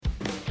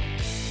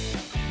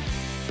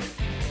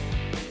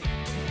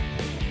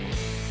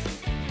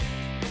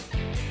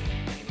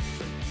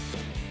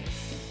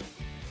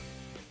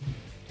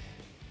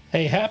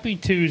Hey, happy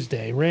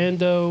Tuesday.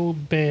 Rando,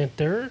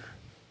 Banter,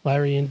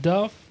 Larry and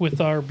Duff with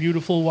our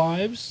beautiful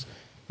wives.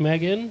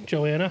 Megan,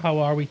 Joanna, how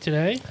are we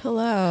today?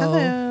 Hello.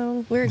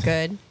 Hello. We're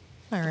good.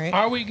 All right.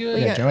 Are we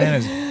good? Yeah,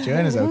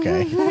 Joanna's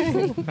okay.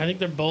 I think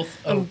they're both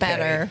okay. I'm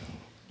better.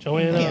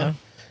 Joanna, Yeah.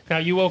 now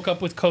you woke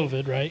up with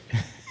COVID, right?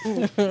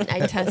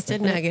 I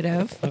tested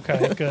negative.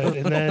 Okay, good.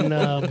 And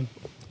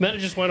then it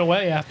just went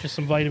away after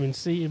some vitamin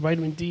C and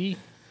vitamin D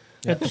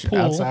at the pool.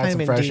 Outside, some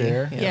Vitamin fresh D.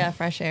 air. Yeah.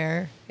 Fresh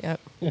air. Yep.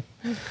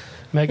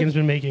 Megan's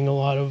been making a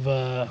lot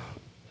of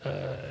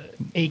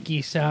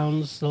achy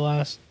sounds the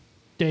last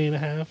day and a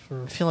half.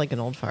 I feel like an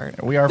old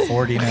fart. We are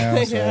 40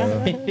 now,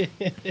 so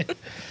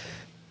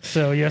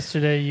So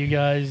yesterday, you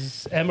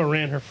guys, Emma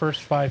ran her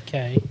first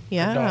 5K. her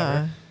Yeah.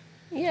 daughter.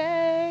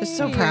 Yay. I'm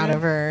so proud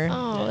of her.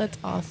 Oh, that's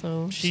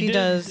awesome. She did-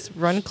 does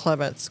run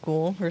club at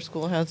school. Her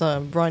school has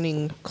a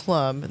running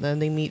club. And then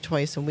they meet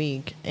twice a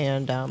week.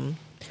 And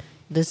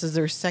this is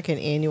their second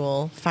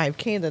annual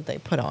 5K that they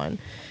put on.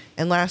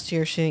 And last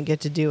year she didn't get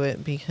to do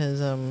it because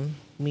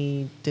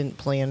we didn't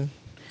plan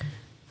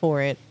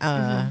for it.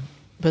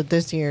 But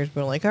this year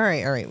we're like, all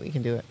right, we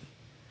can do it.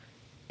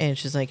 And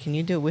she's like, can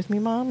you do it with me,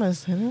 Mom? I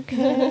said,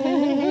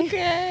 okay.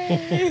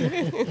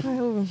 Okay.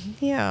 Oh,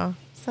 yeah.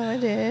 So I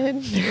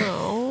did.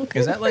 Oh,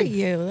 Is that like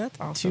you? That's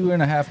awesome.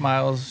 2.5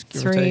 miles,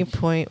 give or take?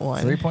 3.1.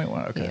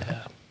 3.1, okay.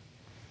 Yeah.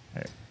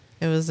 Right.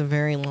 It was a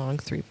very long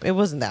three. It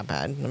wasn't that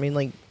bad. I mean,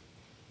 like,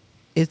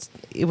 it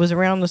was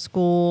around the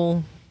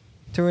school,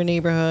 through a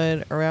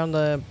neighborhood, around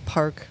the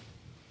park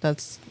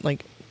that's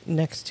like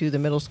next to the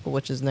middle school,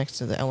 which is next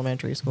to the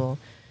elementary school,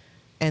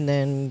 and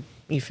then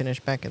you finish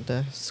back at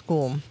the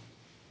school.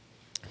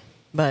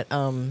 But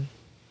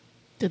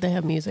Did they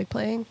have music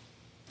playing?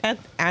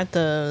 at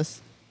the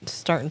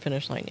start and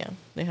finish line, yeah,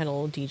 they had a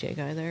little DJ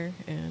guy there,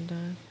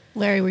 and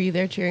Larry, were you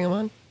there cheering him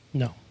on?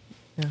 No,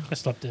 yeah. I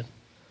slept in.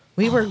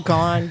 We were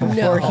gone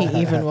before No.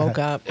 he even woke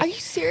up. Are you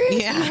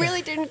serious? Yeah. You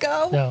really didn't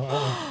go? No,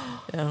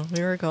 Yeah,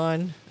 we were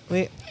gone.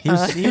 He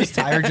was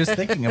tired just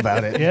thinking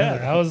about it.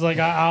 yeah, I was like,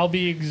 I'll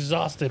be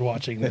exhausted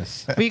watching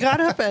this. We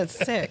got up at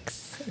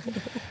 6.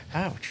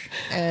 Ouch.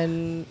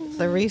 And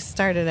the race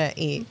started at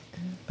 8.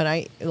 But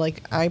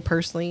I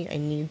personally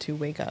need to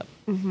wake up.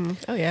 Mm-hmm.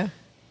 Oh, yeah.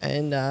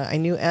 And I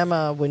knew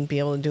Emma wouldn't be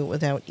able to do it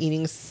without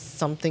eating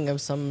something of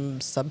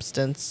some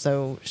substance.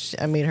 So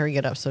I made her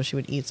get up so she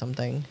would eat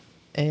something.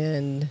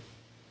 And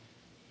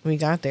we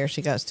got there.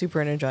 She got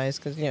super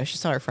energized because, she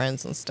saw her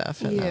friends and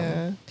stuff. And,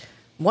 Yeah.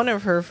 one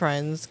of her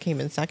friends came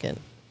in second.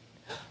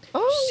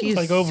 Oh, She's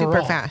Like super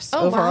overall. fast.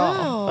 Oh, overall.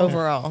 wow.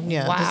 Overall.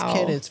 Yeah. Wow. This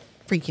kid is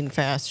freaking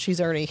fast. She's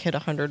already hit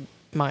 100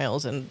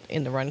 miles in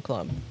the run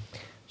club.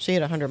 She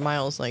hit 100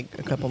 miles like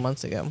a couple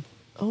months ago.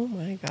 oh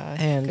my gosh.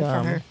 And Good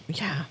for her.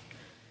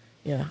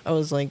 yeah. I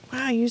was like,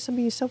 wow, you should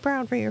be so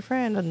proud for your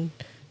friend. And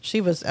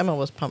Emma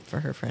was pumped for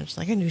her friend. She's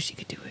like, I knew she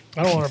could do it.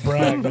 I don't want to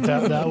brag, but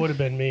that would have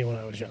been me when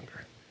I was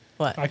younger.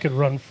 What? I could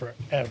run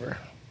forever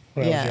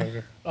when I Yeah. was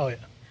younger. Oh, yeah.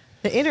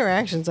 The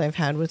interactions I've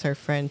had with her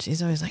friend,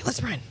 she's always like,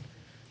 let's run.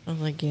 I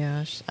was like,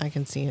 yeah, I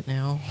can see it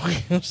now.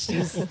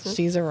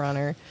 she's a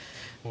runner.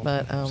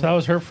 But So that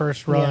was her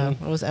first run.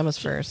 yeah, it was Emma's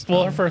first.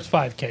 Well, her first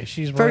 5K.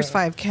 She's first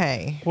run-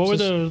 5K. What were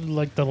So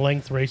the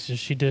length races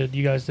she did?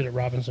 You guys did at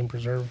Robinson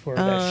Preserve, or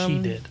that she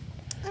did?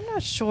 I'm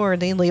not sure.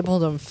 They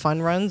labeled them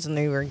fun runs, and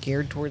they were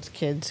geared towards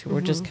kids who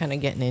were just kind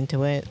of getting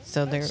into it.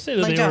 So they're say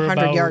that like they a were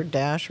 100-yard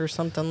dash or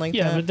something like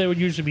Yeah, that. but they would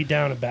usually be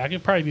down and back.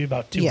 It'd probably be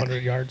about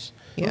 200 yards.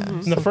 Yeah.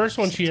 And the first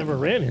one she ever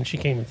ran in, she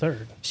came in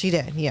third. She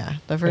did, yeah.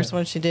 The first Yeah.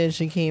 one she did,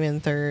 she came in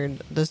third.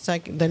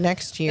 The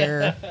next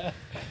year,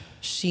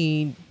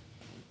 she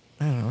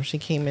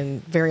came in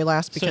very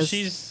last because So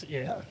she's,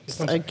 yeah.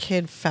 a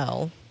kid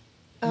fell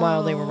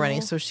while they were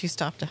running, so she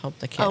stopped to help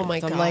the kid. Oh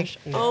my So gosh.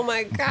 I'm like, Oh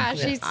my gosh.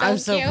 She's so I'm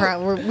so cute.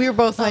 proud. We were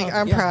both like, Oh,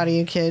 I'm yeah. proud of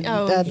you, kid.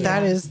 Oh, That yeah.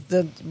 is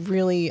the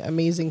really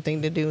amazing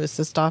thing to do is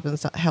to stop and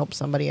help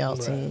somebody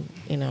else, Right.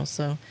 and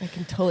so. I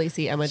can totally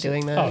see Emma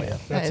doing that. Oh, yeah.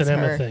 That That's is an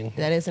Emma her. thing.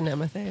 That is an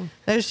Emma thing.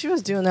 She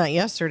was doing that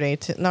yesterday,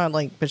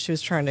 but she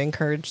was trying to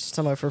encourage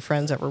some of her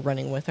friends that were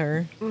running with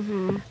her,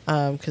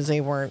 because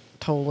they weren't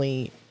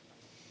totally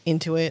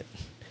into it,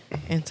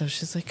 and so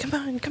she's like, "Come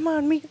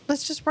on,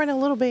 let's just run a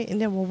little bit,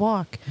 and then we'll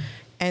walk."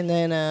 And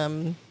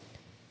then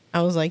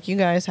I was like, "You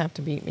guys have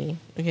to beat me.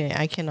 Okay,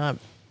 I cannot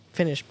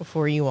finish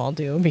before you all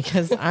do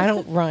because I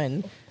don't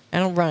run.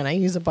 I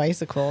use a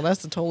bicycle.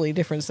 That's a totally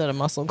different set of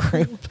muscle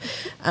group."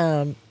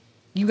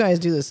 You guys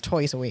do this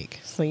twice a week,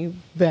 so you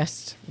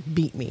best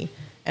beat me.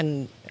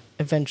 And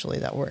eventually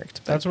that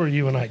worked. But That's where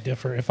you and I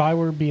differ. If I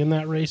were to be in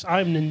that race,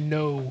 I'm in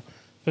no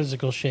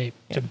physical shape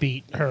to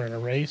beat her in a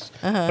race.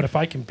 But if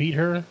I can beat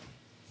her,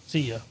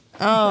 see ya.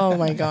 oh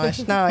my gosh.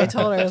 No, I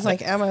told her, I was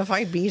like, Emma, if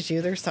I beat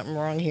you, there's something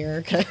wrong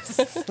here. Because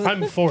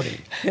I'm 40.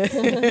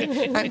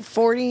 I'm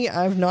 40.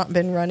 I've not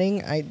been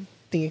running.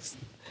 The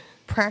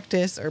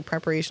practice or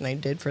preparation I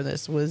did for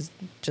this was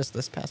just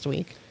this past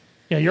week.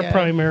 Yeah, your Yeah.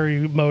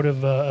 primary mode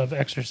of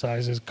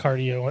exercise is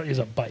cardio, is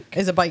a bike.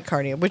 Is a bike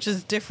cardio, which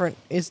is different.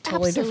 It's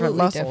totally different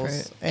Absolutely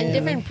muscles. different. And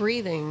different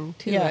breathing,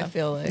 too, Yeah. I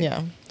feel like.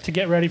 Yeah. To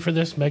get ready for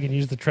this, Megan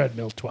used the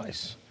treadmill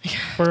twice.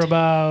 for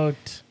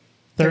about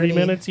 30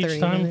 minutes each 30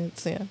 time.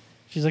 minutes, yeah.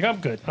 She's like,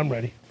 I'm good. I'm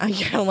ready.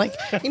 Yeah, I'm like,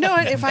 you know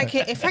what? If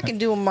I can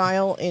do a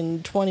mile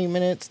in 20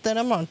 minutes, then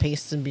I'm on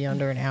pace to be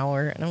under an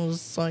hour. And I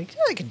was like,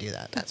 yeah, I can do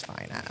that. That's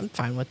fine. I'm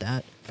fine with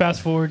that.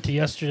 Fast forward to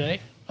yesterday.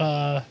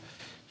 So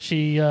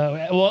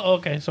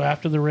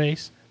after the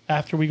race,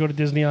 after we go to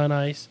Disney on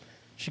Ice,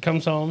 she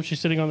comes home.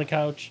 She's sitting on the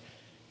couch,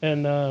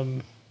 and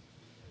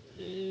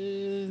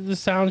the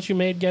sounds she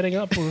made getting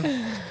up were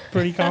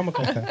pretty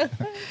comical.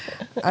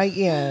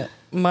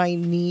 My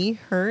knee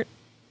hurt,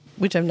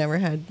 which I've never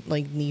had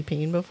like knee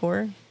pain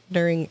before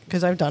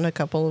because I've done a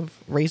couple of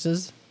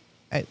races.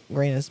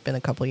 It's been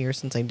a couple of years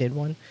since I did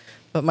one,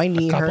 but my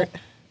knee hurt.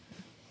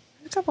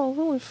 A couple,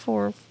 only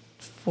four,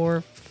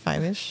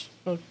 5-ish.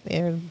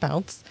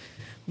 Thereabouts.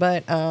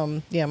 But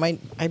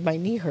my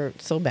knee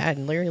hurt so bad,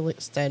 and Larry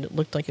said it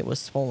looked like it was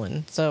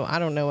swollen. So I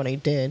don't know what I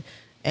did.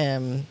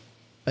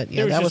 But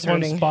yeah, that was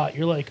hurting. one spot.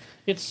 You're like,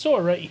 it's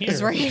sore right here.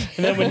 It's right.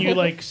 And then when you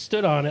like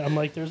stood on it, I'm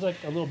like, there's like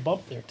a little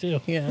bump there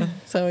too. Yeah.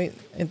 So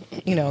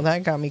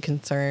that got me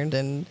concerned,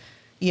 and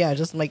yeah,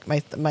 just like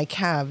my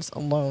calves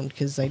alone,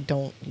 because I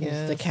don't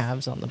use the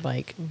calves on the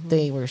bike. Mm-hmm.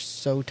 They were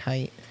so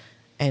tight,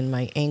 and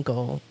my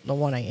ankle, the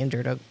one I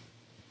injured I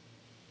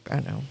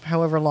don't know,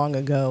 however long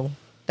ago,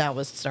 that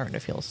was starting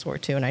to feel sore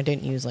too, and I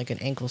didn't use like an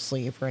ankle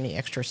sleeve or any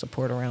extra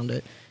support around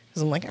it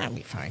because I'm like, I'll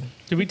be fine.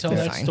 Did we tell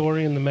that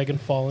story in the Megan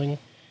falling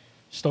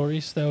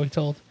stories that we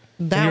told?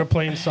 When you were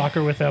playing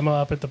soccer with Emma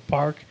up at the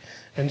park,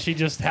 and she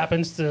just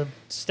happens to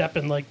step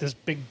in like this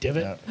big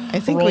divot. Yeah. I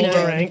think rolled we did.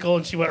 her ankle,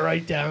 and she went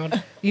right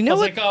down. You know I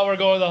was what? like, oh, we're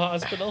going to the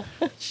hospital.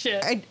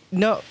 Shit.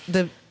 No,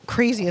 the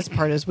craziest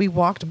part is we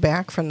walked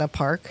back from the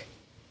park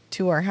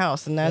to our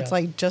house, and that's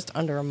like just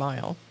under a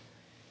mile.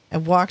 I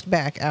walked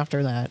back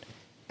after that,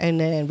 and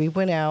then we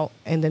went out,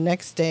 and the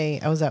next day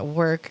I was at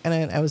work,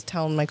 and I was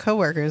telling my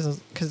coworkers,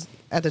 because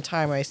at the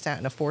time I sat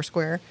in a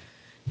Foursquare,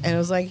 and I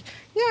was like,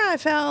 yeah, I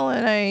fell,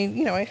 and I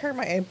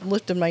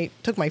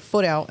took my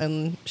foot out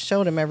and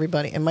showed him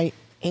everybody, and my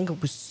ankle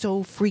was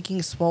so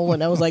freaking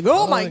swollen. I was like,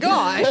 oh my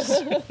gosh.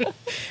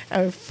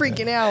 I was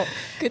freaking out.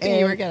 Good thing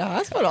you were at a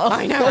hospital.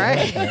 I know,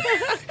 right?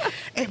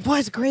 It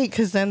was great,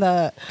 because then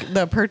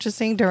the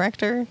purchasing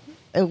director,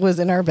 it was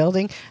in our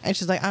building, and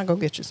she's like, I'll go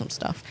get you some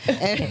stuff.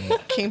 And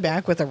came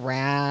back with a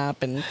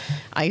wrap and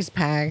ice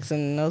packs,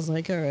 and I was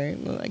like, all right,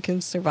 well, I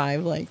can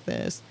survive like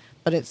this.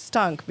 But it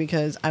stunk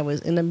because I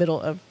was in the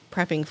middle of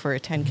prepping for a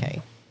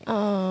 10K.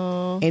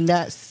 Oh. And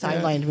that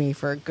sidelined me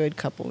for a good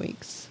couple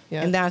weeks.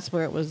 Yeah. And that's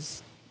where it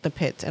was the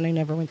pit. And I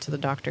never went to the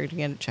doctor to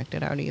get it checked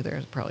it out either.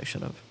 I probably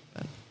should have.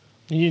 But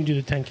You didn't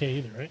do the 10K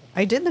either, right?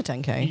 I did the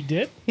 10K. You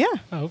did? Yeah.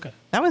 Oh, okay.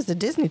 That was the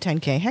Disney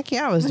 10K. Heck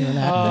yeah, I was doing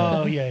that.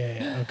 Oh,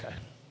 yeah. Okay.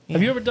 Yeah.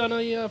 Have you ever done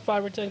a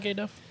 5 or 10K,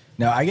 Duff?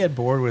 No, I get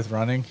bored with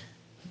running.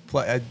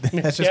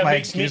 That's just my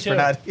excuse for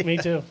not. Me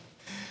too.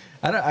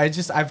 I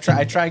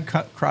tried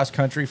cross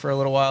country for a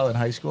little while in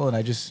high school, and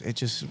it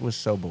just was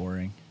so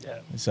boring. Yeah.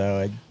 So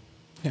I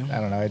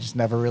don't know. I just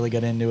never really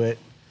got into it.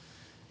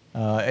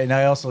 And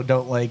I also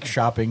don't like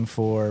shopping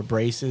for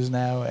braces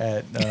now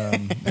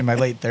in my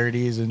late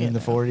 30s and in the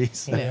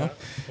 40s.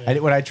 Yeah.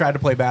 When I tried to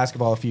play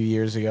basketball a few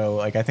years ago,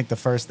 like I think the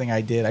first thing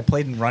I did, I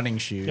played in running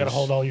shoes. You got to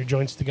hold all your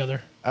joints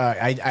together.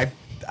 I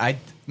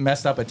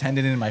messed up a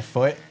tendon in my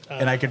foot,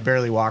 and I could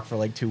barely walk for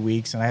like 2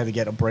 weeks, and I had to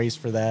get a brace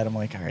for that. I'm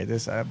like, all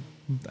right,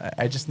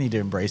 I just need to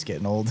embrace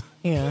getting old.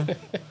 Yeah.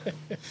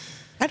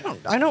 I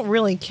don't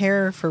really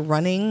care for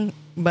running,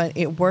 but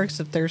it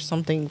works if there's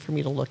something for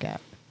me to look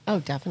at. Oh,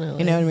 definitely.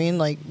 You know what I mean?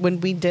 Like when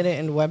we did it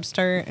in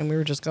Webster and we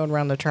were just going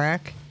around the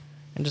track,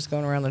 it was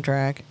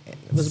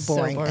So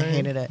boring. I boring.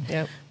 hated it.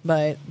 Yep.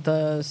 But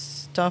the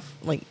stuff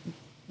like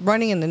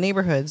running in the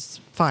neighborhood's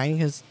fine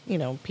because,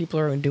 people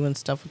are doing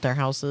stuff with their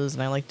houses,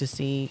 and I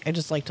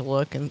just like to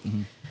look,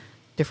 and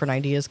different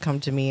ideas come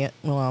to me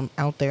while I'm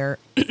out there.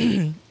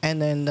 And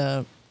then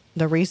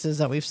the races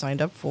that we've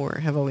signed up for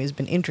have always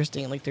been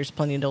interesting. Like there's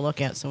plenty to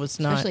look at, so it's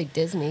not. Especially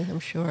Disney,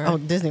 I'm sure. Oh,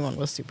 Disney one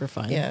was super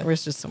fun. Yeah. There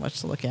was just so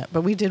much to look at.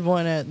 But we did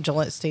one at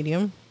Gillette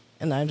Stadium,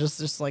 and I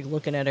just like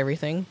looking at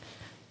everything.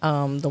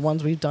 The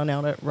ones we've done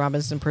out at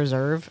Robinson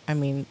Preserve, I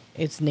mean,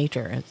 it's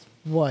nature.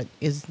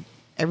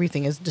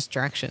 Everything is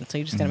distraction. So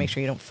you just got to make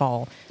sure you don't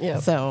fall. Yeah.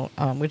 So,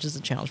 which is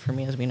a challenge for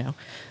me, as we know.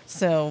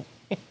 So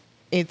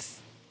it's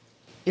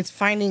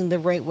finding the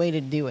right way to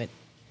do it,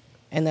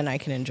 and then I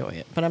can enjoy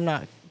it. But I'm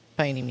not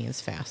by any means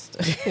fast.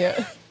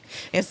 Yeah.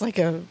 It's like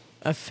a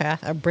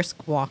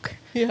brisk walk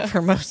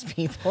for most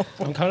people.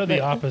 I'm kind of the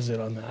opposite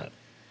on that.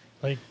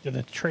 Like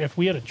if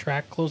we had a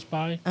track close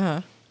by,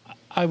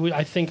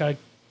 I think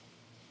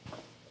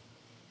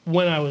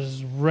when I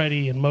was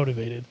ready and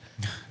motivated,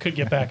 could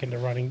get back into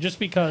running. Just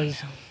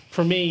because,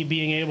 for me,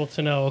 being able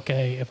to know,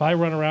 okay, if I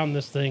run around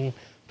this thing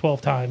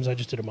 12 times, I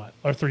just did a mile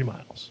or 3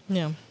 miles.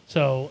 Yeah.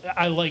 So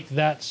I like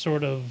that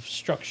sort of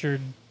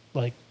structured,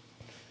 like,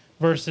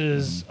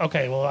 versus,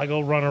 okay, well, I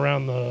go run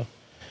around the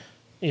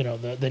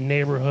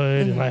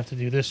neighborhood, and I have to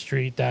do this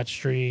street, that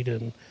street,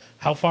 and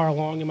how far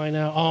along am I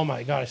now? Oh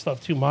my God, I still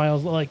have 2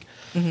 miles. Like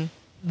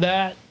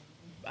that,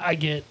 I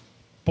get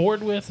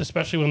bored with,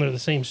 especially when they're the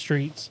same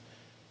streets.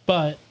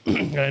 But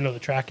and I know the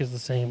track is the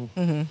same,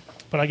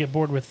 but I get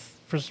bored with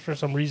for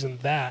some reason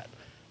that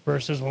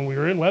versus when we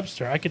were in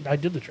Webster, I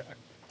did the track,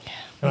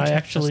 and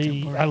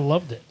I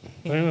loved it.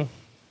 I don't know.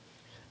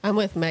 I'm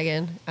with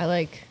Megan.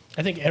 I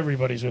think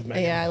everybody's with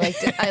Megan. Yeah,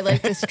 I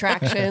like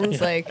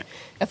distractions. Like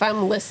if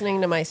I'm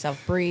listening to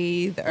myself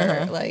breathe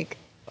or it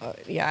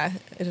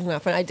is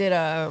not fun. I did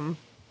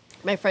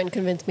my friend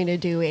convinced me to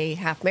do a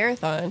half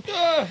marathon.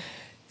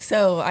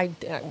 So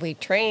we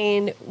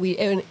trained.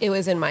 It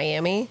was in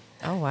Miami.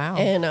 Oh wow!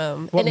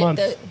 And What month?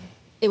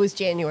 It was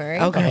January.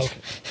 Okay.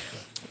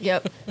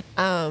 Yep.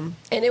 And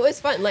it was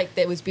fun. Like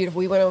it was beautiful.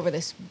 We went over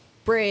this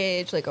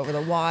bridge, like over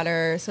the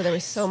water. So there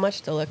was so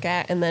much to look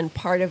at. And then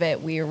part of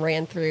it, we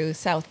ran through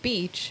South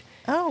Beach.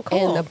 Oh,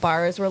 cool. And the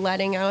bars were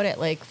letting out at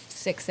like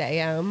 6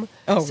 a.m.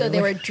 Oh, so really?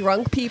 there were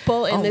drunk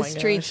people in Oh the my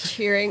streets gosh.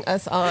 cheering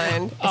us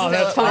on. Oh, so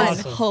that's it was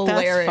awesome.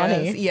 hilarious. That's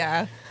funny.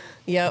 Yeah.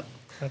 Yep.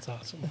 That's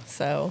awesome.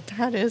 So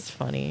That is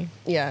funny.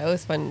 yeah, it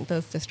was fun.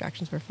 Those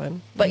distractions were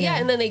fun. But yeah,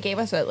 and then they gave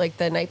us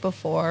the night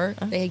before,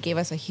 they gave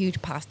us a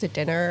huge pasta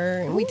dinner,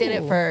 and we did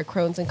it Ooh. for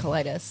Crohn's and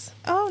colitis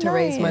to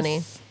raise money.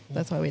 nice.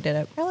 That's why we did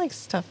it. I like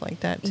stuff like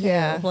that too.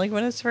 Yeah. Like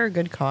when it's for a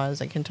good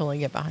cause, I can totally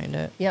get behind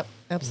it. Yep,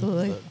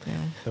 absolutely. Yeah.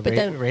 The But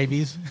then-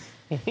 rabies.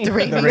 The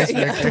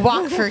rabies.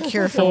 Walk for a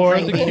cure For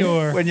from the rabies.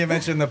 cure. When you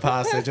mentioned the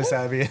pasta, it just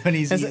had me when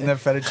he's Is eating it the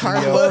fettuccine.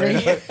 carb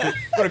already.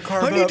 What a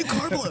carb I need up. to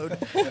carb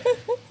load.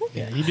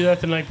 Yeah, you do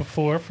that the night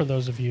before for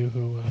those of you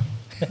who.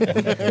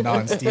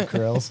 Non-Steve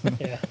Carell's.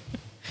 Yeah.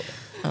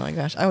 Oh my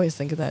gosh, I always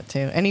think of that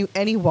too. Any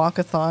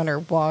walkathon or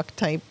walk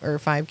type or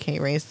 5K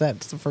race,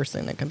 that's the first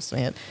thing that comes to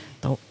my head.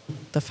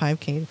 The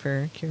 5K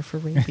for cure for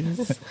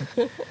rabies.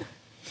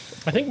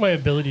 I think my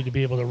ability to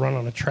be able to run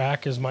on a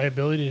track is my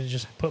ability to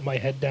just put my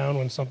head down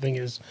when something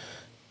is.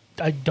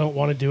 I don't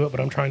want to do it, but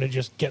I'm trying to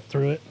just get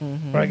through it.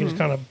 Where I can just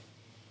kind of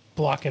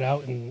block it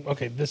out and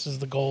okay, this is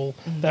the goal.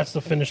 That's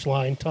the finish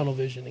line, tunnel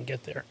vision, and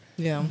get there.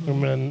 Yeah.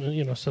 And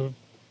then so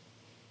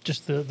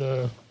just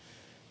the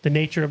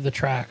nature of the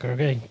track.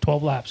 Okay,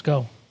 12 laps,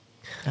 go.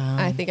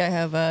 I think I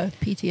have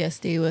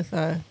PTSD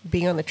with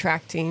being on the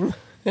track team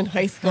in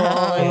high school.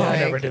 Oh, and, I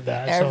never did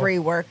that, so- Every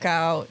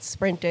workout,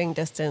 sprinting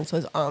distance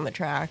was on the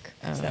track.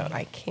 So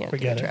I can't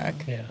Forget do it. the track.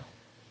 Yeah.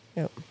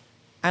 Yep.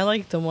 I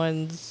like the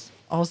ones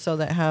also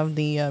that have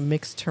the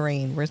mixed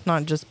terrain where it's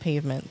not just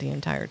pavement the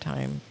entire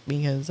time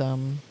because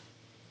one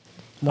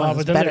but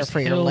is then better there's for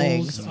your hills.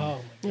 legs.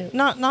 Oh, my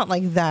Not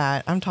like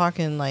that. I'm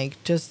talking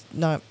like just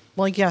not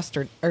like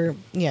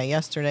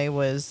yesterday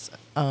was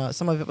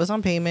some of it was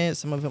on pavement,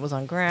 some of it was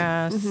on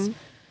grass,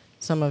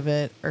 some of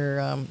it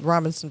or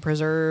Robinson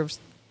Preserves.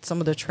 Some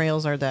of the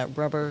trails are that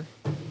rubber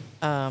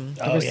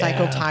recycled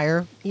yeah.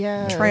 tire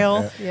Yeah.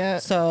 trail. Yeah.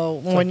 So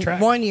like track.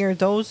 one year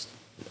those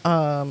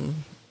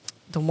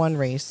the one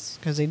race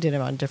because they did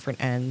it on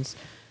different ends.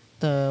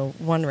 The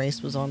one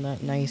race was on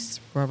that nice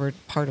rubber.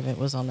 Part of it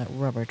was on that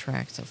rubber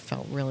track, so it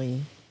felt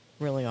really,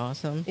 really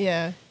awesome.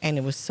 Yeah. And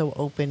it was so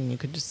open, and you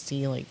could just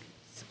see like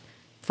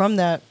from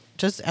that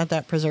just at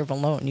that preserve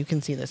alone, you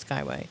can see the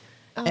Skyway.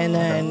 And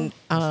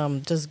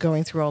then just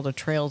going through all the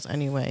trails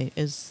anyway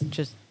is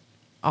just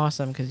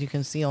awesome because you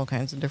can see all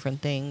kinds of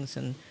different things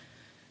and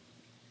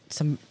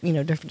some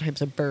different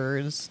types of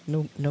birds.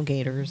 No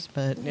gators,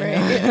 but you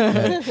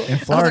know. In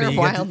Florida, Other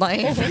you get to,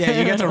 wildlife. you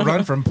get to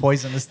run from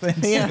poisonous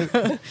things.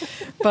 Yeah.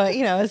 But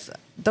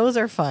those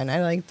are fun.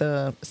 I like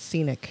the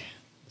scenic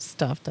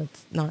stuff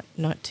that's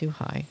not too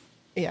high.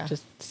 Yeah.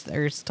 Just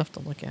there's stuff to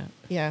look at.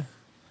 Yeah.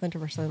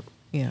 100%.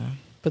 Yeah.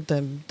 But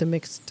the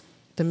mixed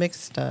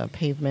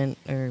pavement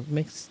or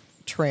mixed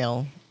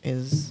trail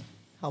is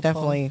Helpful.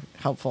 definitely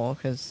helpful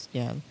because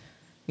you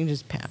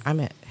just I'm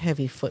a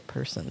heavy foot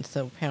person,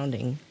 so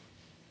pounding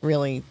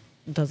really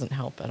doesn't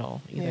help at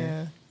all either.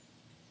 Yeah.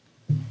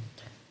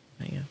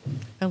 But yeah,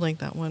 I like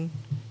that one.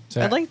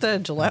 So I like the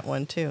Gillette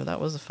one too. That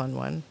was a fun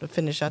one to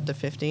finish at the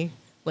 50.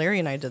 Larry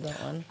and I did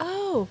that one.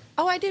 Oh,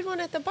 I did one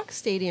at the Buck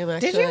Stadium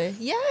actually. Did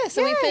you? Yeah,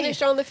 so we Yay.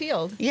 finished on the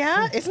field.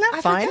 Yeah, isn't that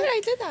I fun? forgot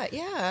I did that.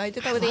 Yeah, I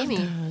did that with Amy.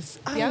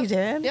 Oh, Yep. you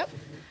did? Yep.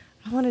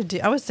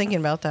 I was thinking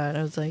about that.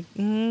 I was like,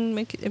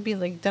 it'd be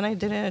like. Then I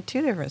did it at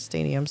 2 different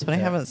stadiums, but I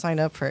Yeah. haven't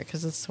signed up for it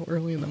because it's so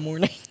early in the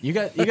morning. You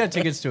got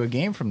tickets to a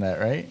game from that,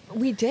 right?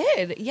 We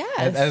did.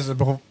 Yes. As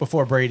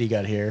before Brady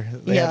got here.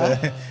 They Yeah.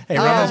 had to, hey,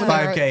 run this when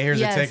they were- 5K. Here's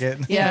yes. a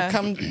ticket. Yeah.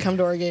 come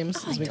to our games.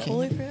 I as we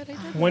totally can. forgot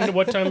I did.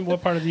 What time?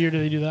 What part of the year do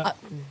they do that?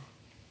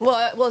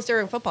 Well, it's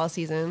during football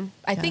season.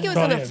 I think it was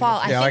Oh, in the yeah.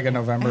 fall. Yeah, I like think, in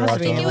November, it has to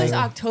be I think it was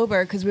October.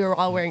 October because we were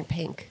all wearing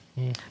pink.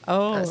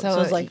 Oh, so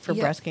so it's like for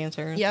yep. breast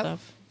cancer and Yep.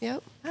 stuff.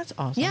 Yep. That's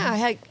awesome. Yeah, I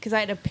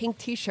had a pink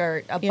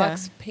T-shirt, Yeah.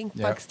 pink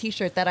Yeah. Bucks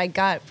T-shirt that I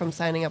got from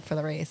signing up for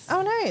the race.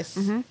 Oh, nice.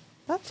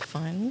 That's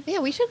fun. Yeah,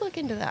 we should look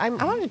into that. I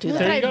wanna do not that.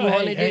 There you I'd go.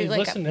 want Hey, to hey, do, like,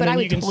 listen, but and I then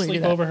would you can totally do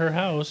sleep that. over her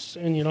house,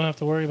 and you don't have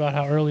to worry about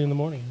how early in the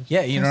morning it is.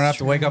 Yeah, you don't That's have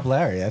to wake true. up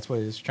Larry. That's what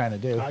he's trying to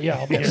do. Yeah,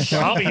 I'll be here.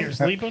 I'll be here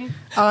sleeping.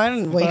 Oh, I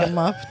didn't wake him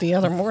up the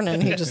other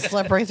morning. He just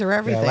slept right through Yeah,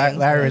 everything.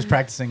 Larry was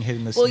practicing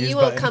hitting the Well, snooze you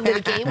won't button. come to the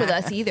game with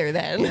us either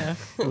then.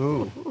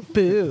 Ooh,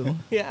 Boo.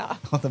 Yeah.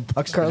 well, the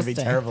Bucks are going to be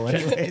Gross day. terrible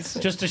anyways.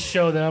 Just to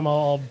show them,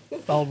 I'll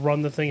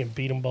run the thing and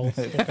beat them both.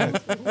 Okay.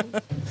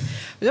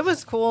 It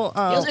was cool.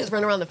 You'll just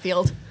run around the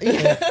field.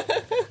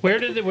 Where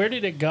did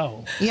it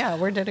go? Yeah,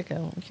 where did it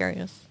go? I'm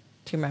curious.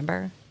 Do you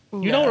remember?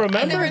 You don't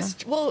remember? There was,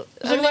 well, was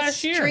like on the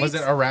last year. streets- Was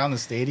it around the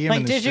stadium? Like,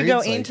 in the did you go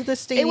streets? Like- into the It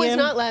stadium? was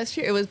not last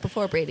year. It was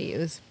before Brady. It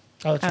was.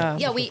 Oh, that's right.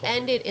 Yeah, we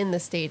ended in the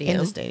stadium. In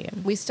the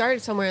stadium. We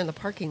started somewhere in the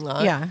parking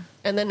lot. Yeah.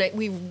 And then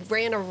we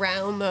ran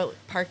around the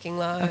parking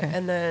lot, Okay.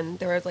 and then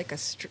there was like a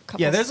couple.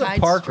 Yeah, there's a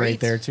side park right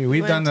streets there too. we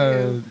We've done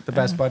went the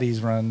Best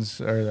Buddies runs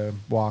or the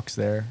walks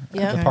there.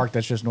 Yeah. The Okay. park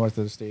that's just north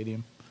of the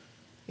stadium.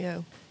 to.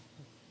 Yeah.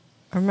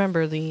 I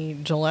remember the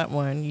Gillette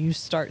one. You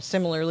start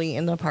similarly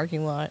in the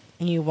parking lot,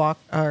 and you walk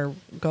or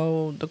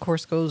go. The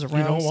course goes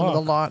around don't some of the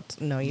walk. lots.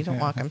 No, you don't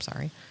walk. I'm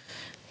sorry.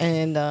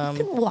 And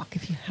You can walk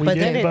if you. We But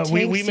did, then it but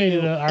we takes made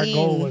it. you Our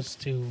goal in- was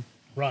to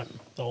run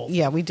the whole.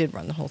 yeah, we did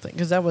run the whole thing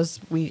because that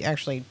was we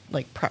actually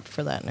like prepped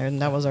for that,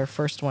 and that was our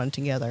first one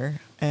together.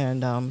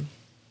 And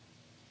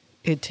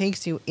it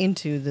takes you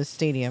into the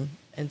stadium,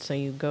 and so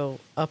you go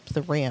up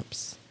the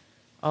ramps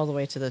all the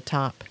way to the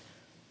top.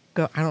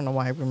 Go. I don't know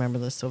why I remember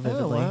this so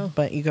vividly, wow.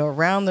 but you go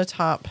around the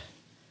top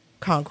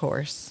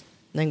concourse,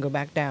 then go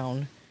back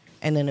down,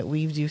 and then it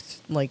weaves you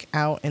like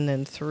out and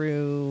then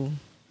through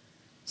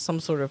some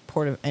sort of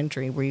port of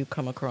entry where you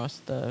come across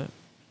the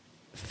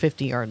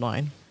 50-yard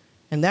line.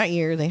 And that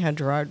year they had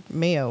Gerard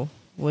Mayo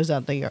was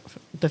at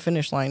the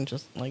finish line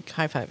just like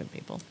high-fiving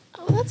people.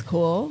 Oh, that's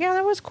cool. Yeah,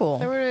 that was cool.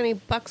 There weren't any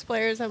Bucks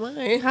players at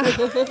mine.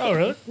 Oh,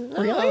 really?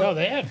 Really? No,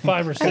 they had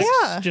 5 or 6.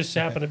 Yeah. Just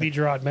happened to be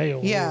Gerard Mayo.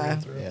 when we Yeah,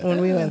 went through. Yeah.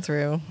 when we went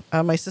through.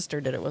 My sister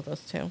did it with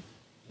us too.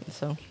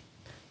 So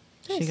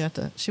she Nice. got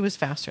to. She was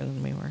faster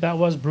than we were. That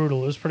was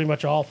brutal. It was pretty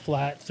much all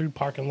flat through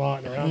parking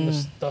lot and around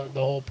the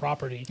whole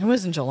property. It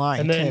was in July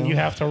And then too. you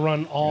have to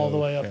run all the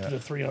Oh, way up yeah. to the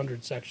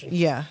 300 section.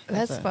 Yeah,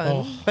 That's it. fun.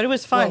 Oh. But it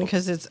was fun Well,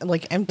 because it's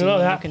like empty. no,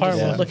 and that you can part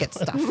just was look at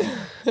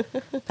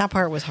stuff. That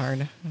part was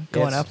hard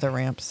going Yes. up the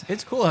ramps.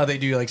 It's cool how they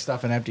do like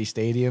stuff in empty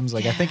stadiums.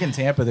 Like I think in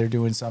Tampa they're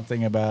doing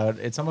something about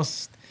it's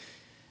almost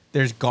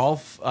there's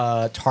golf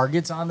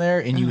targets on there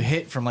and you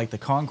hit from like the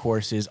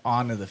concourses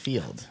onto the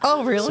field.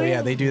 Oh, really? So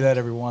yeah, they do that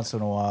every once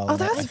in a while. Oh, And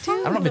that's I fun.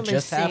 don't know if it remember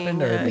just seeing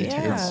happened or that,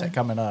 yeah. it's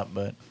coming up,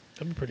 but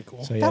That'd be pretty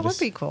cool. so yeah, That would just-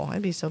 be cool.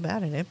 I'd be so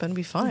bad at it, but it'd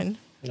be fun.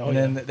 Oh, and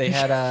yeah. then they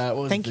had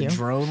what was Thank the you.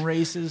 drone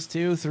races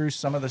too through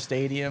some of the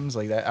stadiums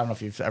like that. I don't know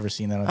if you've ever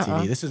seen that on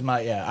TV. This is my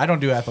I don't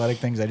do athletic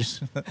things. I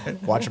just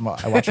watch them.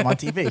 I watch them on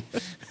TV.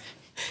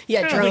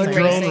 Yeah, Yeah, drone like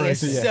drone racing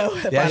racing, is Yeah. so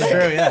Yeah, fun. it's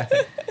true. Yeah.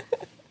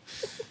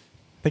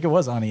 I think it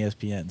was on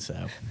ESPN,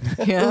 so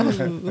Yeah.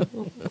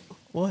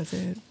 Was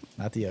it?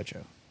 not the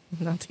Ocho.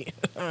 Not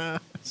the.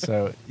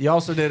 So you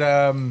also did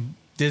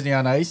Disney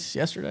on Ice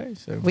yesterday.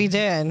 So We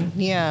did.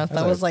 Yeah. That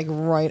That's was a- like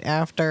right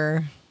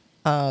after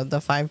the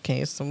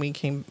 5K. So we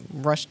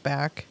rushed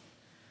back,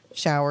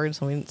 showered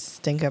so we didn't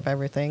stink up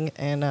everything.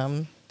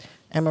 And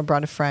Emma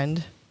brought a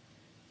friend.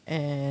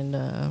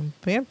 And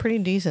we had pretty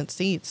decent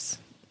seats.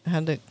 I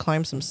had to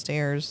climb some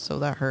stairs, so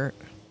that hurt.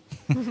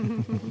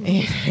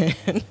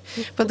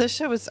 But the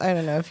show was, I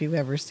don't know if you've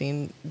ever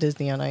seen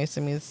Disney on Ice.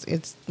 I mean,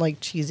 it's like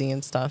cheesy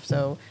and stuff.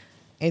 So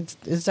it's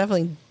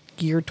definitely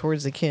geared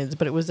towards the kids,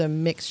 but it was a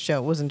mixed show.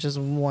 It wasn't just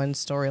one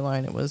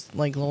storyline. It was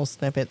like little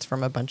snippets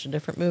from a bunch of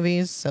different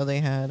movies. So they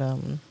had,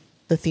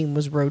 the theme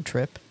was road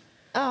trip.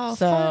 Oh,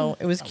 So fun.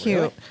 it was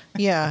cute.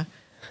 Yeah.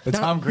 the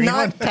Tom Green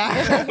not one.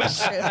 that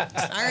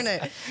shit. Darn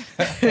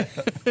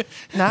it.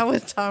 Not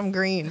with Tom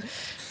Green.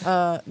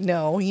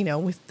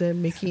 No, with the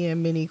Mickey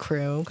and Minnie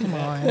crew. Come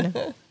on.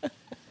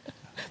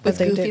 Was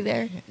they Goofy did-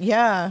 there?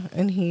 Yeah,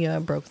 and he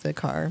broke the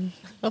car.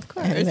 Of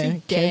course. And the He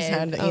kids did.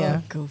 had, Oh,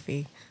 yeah.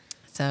 Goofy.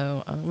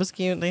 So it was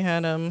cute. They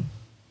had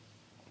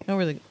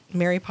over the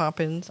Mary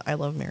Poppins. I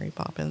love Mary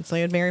Poppins.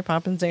 They had Mary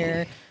Poppins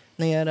there.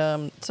 They had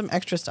some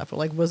extra stuff. It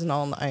like wasn't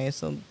all on the ice.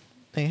 So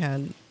they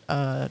had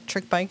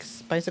trick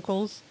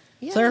bicycles.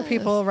 So there were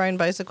people riding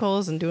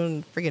bicycles and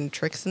doing freaking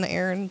tricks in the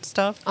air and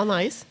stuff On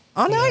ice?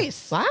 on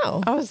ice.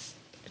 Wow. I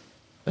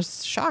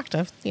was shocked.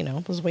 I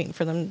was waiting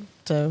for them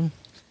to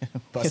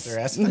Bust their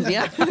ass.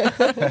 yeah.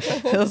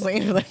 I was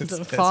waiting for them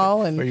to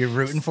fall and Were you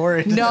rooting for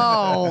it?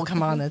 no,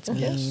 come on, that's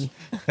mean.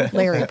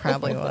 Larry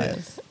probably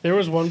was. There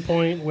was one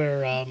point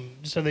where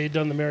so they had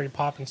done the Mary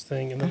Poppins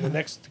thing, and then the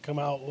next to come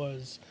out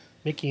was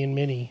Mickey and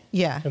Minnie.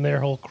 Yeah. And their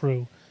whole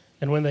crew.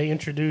 And when they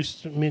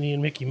introduced Minnie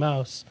and Mickey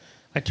Mouse,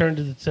 I turned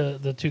to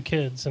the two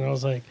kids and I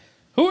was like,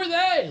 "Who are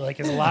they?" Like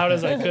as loud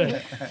as I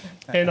could.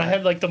 And I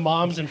had like the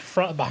moms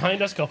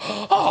behind us go,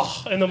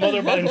 "Oh!" And the mother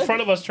in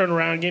front of us turned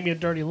around and gave me a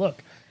dirty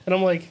look. And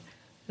I'm like,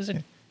 "Is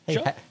it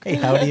joke?" Hey,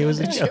 howdy, it was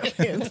a joke.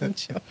 It's a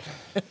joke.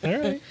 All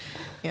right.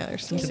 Yeah,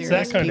 there's some It's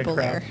serious that kind of people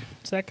crap. there.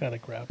 It's that kind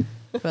of crap.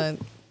 But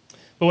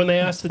But when they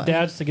asked the fun.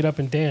 dads to get up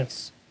and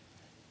dance,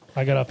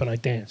 I got up and I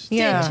danced.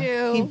 Yeah,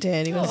 you? he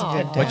did. He was a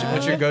good dad.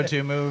 What's your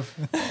go-to move?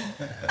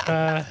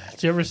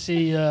 Did you ever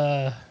see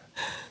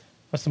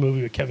what's the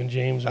movie with Kevin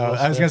James? and Will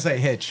I was gonna Smith? say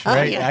Hitch, Oh,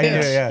 right? yeah, I knew,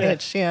 Hitch, yeah.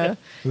 Hitch, yeah.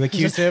 With a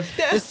Q-tip,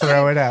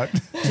 throw it out.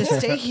 Just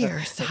stay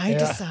here, side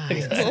to side.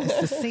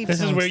 It's the safe This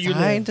is zone, where you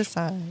side live. to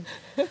side.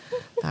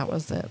 That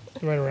was it.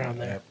 Right around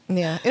there.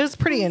 Yeah, it was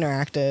pretty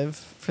interactive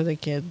for the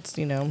kids,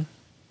 you know.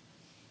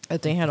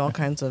 But they had all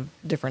kinds of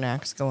different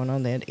acts going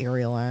on. They had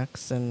aerial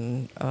acts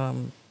and,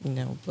 you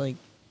know, like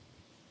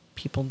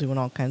people doing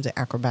all kinds of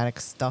acrobatic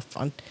stuff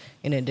on,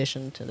 in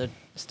addition to the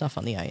stuff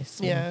on the ice.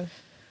 you know. Yeah.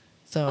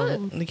 So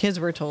Fun. the kids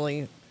were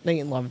totally,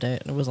 they loved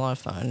it. It was a lot of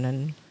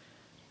fun.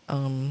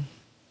 And,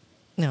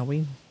 no,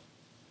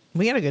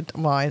 we had a good,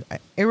 well,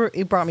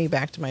 it brought me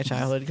back to my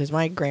childhood because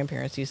my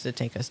grandparents used to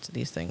take us to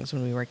these things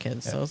when we were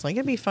kids. So it was like,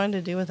 it'd be fun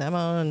to do with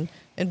Emma, and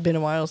it'd been a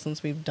while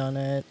since we've done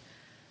it.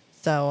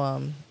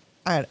 So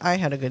I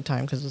had a good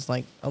time because it was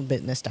like a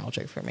bit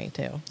nostalgic for me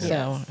too. So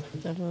Yes,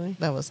 definitely.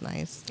 that was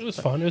nice. It was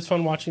fun. It was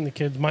fun watching the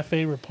kids. My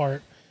favorite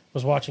part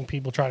was watching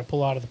people try to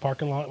pull out of the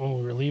parking lot when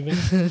we were leaving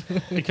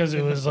because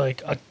it was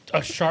like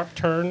a sharp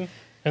turn,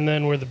 and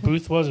then where the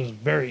booth was, it was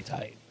very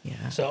tight.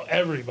 Yeah. So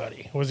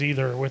everybody was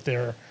either with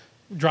their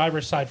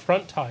driver's side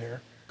front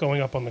tire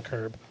going up on the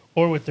curb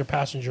or with their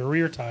passenger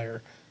rear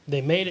tire.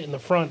 They made it in the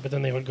front, but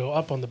then they would go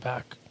up on the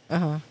back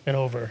and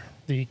over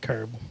the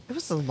curb. It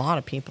was a lot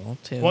of people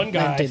too. One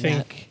guy, that did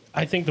that.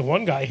 I think the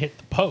one guy hit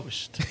the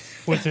post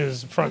with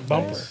his front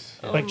bumper,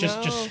 like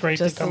just scraped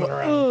Just it coming a-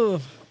 around. ooh.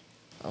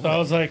 So I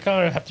was like,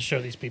 I have to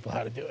show these people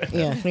how to do it.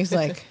 Yeah, he's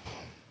like,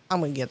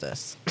 I'm gonna get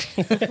this.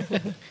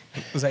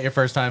 Was that your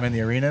first time in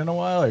the arena in a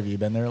while, or have you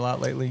been there a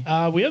lot lately?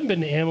 We haven't been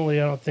to Emily,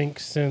 I don't think,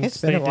 since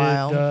It's been they a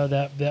while.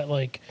 did that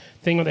like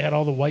thing where they had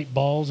all the white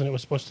balls and it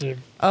was supposed to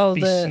Oh,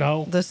 be the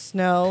snow. the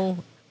snow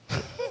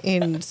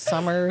in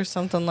summer or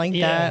something like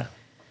Yeah.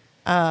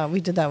 that.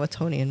 We did that with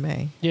Tony and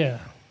May. Yeah.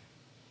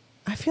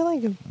 I feel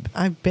like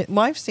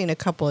I've seen a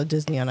couple of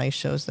Disney on Ice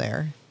shows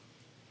there.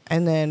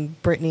 And then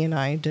Brittany and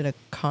I did a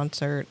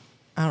concert.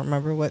 I don't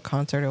remember what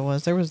concert it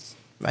was.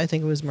 I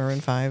think it was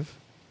Maroon 5.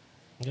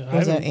 Yeah,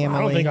 Was that I don't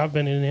Emily? think I've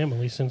been in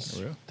Emily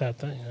since that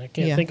thing. I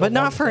can't Yeah, think but of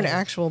not one for an thing.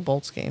 actual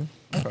Bolts game.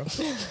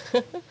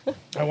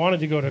 I wanted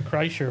to go to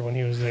Kreischer when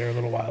he was there a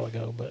little while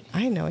ago, but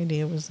I had no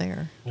idea it was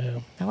there. yeah.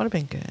 That would have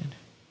been good.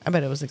 I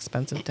bet it was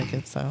expensive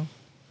tickets, though.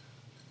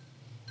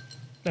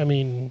 I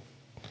mean,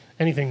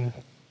 anytime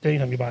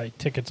you buy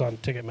tickets on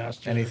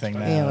Ticketmaster, Anything it's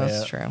now. Yeah, that's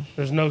yeah. true.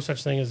 There's no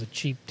such thing as a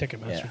cheap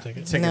Ticketmaster Yeah.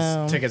 ticket.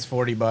 No. Tickets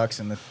 $40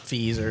 and the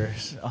fees are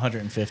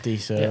 $150.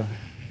 So Yeah.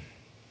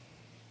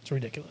 It's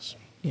ridiculous.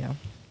 Yeah.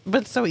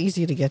 But it's so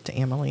easy to get to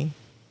Emily,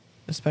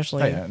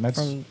 especially Oh, yeah, and that's-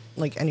 from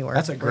like anywhere.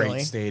 that's a great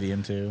really.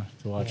 stadium too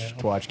to watch Yeah.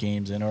 to watch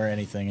games in or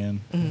anything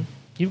in.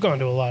 You've gone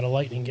to a lot of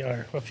Lightning,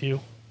 or a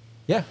few.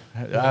 Yeah.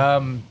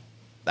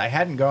 I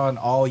hadn't gone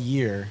all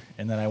year,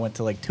 and then I went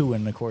to like 2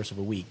 in the course of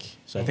a week.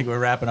 So I think we're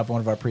wrapping up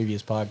one of our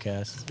previous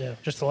podcasts. Yeah,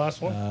 just the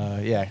last one.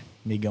 Yeah,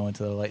 me going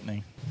to the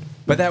Lightning.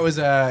 But that was,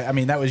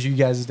 that was you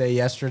guys' day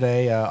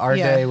yesterday. Our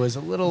Yeah. day was a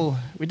little.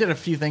 We did a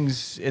few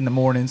things in the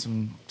morning,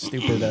 some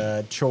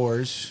stupid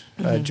chores.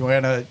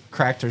 Joanna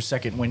cracked her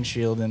second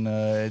windshield in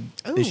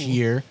this Ooh.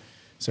 year,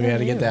 so we had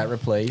to get that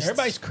replaced.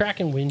 Everybody's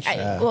cracking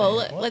windshield.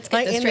 Let's get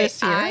Like this in straight.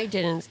 this year? I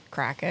didn't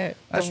crack it.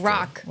 That's The true.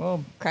 Rock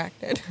Well,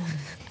 cracked it.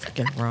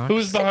 Freaking rock.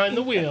 Who's behind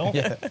the wheel?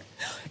 yeah.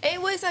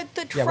 It was the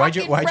truck Yeah, why'd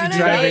you in front of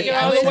drive me. it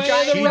I out was of the way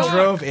of the driving. rock? She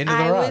drove into the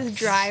I rocks. was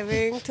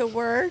driving to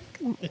work,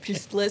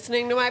 just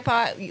listening to my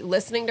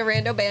listening to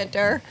Rando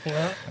Banter,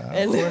 Yeah.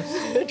 and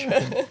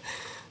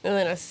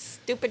then a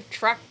stupid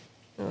truck,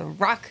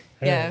 rock.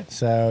 Yeah.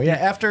 So yeah,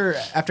 after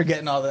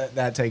getting all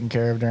that taken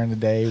care of during the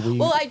day, we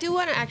Well, I do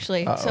want to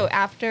actually.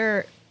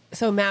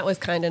 So Matt was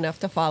kind enough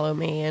to follow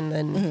me, and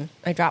then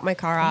I dropped my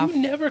car off.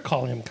 You never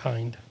call him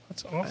kind.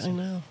 That's awesome.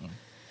 I know.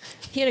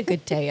 He had a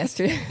good day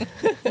yesterday.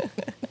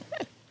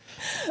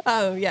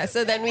 Yeah.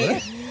 So then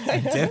we.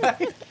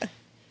 did.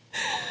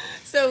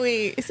 So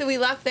we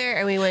left there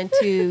and we went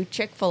to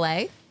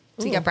Chick-fil-A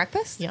to get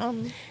breakfast.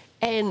 Yum.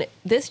 And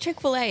this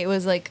Chick-fil-A, it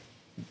was like,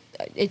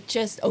 it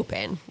just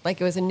opened. Like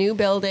it was a new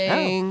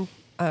building.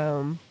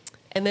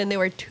 And then there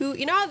were two,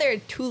 you know how there are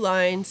 2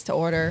 lines to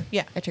order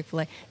Yeah. at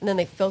Chick-fil-A? And then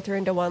they filter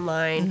into one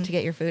line to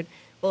get your food.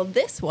 Well,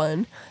 this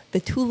one, the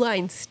 2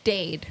 lines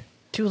stayed.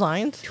 2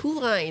 lines? 2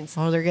 lines.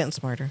 Oh, they're getting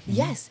smarter.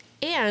 Yes.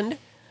 And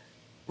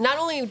not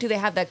only do they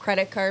have that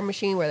credit card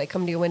machine where they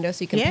come to your window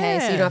so you can pay,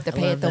 so you don't have to I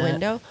pay love at the that.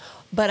 window,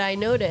 but I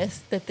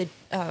noticed that the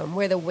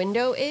where the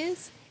window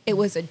is, it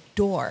was a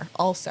door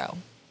also.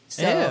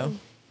 So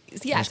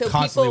yeah, Just so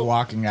constantly people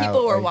walking out,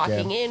 People were like,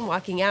 walking in,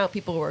 walking out.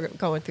 People were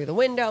going through the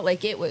window.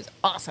 Like it was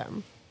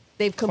awesome.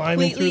 They've Climbing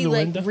through completely the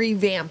like window?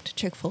 revamped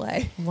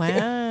Chick-fil-A.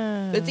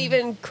 Wow. It's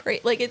even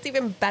it's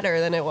even better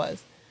than it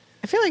was.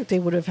 I feel like they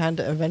would have had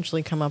to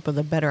eventually come up with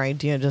a better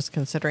idea, just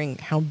considering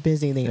how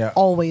busy they Yeah.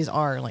 always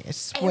are. Like I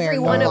swear, Every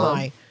no one of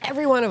lie. them.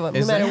 Every one of them.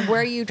 Is no matter there?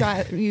 where you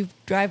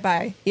drive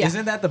by. Yeah.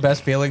 Isn't that the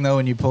best feeling though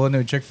when you pull into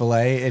a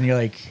Chick-fil-A and you're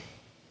like,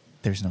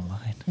 there's no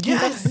line.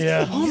 Yes.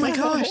 Yeah. Oh my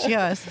gosh.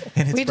 Yes.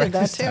 And it's We did that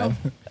breakfast too. time.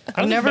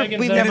 I don't think Megan's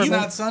we've ever never It's been.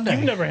 not Sunday.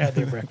 You've never had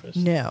their breakfast.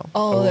 No.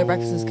 Oh, their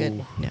breakfast is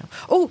good. No.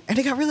 Oh, and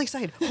I got really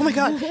excited. Oh my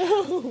god.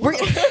 We're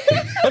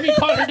Let me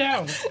pot her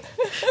down.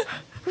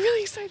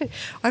 really excited.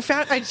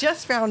 I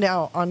just found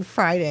out on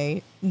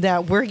Friday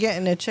that we're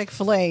getting a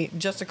Chick-fil-A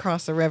just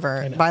across the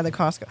river know. by the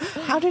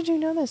Costco. How did you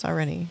know this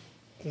already?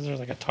 There's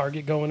like a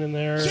Target going in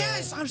there.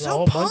 Yes, I'm and a so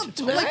whole bunch pumped.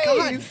 of- Oh my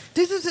god.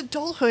 This is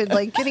adulthood,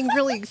 like getting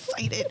really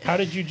excited. How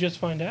did you just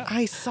find out?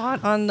 I saw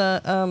it on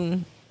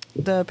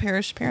the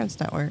Parish Parents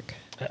Network.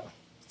 Yeah.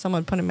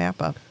 Someone put a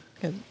map up,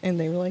 and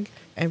they were like,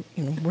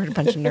 we're a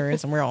bunch of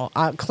nerds, and we're all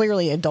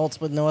clearly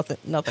adults with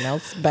nothing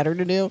else better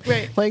to do.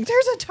 Right. Like,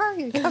 there's a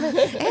Target coming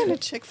and a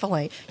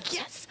Chick-fil-A.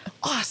 Yes,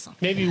 awesome.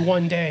 Maybe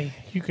one day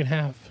you can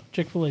have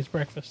Chick-fil-A's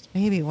breakfast.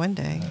 Maybe one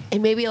day.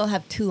 And maybe it'll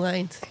have 2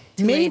 lines.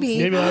 Two Maybe.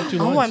 lanes. Maybe I'll have 2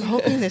 Oh, lines. I'm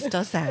hoping this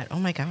does that. Oh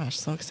my gosh,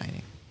 so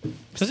exciting.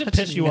 Does it Such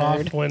piss a you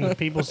nerd. off when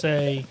people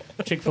say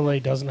Chick-fil-A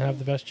doesn't have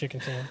the best chicken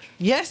sandwich?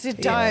 Yes, it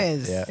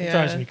does. Yeah. It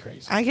drives me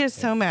crazy. I get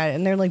so mad,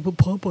 and they're like, "Well,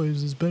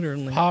 Popeyes is better."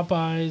 And like,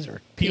 Popeyes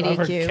or I've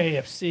heard PDQ.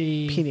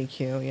 KFC.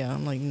 PDQ, yeah.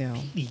 I'm like, no.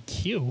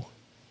 PDQ.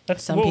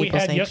 That's Some what we people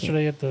had say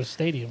yesterday at the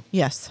stadium.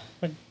 Yes,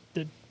 Like,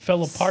 it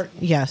fell apart.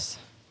 yes.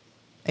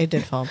 It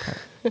did fall apart.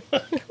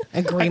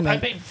 Agreement. I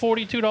paid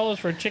 $42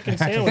 for a chicken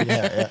sandwich.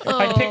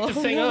 I picked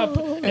the thing up,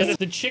 and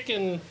the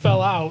chicken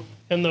fell out,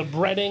 and the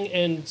breading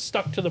and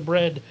stuck to the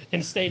bread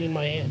and stayed in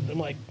my hand. I'm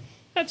like,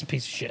 that's a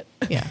piece of shit.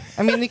 Yeah,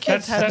 I mean the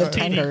kids had That's the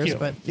tenders, TDQ.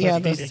 but That's yeah,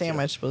 the TDQ.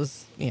 sandwich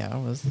was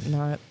was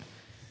not.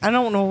 I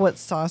don't know what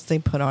sauce they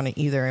put on it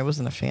either. I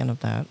wasn't a fan of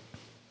that.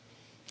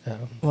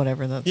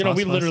 Whatever that. You know, sauce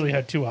we was. literally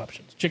had 2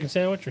 options: chicken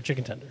sandwich or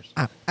chicken tenders.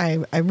 I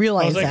I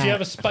realized was like, that. "Do you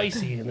have a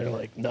spicy?" And they're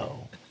like,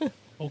 "No."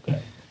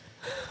 Okay.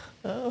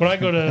 When I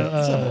go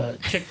to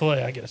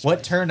Chick-fil-A, I get a spicy.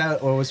 What turned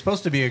out, what was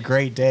supposed to be a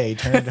great day,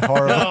 turned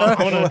horrible. No,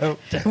 I wanna-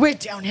 Went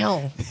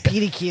downhill.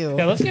 PDQ.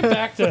 yeah, let's get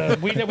back to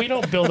we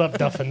don't build up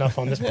Duff enough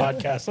on this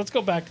podcast. Let's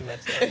go back to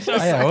that stuff. So Oh,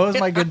 yeah, what was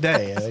my good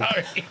day?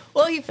 sorry.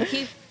 Well, he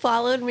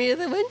followed me to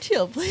the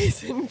windshield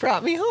place and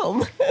brought me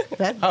home.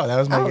 That, Oh, that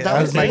was my Oh,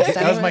 that was my it?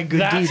 that was my good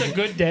That's deed. a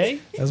good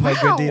day. That was my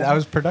Wow. good deed. I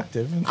was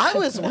productive. I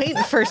was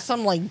waiting for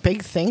some like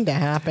big thing to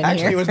happen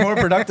Actually, here. it was more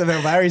productive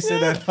than Larry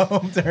sitting at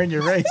home during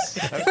your race.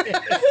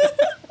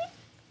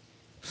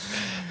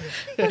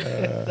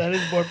 That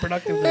is more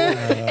productive than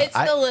It's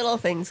the little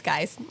things,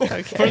 guys.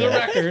 For the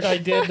record, I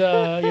did,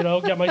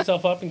 get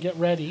myself up and get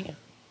ready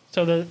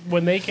so that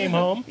when they came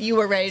home, You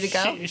were ready to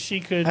go? she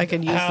could I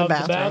could use the have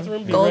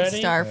bathroom. be Gold ready.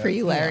 star for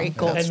you, Larry.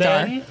 Gold And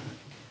star. then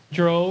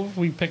drove.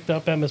 We picked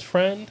up Emma's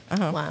friend.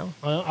 Wow.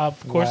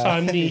 Of course, Wow.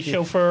 I'm the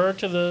chauffeur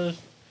to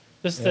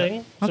this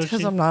thing. That's so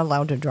because she- I'm not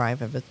allowed to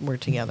drive if we're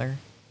together.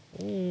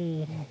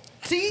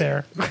 See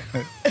fair.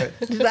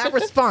 that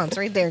response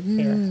right there.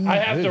 fair. I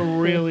have to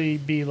really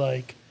be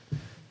like,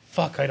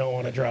 fuck, I don't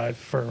want to drive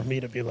for me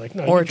to be like,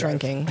 no, Or you drive.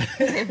 drinking.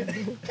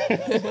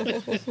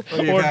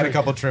 Or you've had a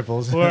couple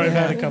triples. Or I've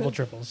had a couple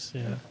triples.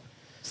 Yeah,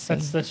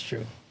 that's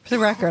true. For the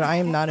record, I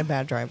am not a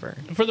bad driver.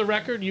 For the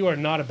record, you are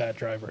not a bad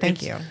driver.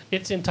 Thank you.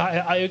 It's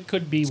entire. It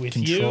could be with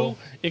control. you.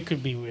 It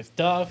could be with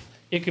Duff.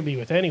 It could be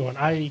with anyone.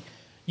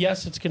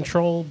 Yes, it's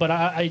control, but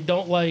I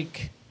don't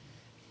like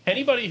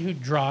anybody who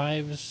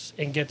drives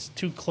and gets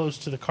too close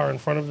to the car in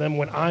front of them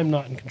when I'm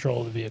not in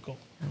control of the vehicle.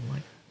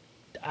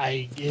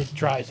 It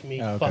drives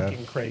me Okay.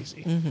 fucking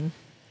crazy.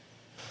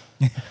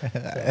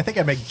 I think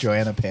I make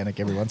Joanna panic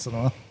every once in a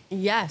while.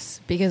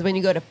 Yes, because when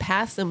you go to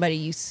pass somebody,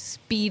 you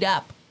speed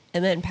up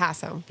and then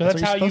pass them. So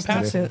that's what how you're you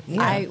supposed to pass do. it.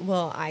 Yeah. I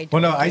Well,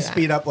 no, don't I do that.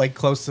 speed up like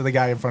close to the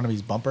guy in front of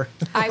his bumper.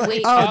 I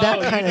wait. Oh, Oh, that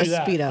you kind do of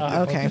that. speed up.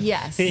 Oh, Okay.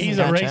 Yes. He's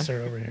a Gotcha.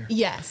 racer over here.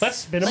 Yes. Let's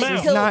spin him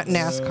out. he'll Not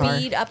NASCAR.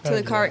 Speed up to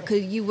the car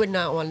because you would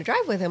not want to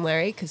drive with him,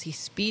 Larry, because he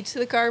speeds to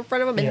the car in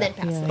front of him and Yeah. then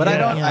passes. Yeah. him. But I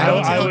don't. Yeah. I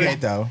don't I would- tailgate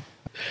though.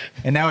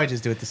 And now I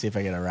just do it to see if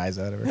I get a rise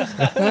out of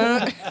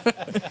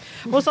it.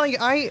 Well, it's like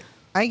I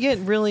get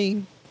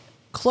really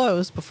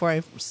close before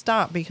I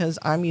stop because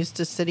I'm used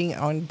to sitting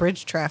on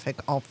bridge traffic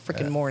all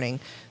freaking morning.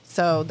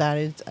 So that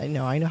is, I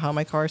know how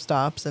my car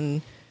stops,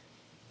 and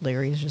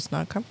Larry's just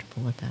not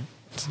comfortable with that.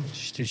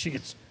 She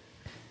gets.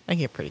 I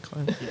get pretty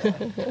close.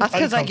 That's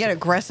because I get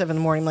aggressive in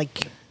the morning,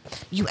 like,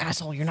 you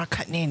asshole, you're not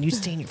cutting in. You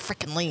stay in your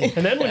freaking lane.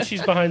 And then when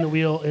she's behind the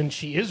wheel and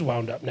she is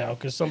wound up now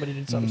because somebody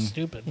did something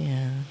stupid,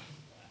 Yeah.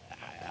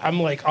 I'm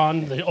like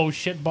on the oh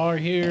shit bar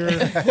here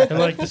and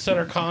like the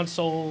center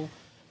console.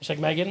 She's like,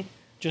 Megan,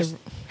 just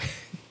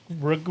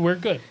we're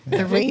good.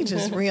 The rage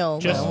is real.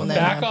 Just though, when that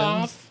back happens.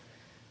 off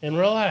and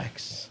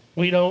relax.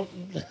 We don't.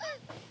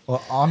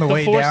 Well, on the The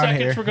way 4 down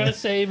seconds here, we're gonna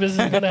save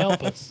isn't gonna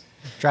help us.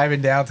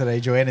 driving down today,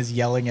 Joanna's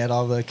yelling at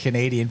all the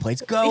Canadian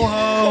plates, "Go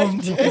home!"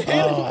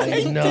 Oh,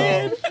 I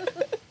know.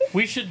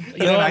 We should. You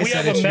then know, I we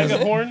said have it, a she mega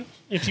was- horn.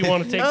 If you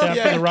want to take that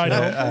for the ride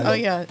home. Oh,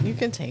 yeah, you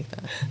can take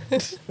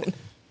that.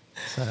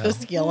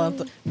 Just yell out,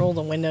 roll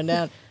the window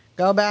down.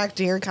 Go back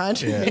to your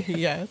country. Yeah.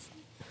 Yes.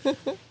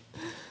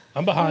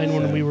 I'm behind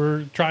when we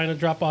were trying to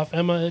drop off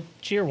Emma at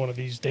Cheer one of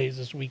these days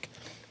this week.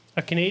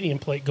 A Canadian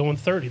plate going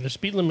 30. The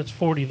speed limit's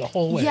 40 the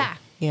whole way. Yeah.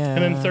 Yeah.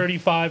 And then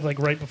 35, like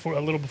right before, a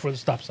little before the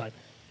stop sign.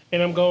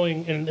 And I'm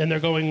going, and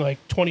they're going like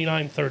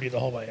 29, 30 the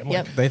whole way. I'm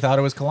Yep. like, They thought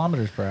it was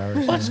kilometers per hour.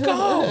 let's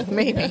go.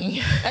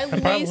 Maybe. At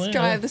probably, least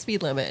drive the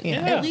speed limit. Yeah.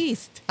 At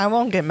least. I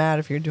won't get mad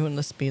if you're doing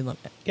the speed limit.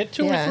 Get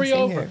 2 Yeah, or 3 same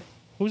over. here.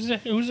 Who's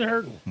it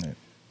hurting?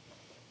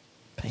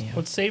 Bam.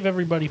 Let's save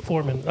everybody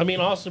 4 minutes. I mean,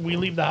 also, we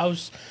leave the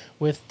house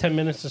with 10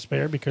 minutes to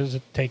spare because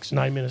it takes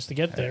 9 minutes to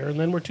get there. And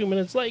then we're 2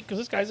 minutes late because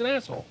this guy's an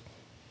asshole.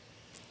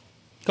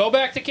 Go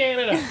back to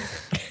Canada.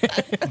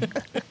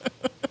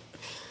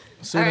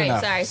 All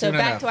right, sorry. So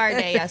back to our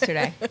day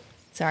yesterday.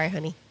 Sorry,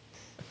 honey.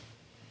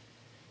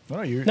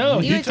 No,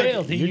 You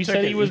failed. You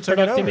said he was took it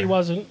productive. over. He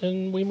wasn't,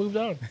 and we moved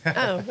on.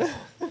 Oh.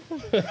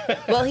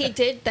 Well, he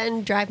did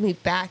then drive me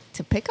back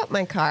to pick up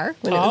my car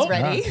when it was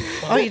ready.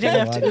 Oh, you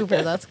didn't have to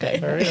Uber. That's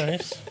good. Very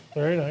nice.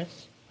 Very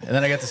nice. And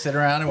then I got to sit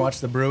around and watch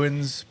the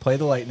Bruins play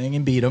the Lightning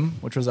and beat them,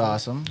 which was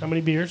awesome. How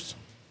many beers?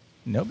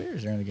 No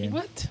beers during the game.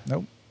 What?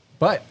 Nope.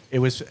 But there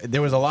was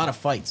a lot of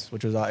fights,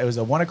 which was it was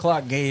a 1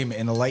 o'clock game,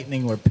 and the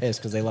Lightning were pissed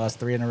because they lost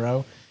 3 in a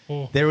row.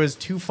 There was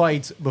 2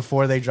 fights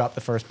before they dropped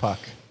the first puck.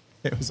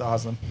 It was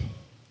awesome.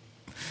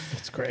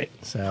 That's great.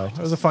 So it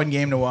was a fun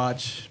game to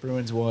watch.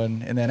 Bruins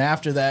won, and then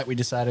after that, we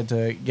decided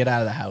to get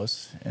out of the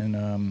house,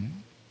 and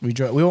we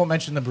won't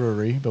mention the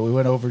brewery, but we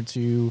went over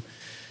to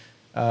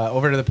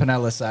the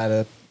Pinella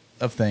side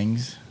of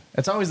things.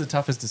 It's always the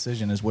toughest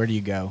decision: is where do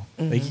you go?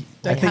 Like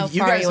I how think you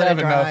far guys you wanna have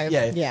enough.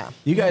 drive. Yeah.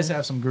 You guys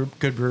have some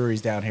good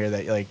breweries down here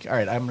that you're like, all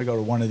right, I'm gonna go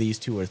to one of these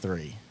 2 or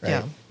 3. Right.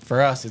 Yeah.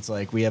 For us, it's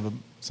like we have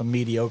some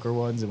mediocre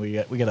ones, and we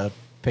gotta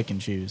pick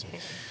and choose.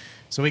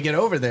 So we get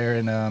over there,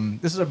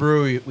 and this is a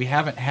brewery we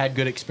haven't had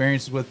good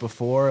experiences with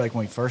before, like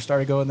when we first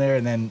started going there.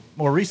 And then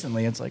more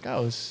recently, it's like,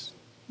 oh, it's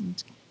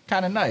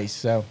kind of nice.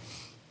 So,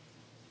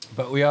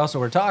 but we also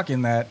were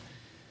talking that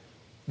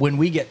when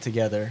we get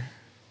together,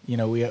 you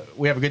know, we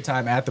have a good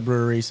time at the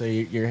brewery. So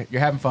you're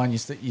having fun. You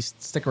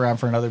stick around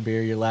for another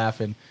beer. You're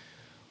laughing.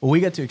 Well, we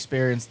get to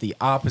experience the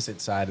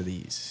opposite side of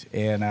these.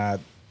 And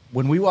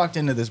when we walked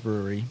into this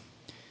brewery,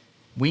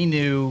 we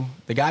knew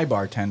the guy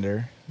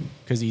bartender,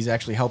 because he's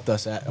actually helped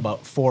us at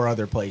about 4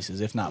 other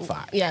places, if not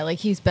 5. Yeah, like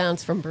he's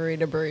bounced from brewery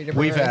to brewery to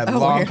brewery. We've had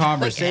long weird.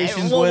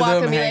 conversations we'll with walk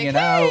him, and be hanging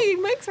like, out. hey,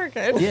 Mike's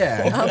working.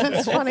 Yeah. Oh,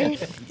 that's funny.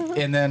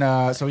 And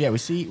then, so yeah, we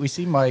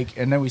see Mike,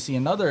 and then we see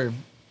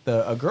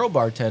a girl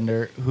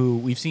bartender who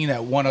we've seen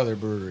at one other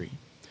brewery,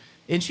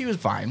 and she was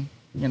fine,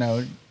 you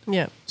know.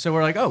 Yeah. So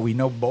we're like, oh, we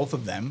know both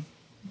of them.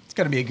 It's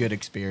gonna be a good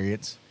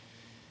experience.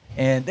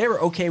 And they were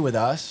okay with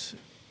us,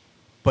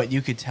 but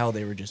you could tell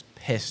they were just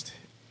pissed,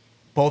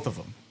 both of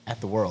them, at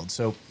the world.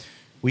 So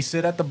we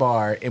sit at the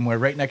bar, and we're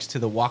right next to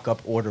the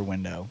walk-up order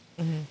window.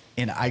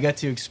 And I got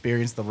to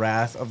experience the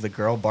wrath of the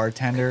girl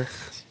bartender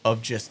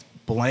of just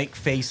blank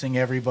facing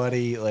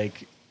everybody,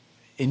 like.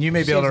 And you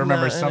may be able to She's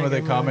remember not in some a of the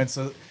good mood. comments.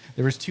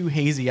 There was 2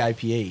 hazy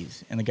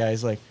IPAs, and the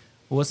guy's like,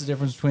 well, what's the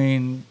difference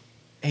between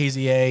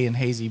hazy A and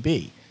hazy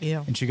B?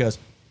 Yeah. And she goes,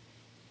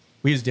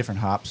 we use different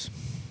hops.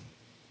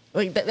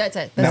 Like that's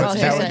it. That That's was- all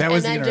she that- said. that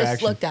was and the then just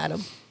interaction. looked at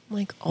him. I'm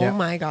like, oh Yeah.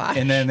 my gosh.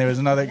 And then there was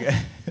another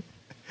guy.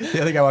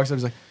 The other guy walks up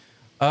and is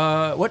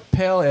like, what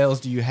pale ales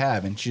do you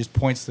have? And she just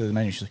points to the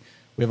menu. She's like,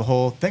 we have a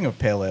whole thing of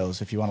pale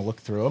ales if you want to look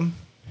through them.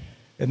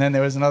 And then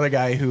there was another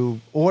guy who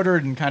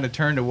ordered and kind of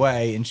turned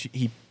away, and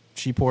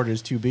she poured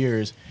his 2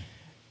 beers,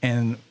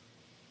 and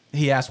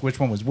he asked which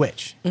one was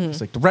which.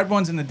 It's like, the red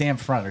one's in the damn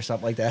front or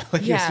something like that.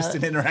 Like, Yeah. It was just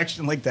an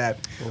interaction like that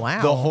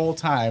Wow. the whole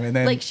time. And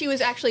then like she was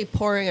actually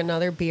pouring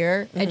another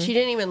beer, and she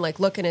didn't even like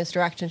look in his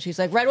direction. She's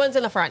like, red one's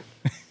in the front.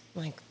 I'm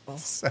like, oh.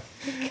 So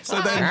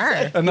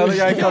then another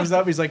guy comes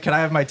up. He's like, "Can I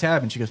have my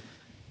tab?" And she goes,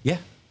 "Yeah.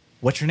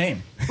 What's your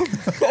name?"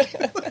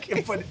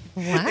 But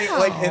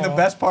and the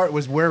best part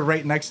was we're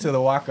right next to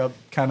the walk-up.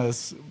 Kind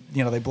of,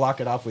 you know, they block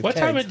it off with. What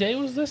time kegs. of day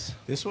was this?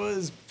 This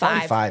was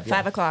 5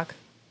 5 o'clock.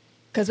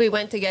 Because we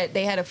went to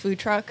they had a food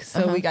truck,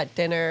 so we got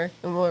dinner,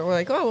 and we're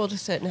like, oh, we'll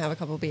just sit and have a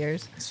couple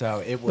beers.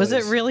 So it Was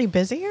it really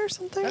busy or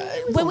something?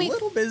 It was When a we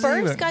little busy,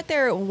 first but- got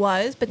there, it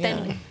was, but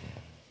then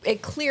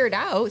it cleared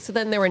out, so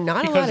then there were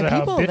not Because a lot of of how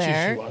people bitchy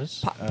there. she was.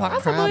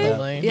 Possibly,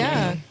 Probably.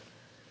 yeah.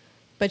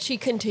 But she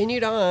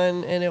continued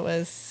on, and it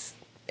was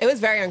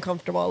very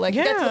uncomfortable. Like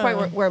it got to the point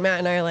Yeah. where Matt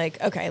and I are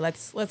like, okay,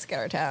 let's get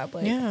our tab.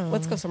 Like, Yeah.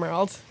 let's go somewhere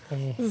else.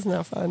 This is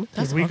not fun.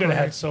 Because we could have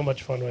had so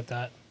much fun with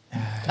that.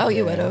 Oh,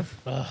 you would have.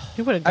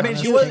 You would have I gotten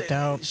mean, us kicked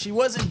out. she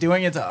wasn't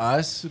doing it to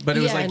us, but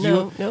it was Yeah, like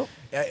no, you. no.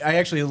 I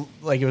actually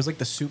like it was like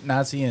the soup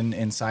Nazi in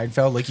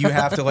Seinfeld. Like you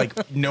have to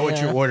like know what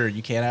you Yeah. order.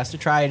 You can't ask to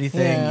try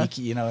anything. Yeah.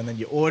 You know, and then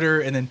you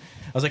order, and then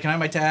I was like, "Can I have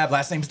my tab?"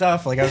 Last name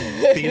Duff. Like I was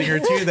beating her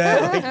to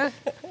that.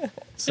 Like,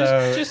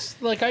 so Just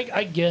like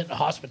I get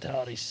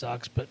hospitality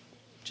sucks, but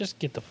just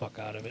get the fuck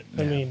out of it.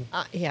 I mean,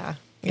 Yeah.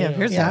 Yeah, if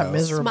you're Yeah. that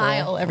miserable.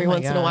 Smile every Oh my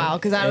once in a God. while,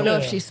 because I don't know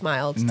if Yeah. she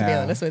smiled, to be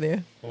No. honest with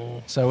you.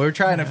 So we were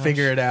trying to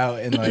figure it out,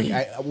 and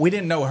like we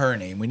didn't know her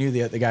name. We knew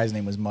the guy's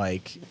name was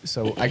Mike.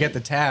 So I get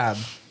the tab,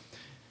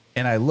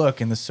 and I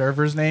look, and the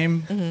server's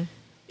name,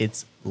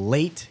 it's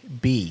Late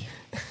B.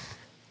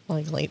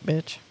 Like late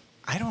bitch.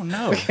 I don't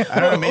know. I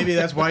don't know. Maybe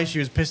that's why she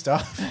was pissed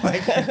off.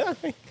 Like,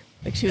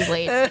 Like she was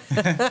late. Or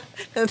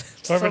if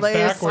So it's they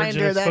backwards assigned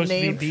and her it's that supposed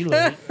name. to be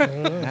late.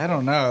 I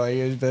don't know. Like,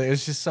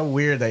 it's just so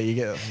weird that you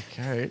get like,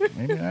 all right,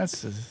 maybe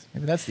that's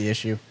the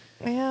issue.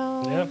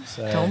 Well, Yep.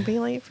 So, don't be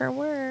late for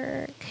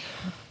work.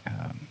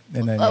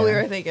 And then Oh, we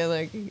yeah. were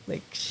thinking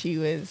like she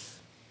was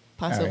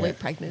possibly yeah.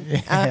 pregnant.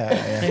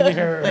 yeah. Maybe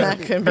her, That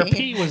could her be.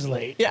 pee was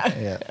late.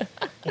 Yeah.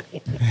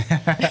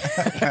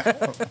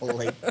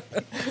 Late.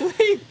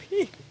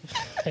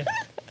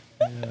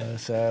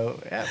 So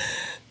yeah.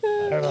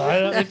 I don't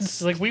know.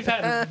 It's like we've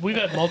had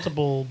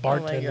multiple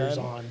bartenders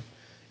God. on,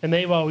 and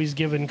they've always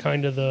given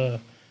kind of the,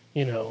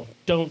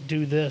 don't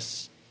do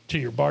this to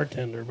your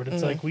bartender. But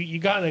it's like you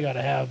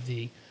gotta have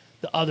the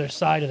other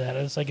side of that.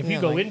 And it's like if you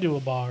Yeah, go like- into a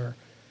bar,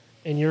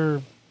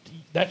 and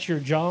that's your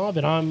job,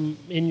 and I'm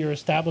in your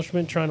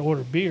establishment trying to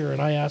order beer,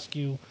 and I ask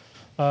you,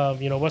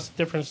 what's the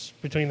difference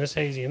between this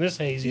hazy and this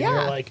hazy? And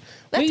Yeah. you're like,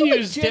 That's we a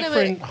use legitimate-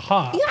 different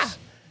hops. Yeah.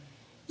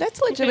 That's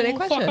a legitimate Okay,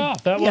 well, question. fuck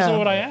off. That wasn't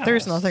what I asked.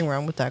 There's nothing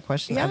wrong with that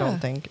question, I Yeah. don't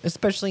think.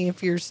 Especially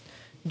if you're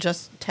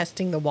just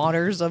testing the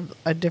waters of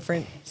a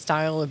different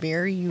style of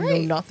beer, you know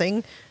Right.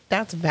 nothing.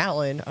 That's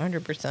valid,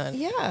 100%.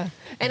 Yeah.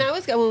 And I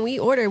was when we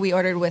ordered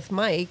with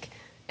Mike,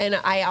 and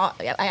I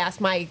asked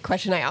my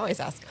question I always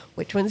ask,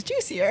 which one's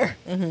juicier?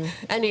 Mm-hmm.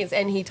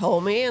 And he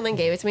told me and then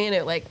gave it to me,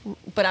 and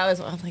but I was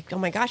like, oh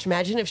my gosh,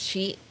 imagine if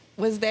she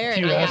was there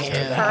and You I asked asked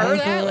her her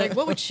that, like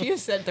what would she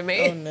have said to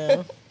me? Oh,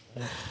 no.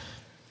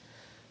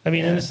 I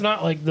mean, and it's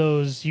not like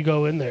those you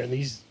go in there and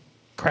these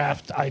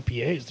craft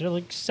IPAs, they're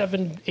like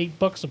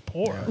 $7-8 a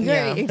pour.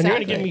 Yeah. Right, And And you're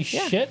gonna give exactly. me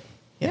shit?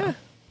 Yeah.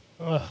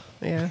 Ugh.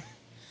 Yeah.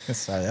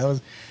 Sorry, that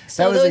was.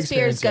 So that was the those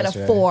beers experience got a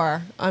yesterday.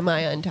 4 on my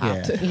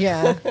Untapped.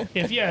 Yeah.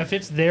 Yeah. If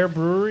it's their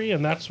brewery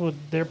and that's what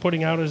they're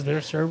putting out as their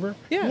server,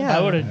 Yeah.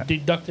 I would have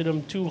deducted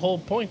them 2 whole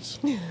points.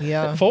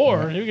 Yeah.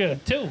 4, you get a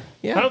 2.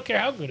 Yeah. I don't care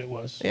how good it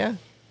was. Yeah.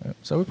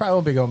 So we probably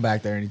won't be going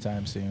back there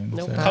anytime soon.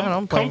 Nope. So. I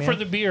don't blame Come for you.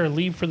 the beer,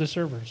 leave for the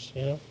servers,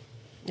 Yeah.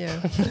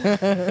 Yeah.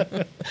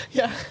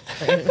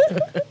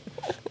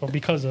 or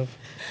because of.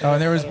 Oh,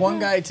 and there was one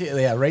guy too.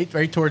 Yeah,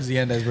 right towards the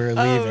end as we were leaving.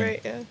 Oh,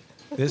 right. Yeah.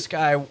 This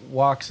guy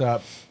walks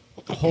up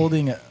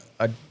holding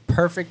a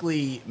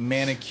perfectly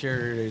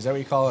manicured. Is that what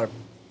you call it?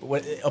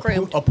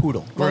 Groomed. A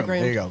poodle. Well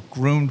Groomed. There you go.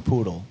 Groomed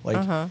poodle. Like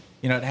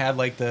it had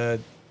like the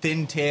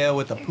thin tail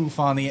with the poof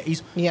on the.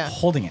 He's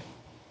holding it.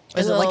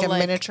 Is it A like a little,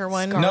 miniature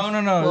one? scarf. No.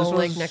 Little, This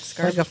was neck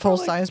scarf. Like a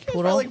full-size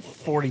Probably poodle? like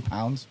 40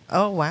 pounds.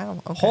 Oh,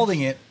 wow. Okay. Holding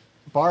it,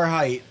 bar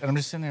height, and I'm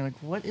just sitting there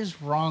like, what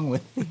is wrong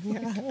with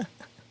you?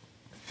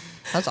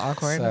 That's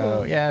awkward.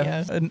 So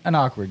Yeah. an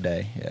awkward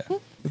day. Yeah.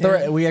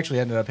 But we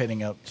actually ended up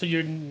hitting up. So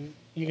you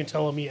can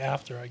tell me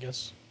after, I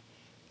guess,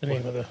 the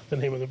name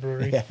of the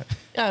brewery. Yeah.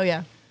 Oh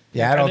yeah.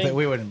 Yeah, I I don't think- think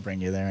we wouldn't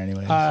bring you there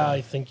anyway. I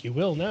think you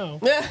will now.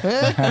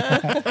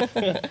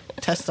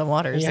 Test the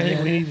waters. I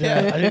think we need to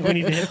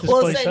hit this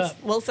place up.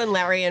 We'll send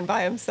Larry in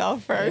by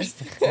himself first.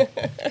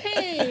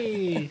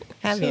 Hey,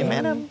 Have you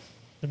met him?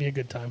 it'd be a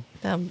good time.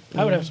 Um,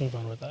 I would have some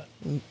fun with that.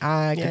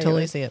 I Yeah, can you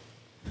totally would. see it.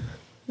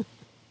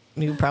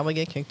 You'd probably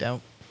get kicked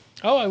out.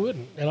 Oh, I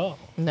wouldn't at all.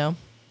 No.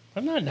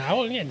 I'm not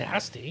now. I'm getting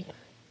nasty.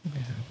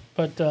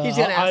 But He's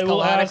gonna I ask a will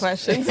lot of ask-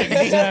 questions.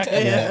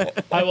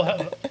 Exactly. I will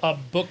have a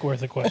book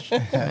worth of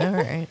questions, All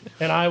right.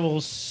 and I will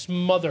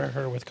smother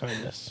her with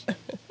kindness.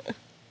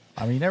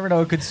 I mean, you never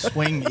know. It could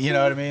swing. You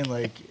know what I mean?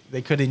 Like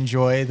they could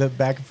enjoy the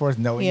back and forth,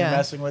 knowing Yeah. you're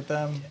messing with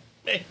them.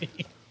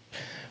 Maybe.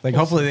 Like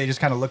hopefully they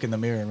just kind of look in the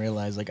mirror and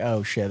realize, like,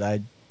 oh shit,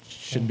 I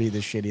shouldn't be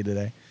this shitty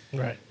today.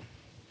 Right.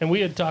 And we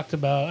had talked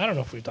about, I don't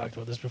know if we've talked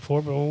about this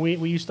before, but when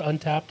we used to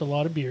Untapped a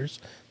lot of beers.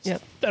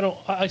 Yep.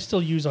 I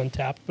still use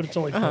Untapped, but it's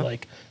only for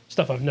like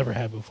stuff I've never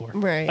had before.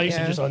 Right, I used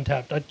to yeah. just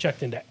Untapped. I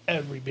checked into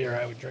every beer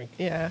I would drink.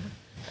 Yeah.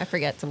 I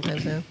forget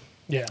sometimes now.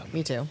 Yeah.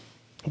 Me too.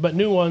 But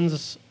new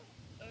ones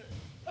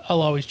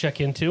I'll always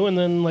check into, and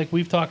then like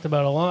we've talked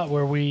about a lot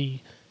where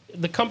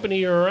the company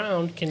you're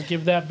around can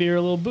give that beer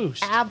a little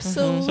boost.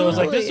 Absolutely. So it's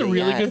like, this is a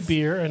really good yes.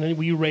 beer, and then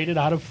we rate it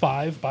out of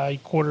 5 by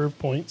quarter of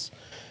points.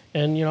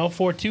 And,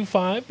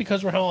 4.25,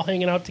 because we're all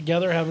hanging out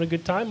together, having a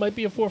good time, might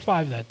be a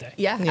 4.5 that day.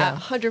 Yeah, Yeah.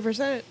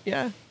 100%.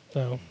 Yeah.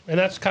 So, and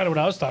that's kind of what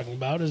I was talking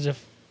about, is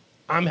if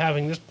I'm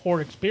having this poor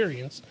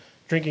experience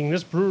drinking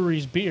this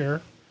brewery's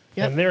beer,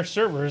 Yep. and their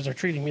servers are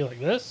treating me like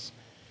this,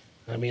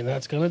 I mean,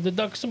 that's going to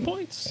deduct some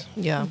points.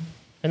 Yeah.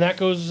 And that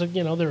goes,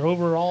 their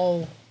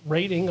overall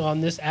rating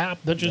on this app,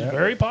 which is Yeah.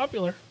 very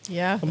popular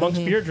Yeah.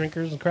 amongst beer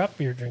drinkers and craft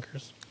beer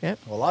drinkers. Yep.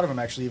 Well, a lot of them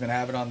actually even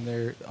have it on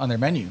their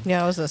menu.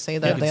 Yeah, I was gonna say You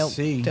that can they'll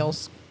see.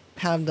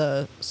 have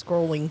the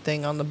scrolling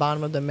thing on the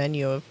bottom of the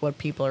menu of what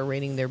people are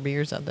rating their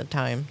beers at the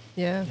time,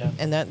 Yeah. Yeah.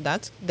 and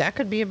that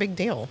could be a big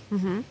deal.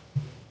 Mm-hmm.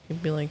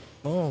 You'd be like,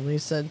 oh, they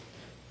said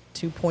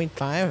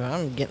 2.5.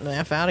 I'm getting the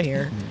f out of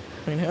here.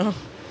 You know.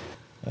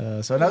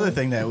 So another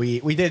thing that we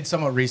did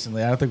somewhat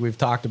recently, I don't think we've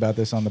talked about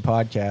this on the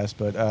podcast,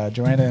 but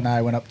Joanna and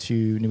I went up to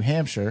New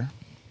Hampshire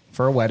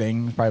for a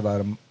wedding, probably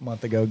about a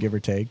month ago, give or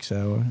take.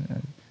 So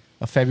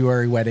a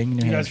February wedding in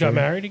New You guys Hampshire. got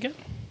married again?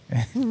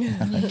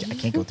 I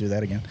can't go through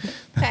that again.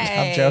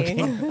 Hey. I'm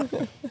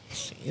joking.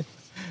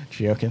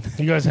 joking.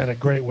 You guys had a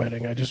great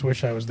wedding. I just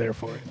wish I was there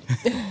for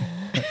it.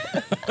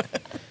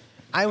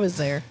 I was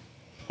there.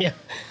 Yeah.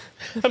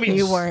 I mean,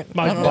 You weren't.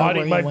 My I don't know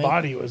where my you went.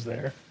 body was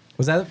there.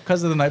 Was that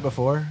because of the night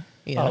before?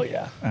 Yeah. Oh,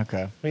 yeah.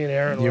 Okay. Me and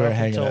Aaron You were were up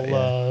hanging until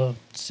out,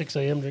 6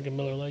 a.m. drinking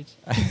Miller Lights.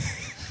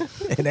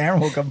 And Aaron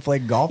will come play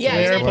golf. Yeah,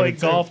 with us Aaron and played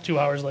too. golf 2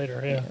 hours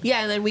later. Yeah.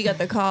 Yeah, and then we got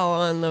the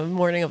call on the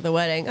morning of the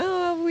wedding.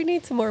 Oh, we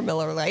need some more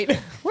Miller Lite.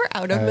 We're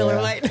out of Miller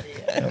yeah.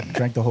 Lite.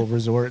 Drank the whole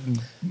resort in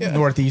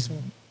Northeast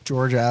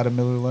Georgia out of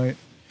Miller Lite.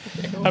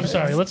 I'm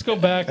sorry. Let's go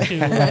back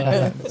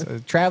to So,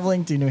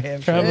 traveling to New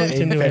Hampshire. Traveling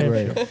to in New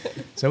February.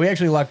 So we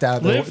actually lucked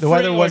out. live The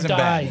weather free or wasn't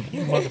die, bad.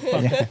 you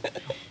motherfucker.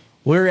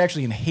 We were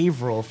actually in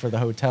Haverhill for the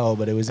hotel,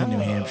 but it was in New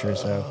Hampshire,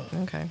 so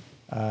Okay.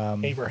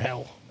 Haver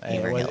hell.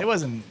 it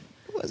wasn't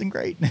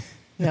great.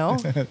 No.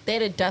 They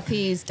had a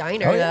Duffy's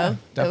Diner, Oh, yeah. though.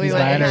 that Duffy's we went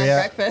Diner, and had yeah.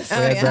 breakfast. We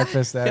had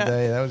breakfast that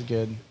day. That was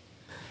good.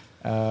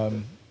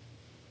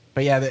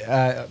 But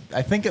yeah,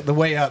 I think at the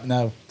way up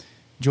now,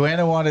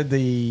 Joanna wanted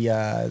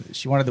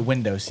the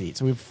window seat,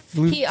 so we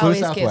flew. He flew always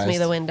Southwest. gives me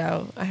the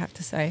window, I have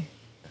to say.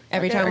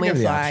 Every Okay, time I'll we give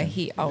you the fly, option.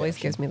 he always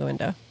gives me the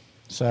window.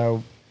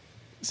 So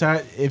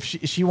if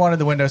she wanted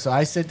the window, so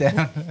I sit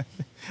down.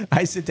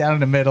 I sit down in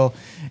the middle,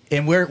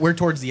 and we're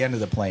towards the end of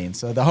the plane.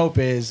 So the hope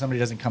is somebody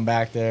doesn't come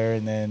back there,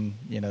 and then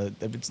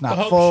if it's The not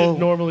hope full. should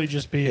normally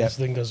just be Yeah. this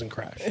thing doesn't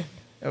crash.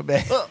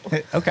 Okay.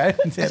 I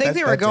think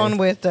they were going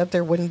with that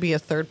there wouldn't be a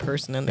third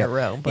person in their Yeah.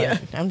 row, but Yeah.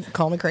 I'm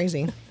calling me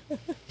crazy.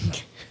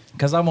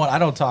 because I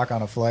don't talk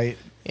on a flight.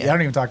 Yeah. I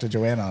don't even talk to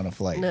Joanna on a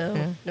flight. No,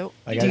 Yeah. nope.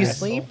 Like, Do I you just-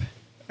 sleep?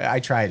 I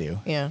try to.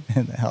 Yeah.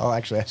 And I'll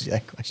actually ask you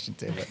that question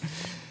too. But.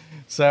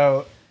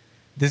 So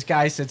this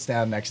guy sits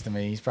down next to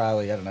me. He's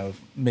probably, I don't know,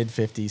 mid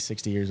 50s,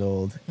 60 years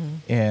old.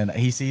 And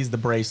he sees the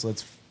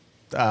bracelets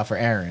for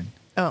Aaron.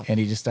 Oh. And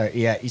he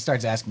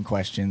starts asking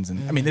questions.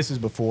 And I mean, this is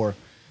before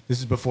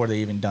they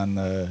even done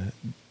the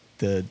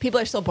People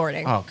are still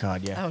boarding. oh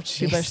God, yeah. Oh,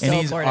 People are jeez. still And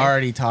he's boarding.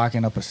 already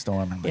talking up a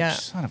storm. I'm like, Yeah.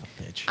 son of a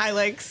bitch. I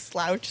like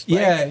slouched.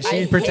 Yeah, like,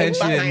 she I pretends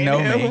she hid didn't know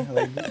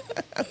behind me. him.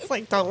 It's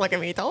like, don't look at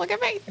me. Don't look at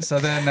me. So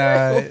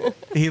then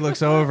he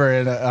looks over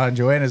and on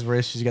Joanna's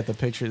wrist, she's got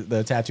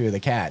the tattoo of the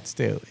cats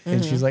too,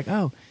 and she's like,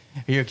 "Oh,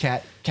 are you a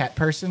cat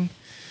person?"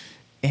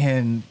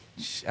 And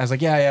I was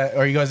like, "Yeah."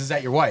 Or he goes, "Is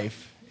that your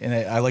wife?" And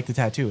I like the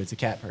tattoo. It's a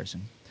cat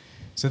person.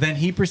 So then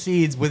he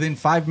proceeds within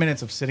 5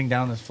 minutes of sitting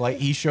down this flight.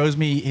 He shows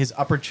me his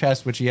upper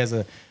chest, which he has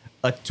a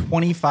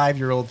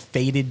 25-year-old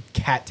faded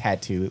cat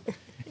tattoo,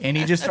 and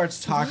he just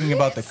starts talking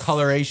about the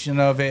coloration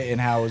of it and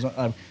how it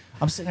was.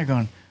 I'm sitting there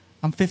going,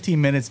 I'm 15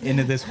 minutes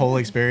into this whole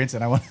experience,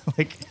 and I want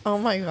to Oh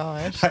my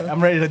gosh.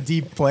 I'm ready to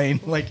deep plane.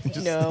 Like,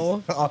 just,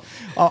 No.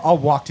 I'll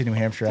walk to New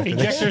Hampshire after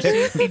Ejector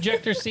this. seat.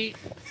 Ejector seat.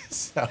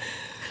 So,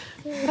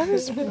 That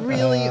is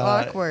really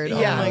awkward.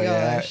 yeah. Oh my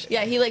Yeah. gosh.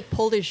 Yeah, he like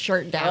pulled his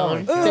shirt down my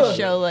to God.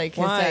 show like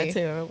his Why?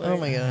 tattoo. Oh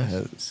my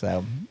gosh.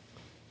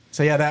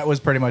 so yeah, that was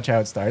pretty much how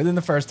it started. In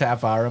the first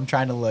half hour, I'm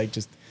trying to like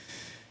just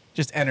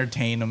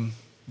entertain him,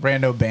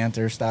 Rando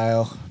Banter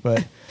style,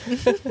 but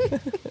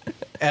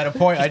at a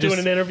point, Doing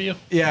an interview.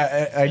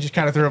 I just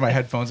kind of threw in my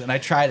headphones and I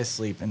try to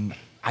sleep. And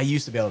I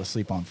used to be able to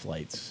sleep on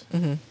flights.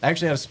 I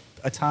actually had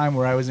a time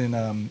where I was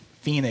in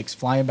Phoenix,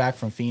 flying back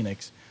from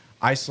Phoenix.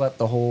 I slept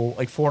the whole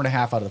 4.5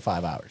 out of the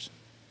 5 hours.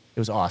 It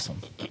was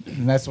awesome,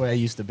 and that's the way I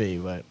used to be.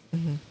 But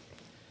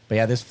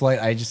yeah, this flight,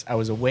 I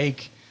was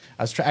awake.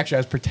 I was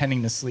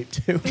pretending to sleep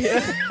too.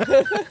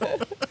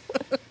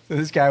 So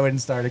this guy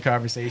wouldn't start a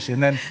conversation.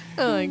 And then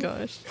Oh my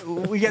gosh.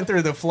 we get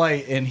through the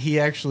flight, and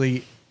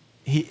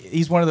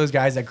he's one of those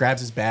guys that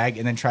grabs his bag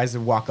and then tries to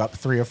walk up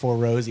 3 or 4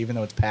 rows, even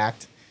though it's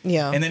packed.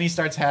 Yeah. And then he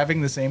starts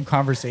having the same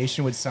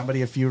conversation with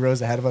somebody a few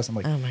rows ahead of us. I'm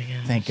like, Oh my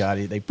gosh. thank God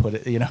they put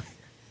it.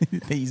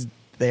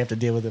 They have to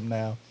deal with him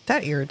now.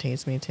 That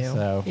irritates me too.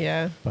 So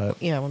Yeah.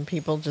 but Yeah, when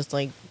people just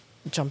like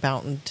jump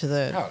out into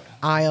the Oh.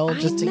 aisle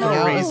just to get know.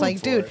 out. No It's like,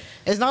 reason dude, for it.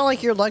 it's not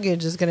like your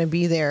luggage is going to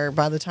be there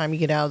by the time you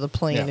get out of the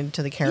plane Yeah.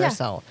 into the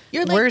carousel.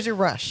 You're like- Where's your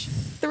rush?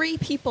 3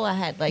 people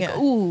ahead. Like, Yeah.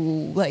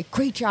 ooh, like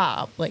great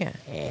job. Like,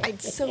 Yeah.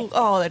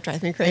 that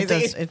drives me crazy.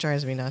 It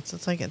drives me nuts.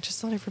 It's like,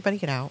 just let everybody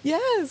get out.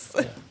 Yes.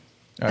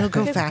 It'll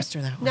go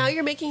faster that way. Now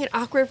you're making it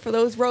awkward for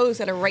those rows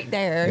that are right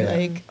there. Yeah.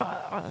 Like,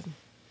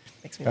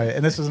 makes me. All right,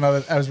 and this was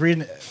another. I was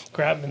reading.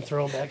 Grab him and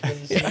throw him back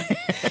into the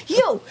seat.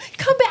 Yo,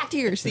 come back to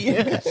your seat.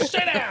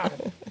 Sit down.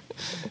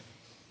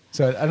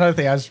 So another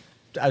thing, I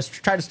was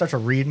trying to start to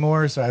read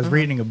more. So I was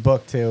reading a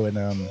book too,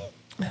 and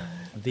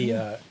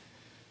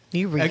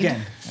You read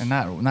again, and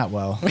not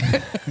well.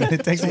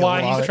 It takes me a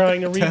Why while he's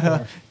trying to read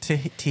more. to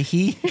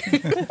he.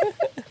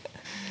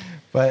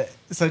 But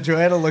so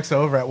Joanna looks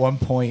over at one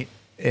point,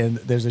 and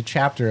there's a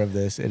chapter of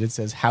this, and it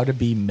says how to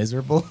be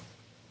miserable.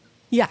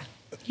 Yeah.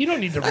 You don't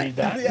need to read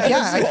that.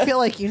 Yeah, I feel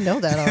like you know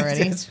that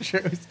already. It's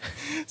true.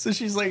 So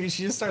she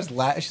just starts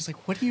laughing. She's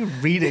like, "What are you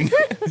reading?"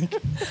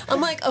 I'm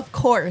like, of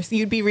course,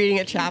 you'd be reading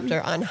a chapter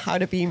on how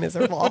to be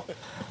miserable.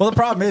 Well, the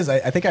problem is,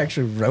 I think I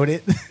actually wrote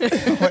it.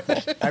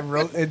 I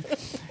wrote it.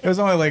 It was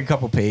only like a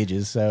couple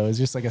pages, so it was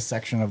just like a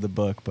section of the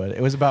book. But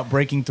it was about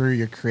breaking through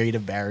your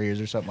creative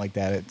barriers or something like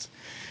that.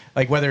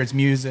 like whether it's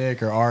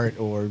music or art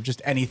or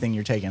just anything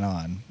you're taking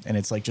on, and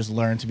it's like just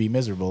learn to be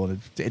miserable.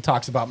 And it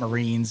talks about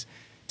Marines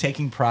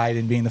taking pride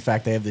in being the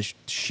fact they have the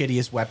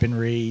shittiest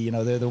weaponry. You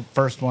know, they're the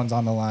first ones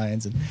on the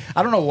lines, and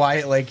I don't know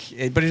why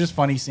but it's just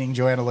funny seeing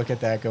Joanna look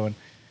at that going,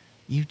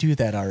 "You do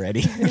that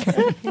already."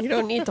 You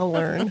don't need to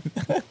learn.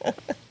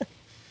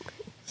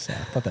 So I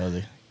thought that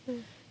was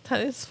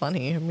That is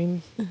funny. I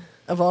mean,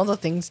 of all the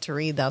things to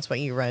read, that's what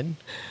you read.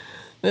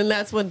 And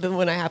that's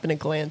when I happen to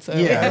glance over.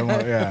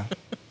 yeah.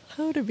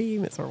 How to be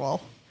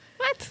miserable.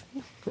 What?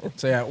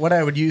 So yeah, what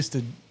I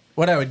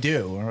would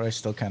do, or I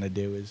still kind of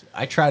do, is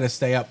I try to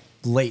stay up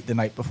late the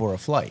night before a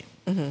flight.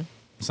 Mm-hmm.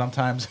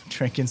 Sometimes I'm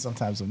drinking,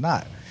 sometimes I'm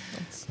not.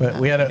 But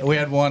we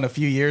had one a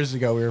few years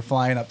ago. We were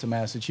flying up to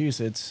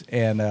Massachusetts,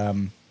 and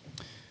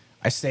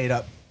I stayed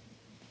up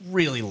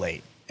really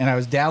late, and I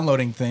was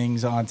downloading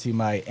things onto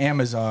my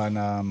Amazon.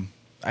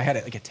 I had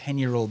like a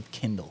 10-year-old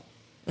Kindle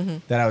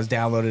that I was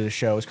downloaded a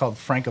show. It's called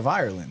Frank of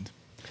Ireland.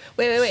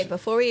 Wait.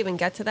 Before we even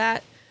get to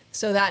that,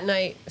 so that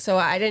night,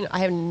 I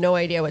have no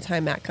idea what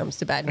time Matt comes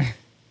to bed.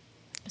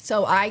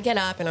 So I get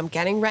up and I'm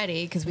getting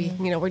ready because we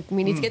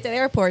need to get to the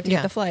airport to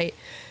get the flight,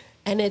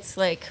 and it's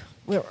like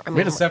we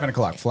had a 7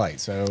 o'clock flight,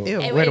 so we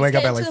had to it's wake up at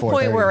getting like to 4:30. the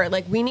point where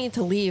like we need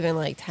to leave in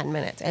like 10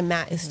 minutes, and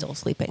Matt is still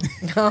sleeping.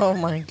 Oh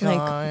my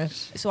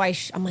gosh. So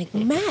I'm like,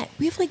 Matt,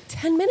 we have like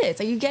 10 minutes.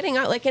 Are you getting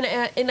out? Like,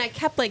 and I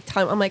kept like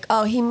time. I'm like,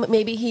 oh,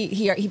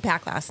 he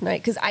packed last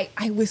night because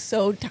I was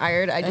so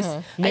tired. I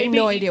had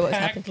no idea what was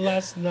happening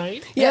last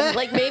night. Yeah,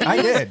 like maybe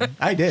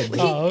I did.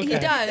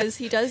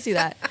 He does do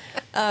that.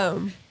 But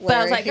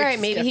I was like, all right,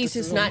 maybe he's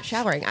just not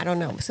showering. I don't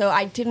know. So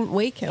I didn't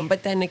wake him.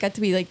 But then it got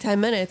to be like 10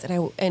 minutes,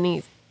 and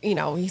he's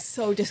he's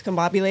so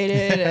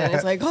discombobulated, and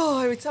it's like, oh,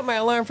 I would set my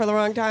alarm for the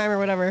wrong time or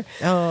whatever.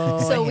 Oh,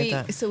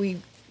 So we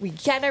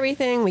get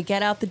everything, we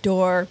get out the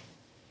door,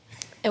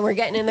 and we're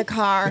getting in the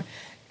car,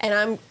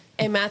 and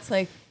Matt's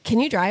like,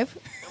 can you drive?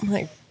 I'm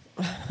like,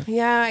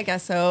 yeah, I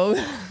guess so.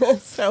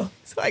 so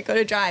I go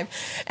to drive,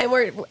 and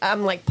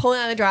I'm like pulling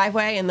out of the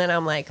driveway, and then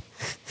I'm like,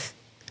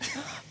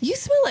 you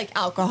smell like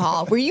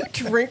alcohol. Were you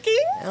drinking?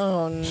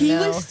 Oh, no. He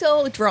was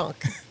still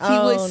drunk. He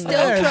was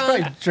still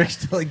drunk.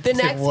 The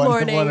next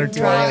morning,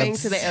 driving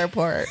to the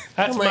airport.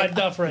 That's my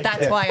Duff right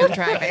That's there. why I'm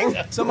driving.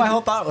 So my whole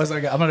thought was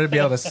like, I'm going to be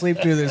able to sleep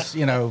through this,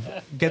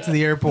 get to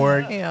the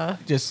airport,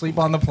 just sleep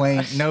on the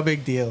plane, no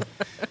big deal.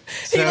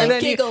 He So,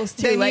 like giggles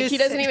too. then Like you he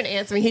doesn't sit- even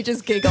answer me. He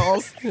just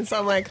giggles. And so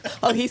I'm like,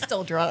 oh, he's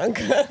still drunk.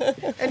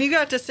 And you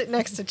got to sit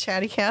next to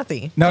Chatty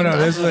Cathy. no,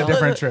 this is a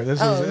different trip. This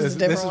Oh, this is is this is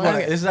different what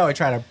one. this is how I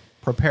try to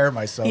prepare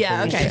myself.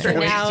 Yeah, for these okay, so trips.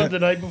 now- The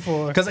night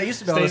before. Because I used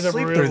to be able to Stays up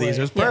sleep real through these. late.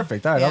 It was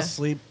perfect. All right, Yeah. I'll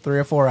sleep 3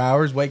 or 4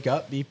 hours, wake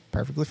up, be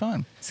perfectly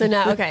fine. So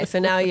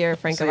now your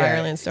Frank of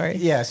Ireland story.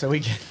 Yeah, so I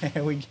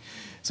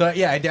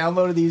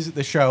downloaded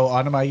the show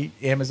onto my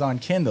Amazon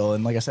Kindle,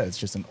 and like I said, it's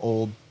just an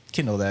old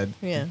Kindle that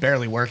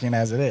barely working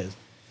as it is.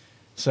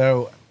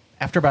 So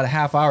after about a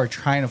half hour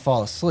trying to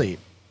fall asleep,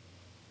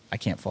 I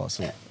can't fall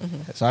asleep.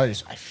 So I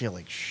feel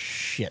like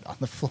shit on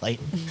the flight.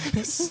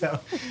 So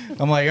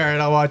I'm like, all right,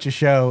 I'll watch a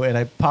show, and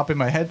I pop in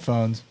my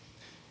headphones,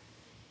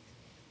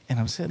 and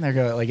I'm sitting there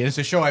going, like, it's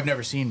a show I've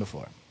never seen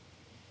before.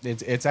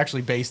 It's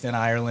actually based in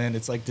Ireland.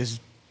 It's like this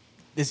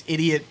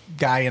idiot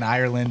guy in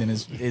Ireland and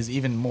his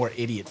even more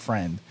idiot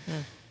friend.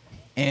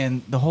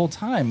 And the whole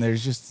time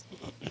there's just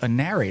a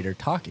narrator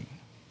talking.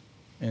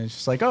 And it's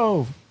just like,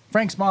 oh,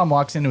 Frank's mom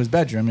walks into his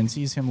bedroom and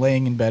sees him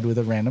laying in bed with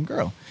a random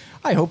girl.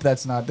 I hope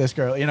that's not this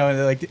girl.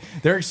 And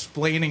they're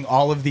explaining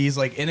all of these,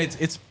 like, and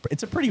it's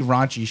a pretty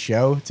raunchy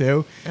show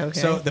too. Okay.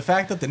 So the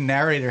fact that the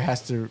narrator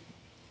has to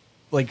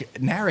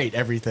like narrate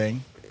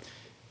everything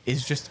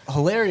is just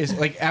hilarious.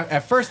 Like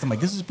at first I'm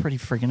like, this is pretty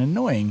freaking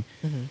annoying.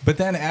 But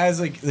then as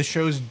like the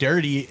show's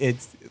dirty,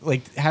 it's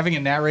like having a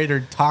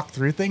narrator talk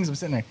through things. I'm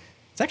sitting there,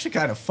 it's actually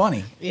kind of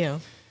funny. Yeah.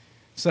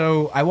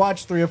 So I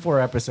watched 3 or 4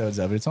 episodes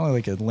of it. It's only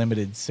like a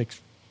limited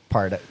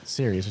 6-part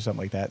series or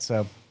something like that.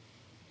 So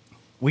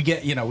we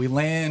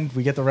land,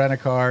 we get the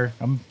rent-a-car.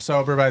 I'm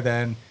sober by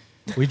then.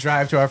 We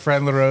drive to our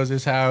friend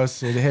LaRose's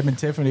house, and him and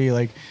Tiffany,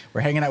 like,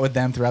 we're hanging out with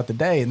them throughout the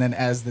day. And then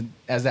as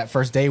that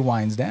first day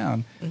winds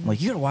down, I'm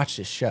like, you gotta watch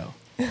this show.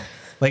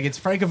 Like, it's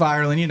Frank of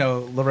Ireland,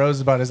 LaRose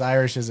is about as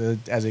Irish as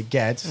it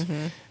gets.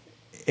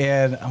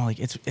 And I'm like,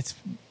 it's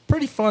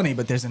pretty funny,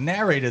 but there's a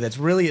narrator that's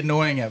really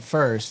annoying at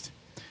first.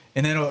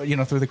 And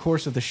then, through the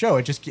course of the show,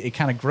 it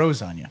kind of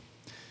grows on you.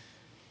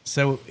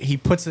 So he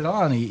puts it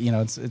on,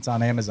 it's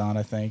on Amazon,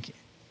 I think,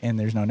 and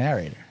there's no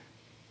narrator.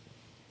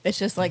 It's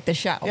just like the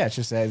show. Yeah,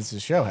 it's a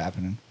show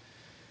happening.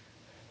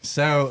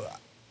 So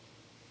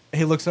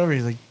he looks over,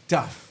 he's like,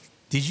 Duff,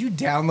 did you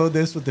download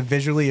this with the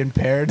visually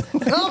impaired?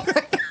 Oh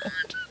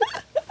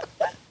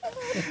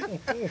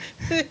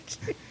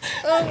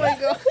my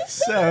god.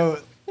 So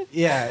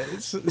yeah,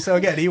 so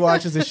again, he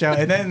watches the show,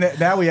 and then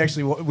now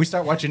we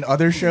start watching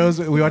other shows.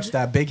 We watched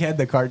that Big Head,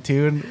 the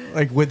cartoon,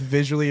 like with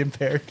visually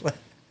impaired like,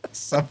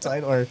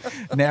 subtitle or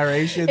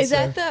narration. Is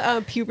that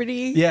the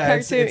puberty yeah,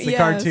 cartoon? it's the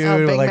cartoon.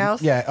 Oh, Big like,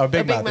 Mouth? Yeah, oh,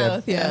 Big, Big Mouth.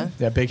 Mouth, yeah.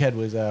 Yeah, Big Head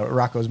was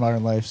Rocco's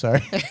Modern Life.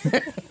 Sorry.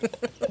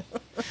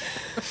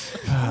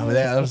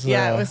 that was,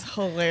 Yeah, it was That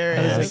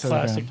hilarious. is so a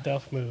classic good.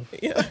 Duff move.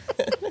 Yeah.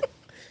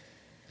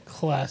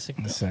 Classic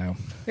Duff. So,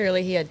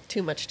 Clearly, he had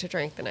too much to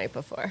drink the night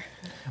before.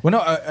 well,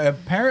 no,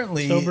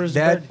 apparently Sober as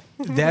a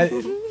that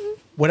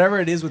whatever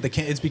it is with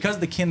the it's because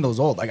the Kindle's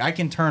old. Like I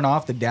can turn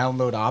off the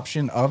download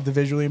option of the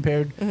visually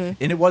impaired, and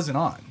it wasn't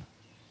on.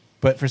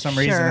 But for some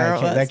reason, Sure that,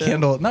 it that wasn't.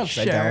 Kindle, no, because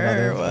I Sure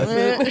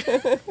downloaded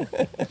it.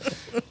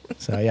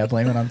 wasn't. So yeah,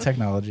 blame it on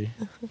technology.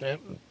 Yeah,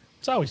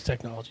 it's always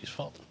technology's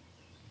fault.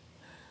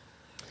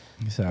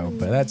 So,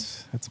 but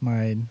that's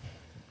my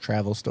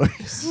travel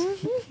stories.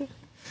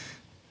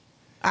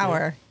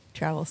 Our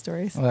travel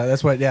stories. Well,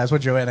 that's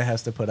what Joanna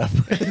has to put up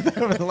with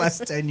over the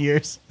last 10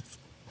 years.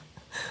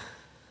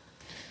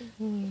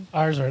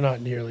 Ours are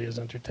not nearly as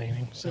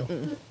entertaining, so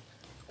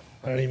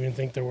I don't even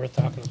think they're worth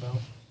talking about.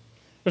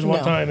 There's one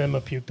No. time Emma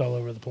puked all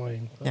over the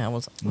plane. Yeah, it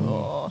was.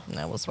 Oh,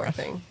 That was poor rough.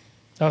 thing.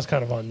 That was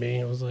kind of on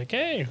me. I was like,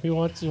 "Hey, you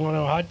want a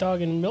hot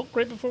dog and milk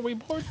right before we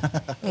board?"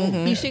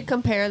 You should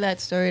compare that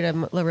story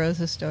to La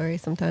Rosa's story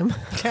sometime.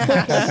 Well,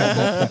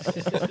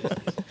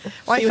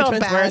 I See which felt one's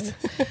bad. worse.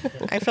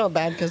 I felt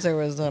bad because there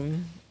was a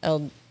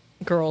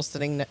girl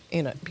sitting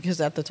in it because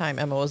at the time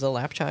Emma was a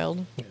lap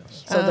child,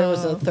 Yes. so there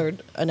was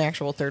an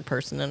actual third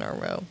person in our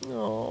row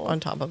Oh. on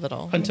top of it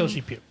all. Until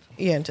she puked.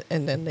 Yeah,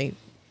 and then they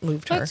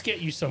moved her. Let's get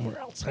you somewhere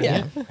else. honey.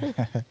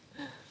 Yeah.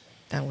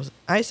 That was.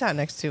 I sat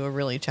next to a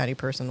really chatty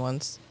person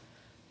once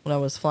when I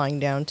was flying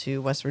down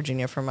to West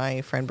Virginia for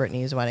my friend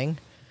Brittany's wedding,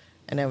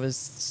 and it was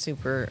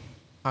super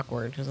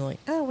awkward because I'm like,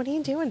 "Oh, what are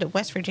you doing to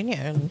West Virginia?"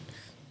 And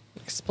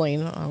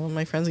explain, "Oh,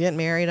 my friend's getting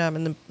married. I'm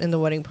in the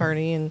wedding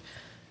party," and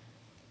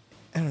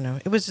I don't know.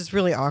 It was just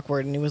really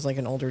awkward, and he was like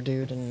an older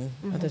dude, and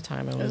at the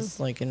time I was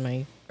like in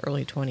my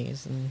early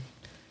 20s, and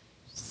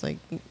it's like.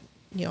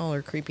 Y'all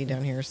are creepy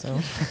down here, so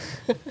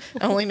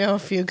I only know a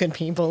few good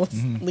people.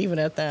 Leave it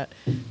at that.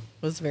 It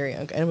was very,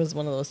 and it was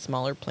one of those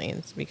smaller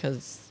planes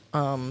because,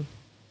 I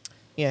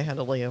had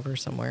a layover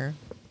somewhere.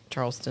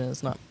 Charleston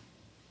is not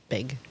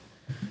big,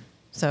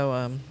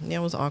 so it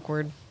was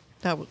awkward.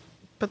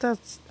 But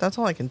that's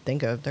all I can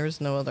think of.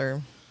 There's no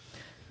other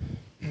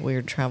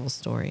weird travel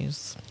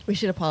stories. We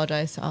should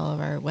apologize to all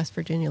of our West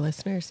Virginia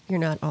listeners. You're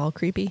not all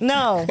creepy.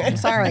 No,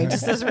 sorry,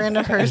 just this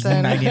random There's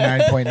person.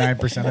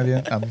 99.9% of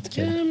you. I'm just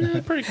Yeah, kidding. I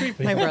mean, pretty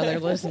creepy. My brother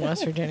lives in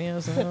West Virginia,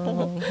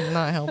 so I'm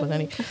not helping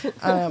any.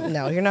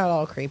 No, you're not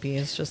all creepy.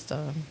 It's just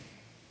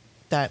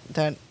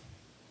that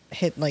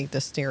hit like the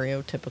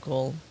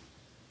stereotypical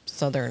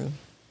Southern,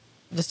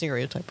 the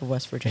stereotype of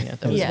West Virginia.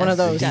 That was Yes, one of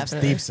those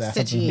definitely. Deep South.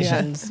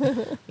 situations.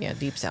 Yeah,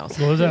 deep south.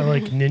 What was that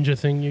like ninja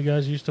thing you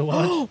guys used to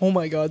watch? Oh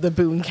my God, the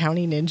Boone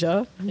County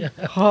Ninja. Yeah.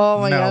 Oh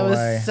my No God, it was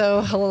way.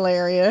 so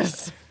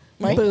hilarious.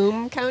 My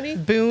Boom County?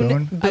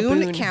 Boone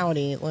Boone.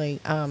 County,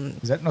 like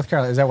Is that North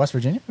Carolina? Is that West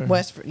Virginia? Or-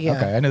 yeah.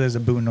 Okay, I know there's a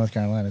Boone, North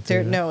Carolina too.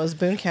 There, no, it was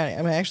Boone County. I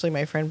mean, actually,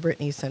 my friend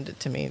Brittany sent it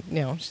to me.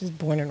 You know, she's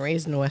born and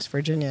raised in West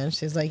Virginia, and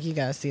she's like, "You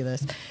gotta see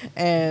this."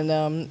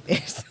 And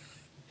it's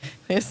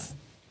this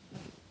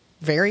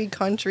very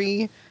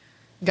country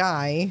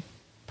guy,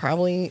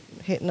 probably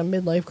hitting a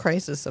midlife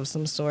crisis of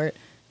some sort,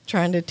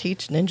 trying to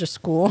teach ninja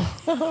school,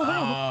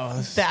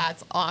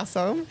 That's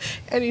awesome.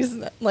 and he's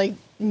like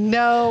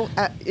no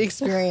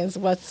experience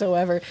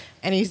whatsoever,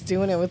 and he's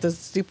doing it with a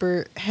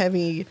super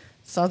heavy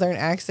Southern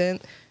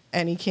accent.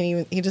 And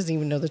he doesn't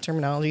even know the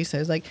terminology. So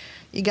he's like,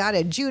 you got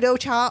a judo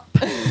chop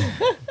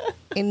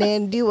and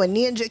then do a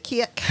ninja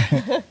kick.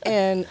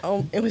 And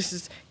it was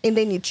just, and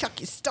then you chuck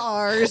your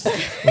stars.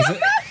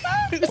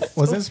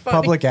 Was this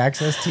public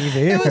access TV?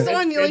 It was or-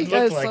 on It like,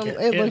 looked like some, it.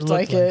 it It looked looked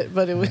like like it,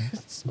 but it was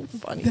so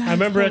funny. I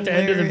remember at the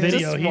end of the hilarious.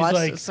 video, Just he's watched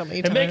like, it so many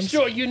and make times."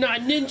 sure you're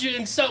not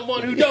ninja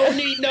someone who don't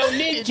need no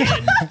ninja.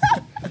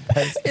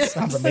 That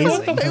sounds What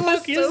amazing. the It was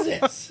fuck is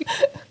this?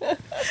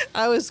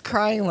 I was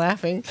crying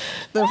laughing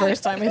the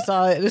first time I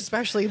saw it,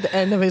 especially the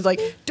end of it. He's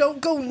like, don't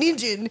go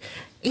ninjin.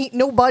 Ain't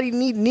nobody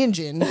need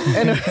ninjin.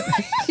 And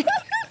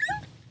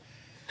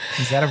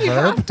Is that a you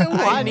verb? have to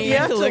watch. need You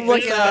have to to look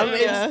look this it up. up,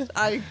 It's- yeah.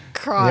 I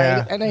cried,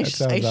 Yeah, and I that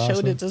sounds showed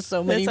awesome. it to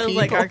so That many sounds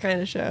people. like our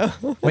kind of show.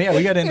 Well, yeah,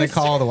 we got into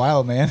Call of the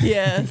Wild Man.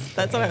 Yes,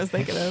 that's what I was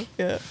thinking of.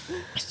 Yeah.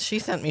 She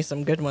sent me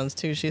some good ones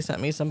too. She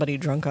sent me somebody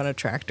drunk on a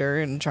tractor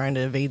and trying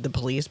to evade the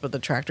police, but the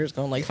tractor's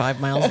going like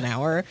 5 miles an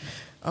hour.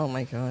 Oh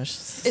my gosh!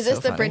 Is this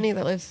the Brittany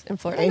that lives in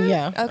Florida? And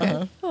now? yeah, Okay.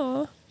 uh-huh.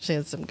 Aw, She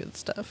had some good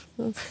stuff.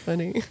 that's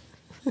funny.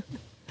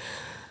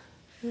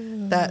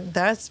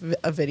 That's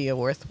a video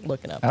worth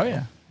looking up. Oh,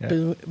 yeah.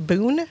 Yeah.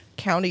 Boone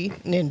County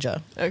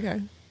Ninja,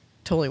 Okay.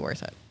 totally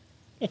worth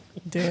it.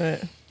 Do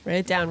it. Write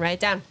it down. Write it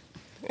down.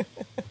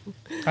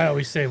 I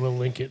always say we'll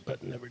link it,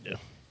 but never do.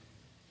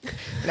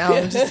 Now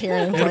I'm just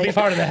hearing It'll be like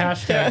part of the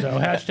hashtag though.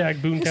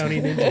 Hashtag Boone County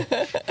Ninja.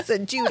 it's a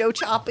judo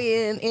chop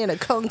in and a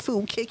kung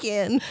fu kick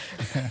in.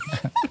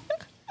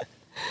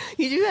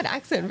 You do that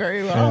accent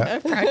very well.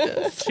 I've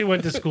practiced, She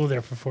went to school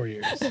there for 4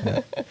 years.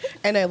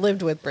 and I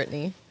lived with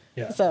Brittany,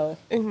 Yeah. so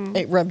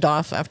it rubbed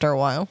off after a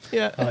while.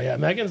 Yeah. Oh yeah,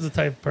 Megan's the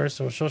type of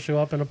person where she'll show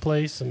up in a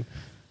place and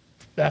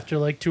after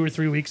like 2 or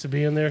 3 weeks of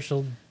being there,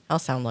 she'll I'll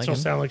sound like him.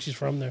 sound like she's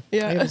from there I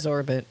Yeah.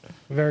 absorb it.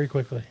 very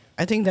quickly.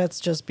 I think that's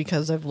just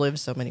because I've lived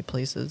so many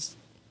places.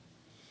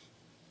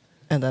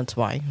 And that's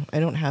why. I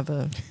don't have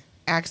a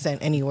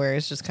accent anywhere.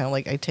 It's just kind of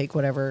like I take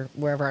whatever,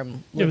 wherever I'm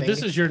living. Yeah, but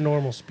this is your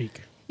normal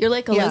speak. You're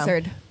like a Yeah.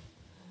 lizard.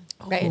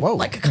 Right? Whoa.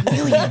 like a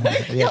chameleon.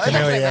 Yeah,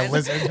 chameleon,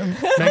 lizard.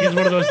 Megan's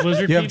one of those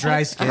lizard You have people.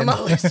 dry skin. I'm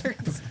a lizard.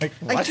 Like,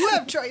 I what? do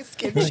have dry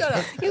skin. Shut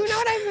up. You know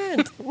what I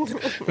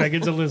meant.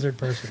 Megan's a lizard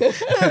person.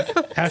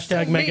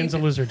 Hashtag Megan's a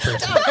lizard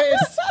person.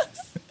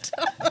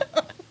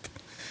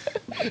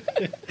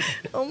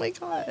 Oh my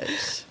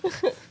gosh.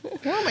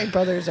 Now my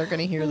brothers are going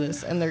to hear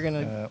this and they're going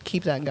to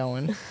keep that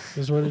going. This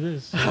is what it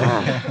is.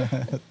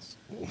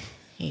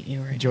 Hate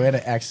you right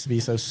Joanna acts to be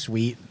so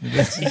sweet.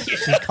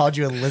 She called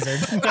you a lizard.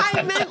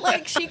 I meant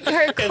like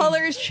her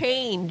colors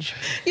change.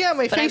 Yeah,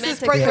 my But I face meant is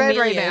to bright red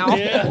right chameleon.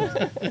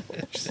 now. Yeah.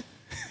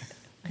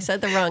 I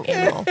said the wrong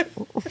animal.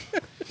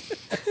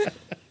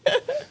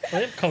 I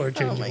have color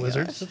changing my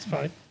lizards. gosh. That's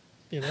fine.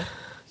 You know,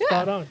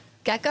 spot on.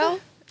 Gecko?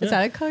 Is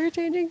that a color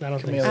changing? I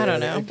don't think so. I don't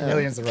know.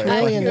 Chameleon's the right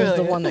Chameleon one. is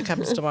the one that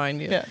comes to mind.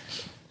 Yeah.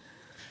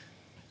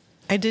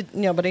 I did,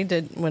 but I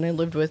did when I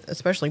lived with,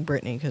 especially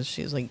Brittany, because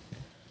she's like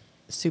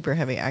super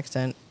heavy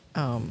accent.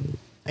 I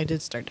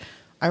did start.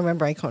 I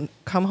remember I come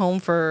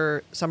home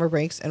for summer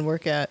breaks and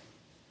work at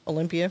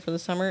Olympia for the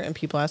summer, and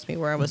people ask me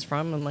where I was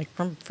from. I'm like,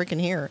 from freaking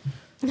here.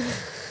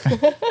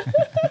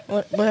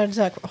 What is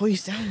that? Oh, you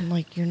sound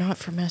like you're not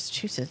from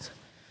Massachusetts.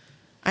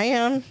 I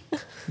am.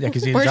 Yeah,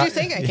 because Where'd you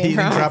think I came you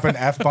from? drop an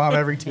F-bomb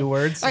every 2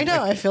 words. I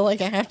know. I feel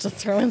like I have to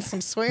throw in some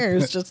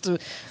swears just to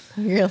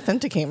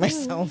authenticate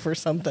myself or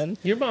something.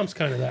 Your mom's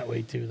kind of that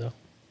way too, though.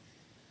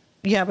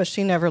 Yeah, but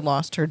she never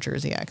lost her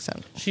Jersey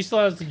accent. She still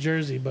has the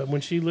Jersey, but when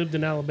she lived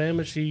in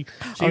Alabama, she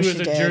Oh, was she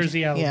a did.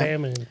 Jersey Yeah.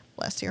 Alabama.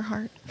 Bless your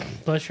heart.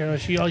 Bless her.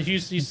 She always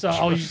used to say,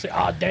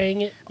 "Oh,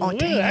 dang it." Oh, Ooh,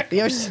 dang that- it.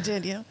 Yeah, she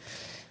did. Yeah.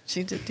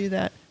 She did do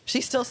that. She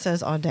still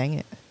says, oh, dang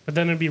it. But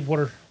then it'd be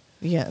water.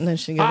 Yeah, and then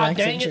she goes Ah, back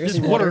dang to it. This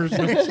Jersey water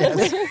water.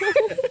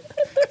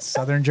 is.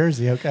 Southern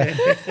Jersey, okay.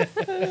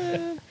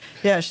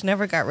 Yeah, she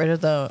never got rid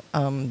of the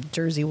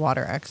Jersey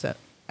water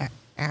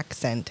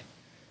accent.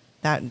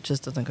 That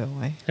just doesn't go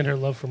away. And her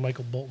love for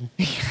Michael Bolton.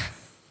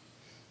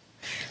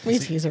 We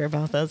tease her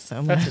about that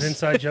so That's much. an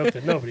inside joke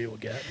that nobody will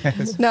get.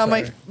 No,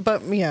 Sorry.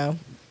 but yeah,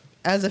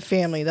 as a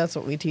family, that's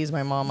what we tease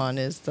my mom on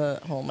is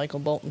the whole Michael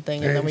Bolton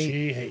thing, and then And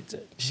she hates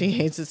it. she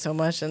hates it so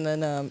much. And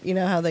then you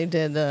know how they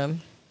did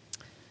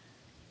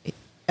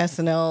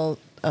SNL.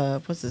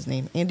 What's his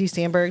name? Andy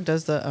Samberg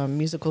does the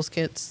musical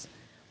skits.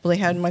 Well, they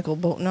had Michael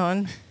Bolton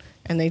on,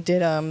 and they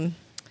did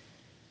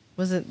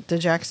was it the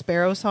Jack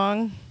Sparrow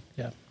song?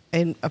 Yeah.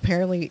 And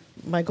apparently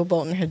Michael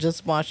Bolton had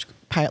just watched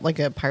like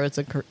a Pirates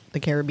of the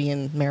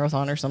Caribbean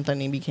marathon or something,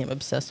 and he became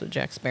obsessed with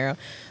Jack Sparrow.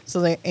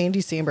 So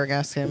Andy Samberg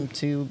asked him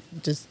to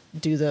just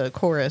do the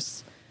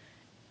chorus,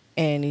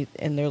 and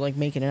they're like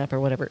making it up or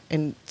whatever.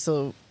 And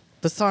so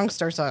the song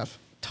starts off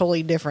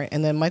totally different,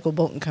 and then Michael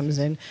Bolton comes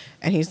in,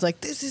 and he's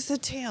like, "This is the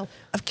tale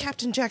of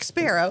Captain Jack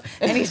Sparrow,"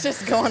 and he's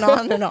just going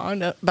on and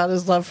on about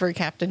his love for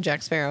Captain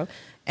Jack Sparrow.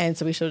 And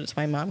so we showed it to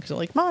my mom because we're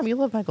like, "Mom, you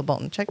love Michael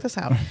Bolton. Check this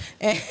out."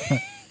 And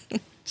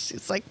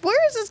she's like,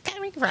 "Where is this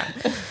coming from?"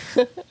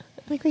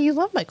 I'm like, "Well, you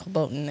love Michael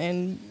Bolton,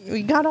 and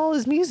we got all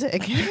his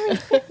music."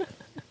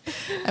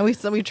 And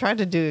we tried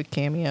to do a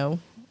cameo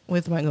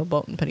with Michael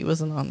Bolton, but he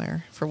wasn't on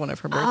there for one of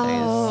her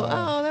birthdays.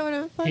 Oh, that would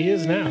have been funny. He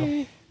is now.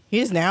 He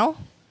is now?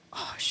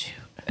 Oh, shoot.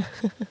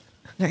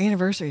 Their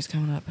anniversary's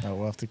coming up. Oh,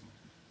 we'll have to.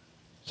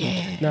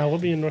 Yeah. No, we'll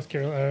be in North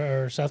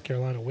Carolina or South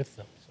Carolina with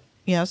them. So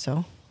Yeah,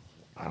 so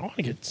I don't want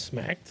to get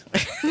smacked.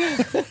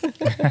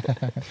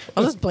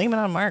 I'll just blame it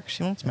on Mark.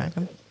 She won't smack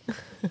him.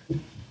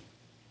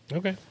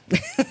 Okay.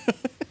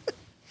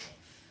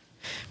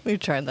 We've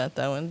tried that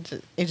though,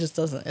 and it just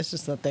doesn't. It's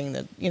just a thing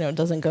that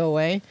doesn't go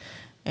away,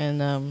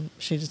 and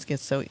she just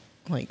gets so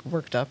like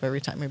worked up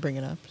every time we bring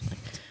it up. She's like,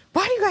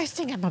 why do you guys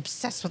think I'm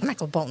obsessed with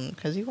Michael Bolton?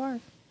 Because you are.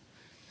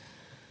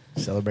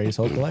 Celebrate his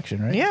whole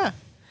collection, right? Yeah.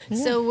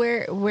 So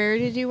where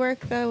did you work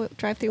though?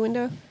 Drive-through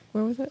window?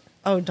 Where was it?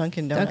 Oh,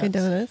 Dunkin' Donuts. Dunkin'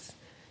 Donuts.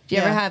 Do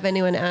you Yeah. ever have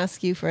anyone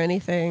ask you for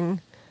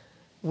anything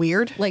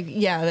Weird. like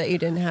that you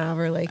didn't have,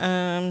 or like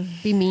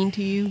be mean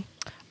to you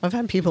I've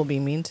had people be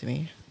mean to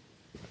me.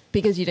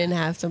 because you didn't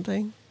have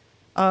something?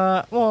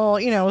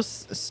 Well,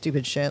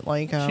 stupid shit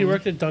like. She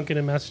worked at Dunkin'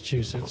 in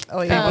Massachusetts.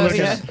 Oh yeah, Oh, oh,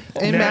 yeah.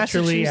 yeah. In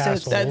Naturally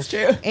Massachusetts, assholes.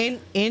 That's true.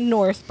 in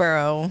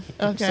Northborough.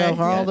 Okay, So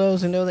for all yeah.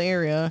 those who know the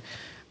area,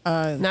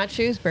 Not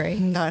Shrewsbury.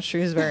 not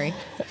Shrewsbury.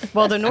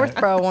 Well, the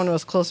Northborough one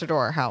was closer to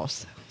our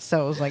house,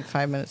 so it was like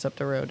 5 minutes up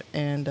the road.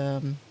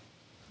 And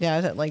yeah,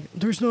 I thought like,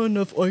 there's not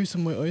enough ice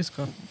in my ice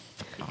cup.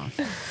 Fuck off.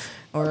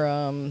 Or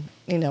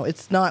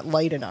it's not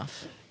light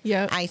enough.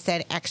 Yeah. I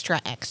said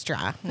extra.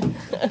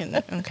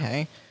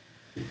 Okay.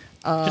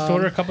 Just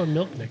order a cup of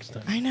milk next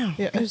time. I know.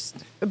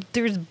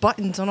 There's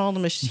buttons on all the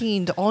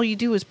machines. All you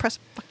do is press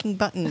a fucking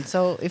button.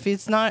 So if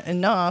it's not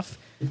enough,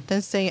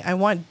 then say I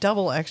want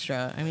double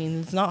extra. I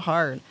mean, it's not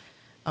hard.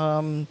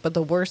 But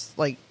the worst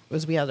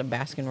was we had a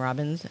Baskin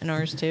Robbins in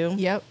ours too.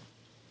 Yep.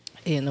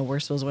 And the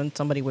worst was when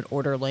somebody would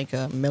order like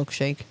a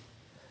milkshake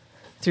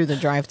through the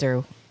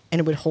drive-thru, and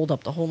it would hold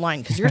up the whole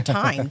line because you're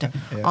timed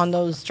on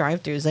those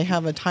drive-thrus. They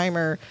have a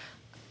timer.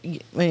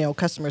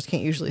 Customers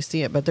can't usually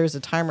see it, but there's a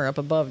timer up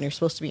above, and you're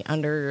supposed to be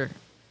under,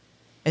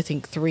 I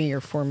think, 3 or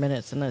 4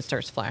 minutes, and then it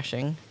starts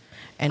flashing.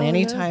 And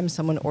anytime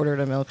someone ordered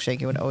a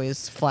milkshake, it would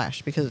always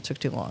flash because it took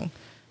too long.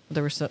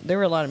 There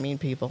were a lot of mean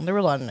people. There were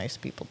a lot of nice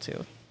people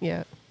too.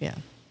 Yeah. Yeah.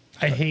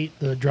 I hate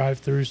the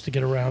drive-thrus to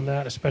get around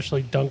that,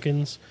 especially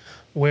Dunkin's,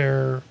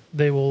 where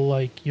they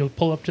will you'll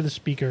pull up to the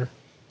speaker,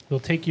 they'll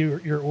take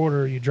your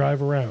order, you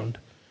drive around,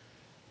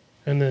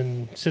 and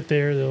then sit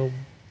there. They'll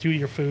do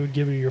your food,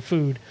 give you your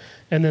food,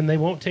 and then they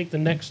won't take the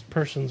next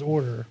person's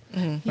order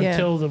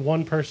until the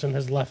one person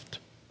has left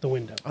the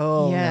window.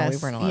 Oh, yes. no,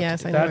 we weren't allowed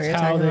Yes, to I do know that. what That's you're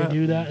how talking they about.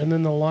 do that, and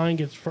then the line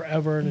gets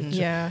forever, and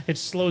it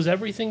slows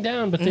everything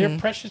down. But they're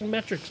precious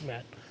metrics,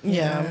 Matt.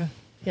 Yeah.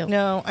 Yep.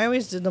 No, I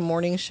always did the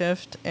morning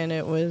shift, and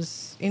it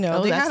was, they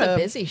that's had a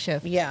busy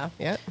shift. Yeah.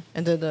 Yep.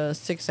 I did the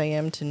 6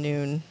 a.m. to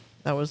noon.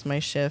 That was my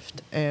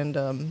shift. And,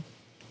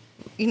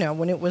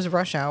 when it was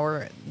rush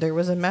hour, there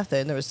was a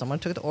method. There was someone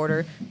took the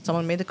order,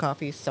 someone made the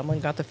coffee, someone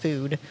got the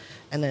food,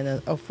 and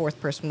then a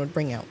fourth person would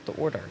bring out the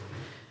order.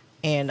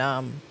 And,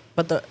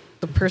 but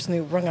the person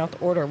who rung out the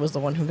order was the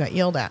one who got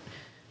yelled at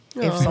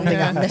if something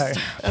got missed.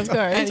 Of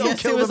course. And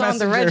yes, it was on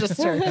the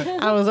register.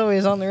 I was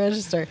always on the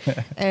register.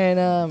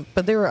 And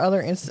but there were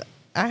other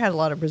I had a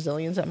lot of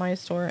Brazilians at my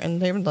store,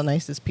 and they were the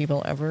nicest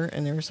people ever,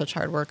 and they were such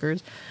hard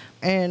workers.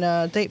 And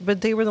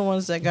they were the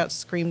ones that got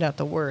screamed at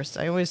the worst.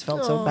 I always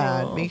felt so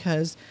bad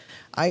because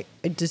I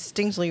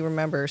distinctly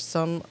remember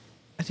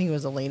I think it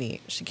was a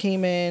lady. She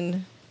came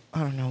in. I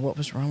don't know what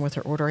was wrong with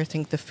her order. I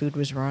think the food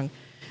was wrong.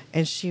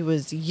 And she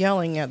was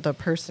yelling at the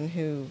person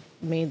who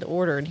made the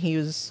order, and he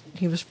was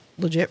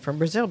legit from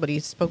Brazil, but he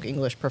spoke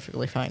English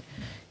perfectly fine.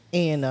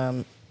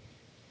 And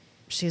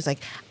she's like,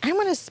 "I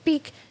want to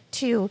speak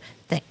to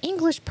the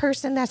English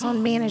person that's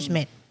on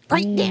management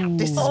right now.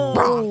 This is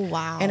wrong."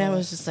 Wow. And I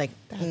was just like,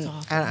 That's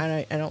awful.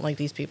 I don't like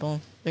these people.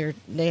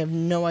 They have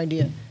no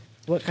idea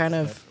what kind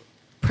of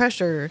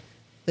pressure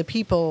the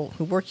people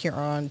who work here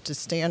on to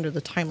stay under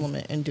the time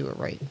limit and do it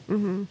right.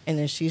 Mm-hmm. And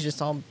then she's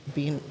just all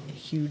being a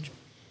huge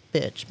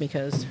bitch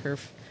because her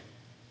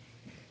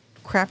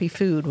crappy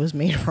food was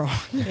made wrong.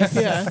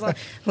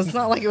 It's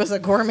not like it was a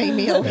gourmet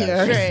meal here.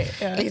 Right,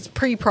 yeah. It's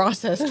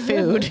pre-processed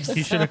food.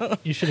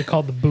 You should have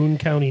called the Boone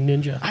County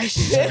Ninja. I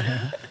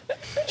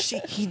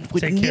should. He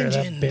would Take care of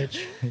that ninja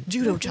bitch.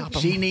 judo chop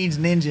him. She needs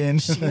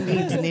ninja. She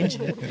needs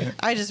ninja.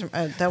 I just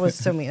that was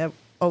so mean. That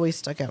always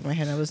stuck out in my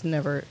head.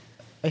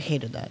 I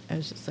hated that. I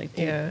was just like,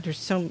 dude,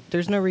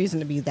 there's no reason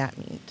to be that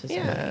mean to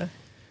somebody. Yeah.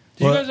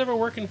 Did you guys ever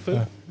work in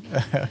food?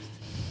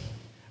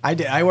 I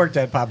did. I worked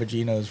at Papa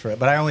Gino's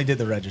but I only did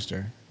the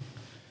register.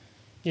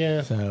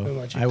 Yeah.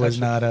 So I was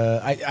not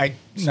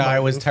I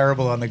was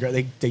terrible on the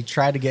grill. They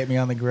tried to get me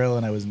on the grill,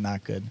 and I was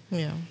not good.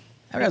 Yeah.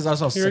 I was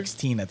also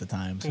 16 at the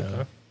time, so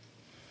Okay.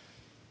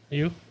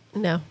 You?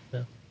 No.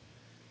 No.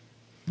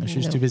 she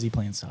was too busy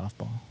playing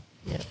softball.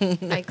 Yeah.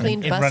 I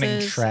cleaned And running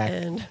buses track.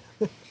 and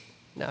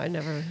no, I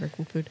never worked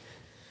in food.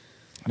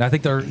 And I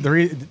think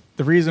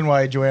the reason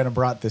why Joanna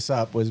brought this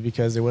up was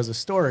because there was a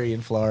story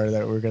in Florida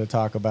that we're going to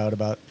talk about.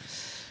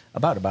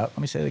 Let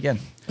me say it again.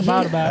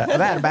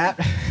 About.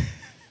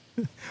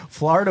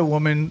 Florida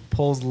woman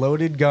pulls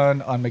loaded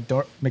gun on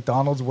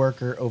McDonald's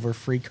worker over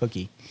free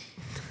cookie.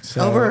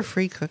 So, Over a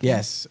free cookie.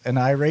 Yes, an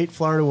irate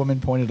Florida woman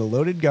pointed a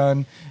loaded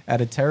gun at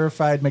a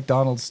terrified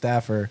McDonald's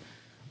staffer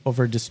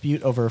over a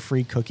dispute over a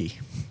free cookie.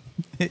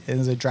 It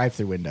was a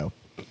drive-through window.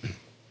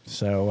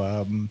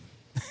 So,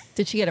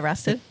 Did she get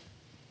arrested?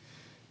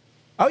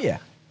 oh yeah.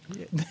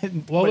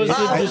 What was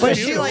the Was dispute?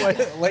 she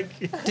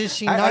like? Did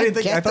she not I didn't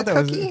think- get I thought the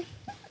that was- cookie?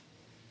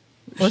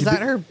 Was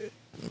that her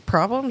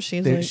problem?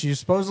 She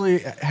supposedly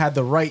had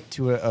the right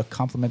to a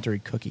complimentary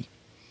cookie.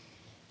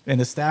 And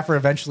the staffer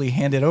eventually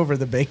handed over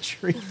the baked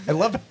treat. I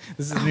love it.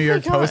 This is New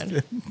York Post.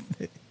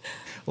 I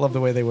love the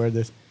way they word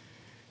this.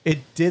 It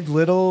did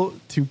little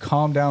to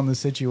calm down the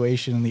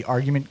situation, and the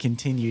argument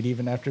continued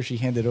even after she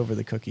handed over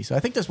the cookie. So I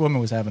think this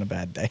woman was having a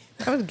bad day.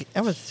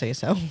 I would say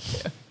so.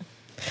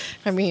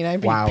 I mean,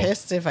 I'd be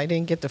pissed if I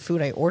didn't get the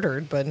food I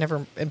ordered, but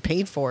and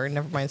paid for.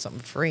 Never mind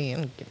something free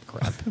and get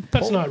crap.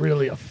 That's not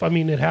really I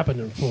mean, it happened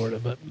in Florida,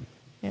 but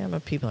Yeah,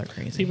 but people are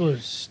crazy. people are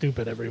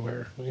stupid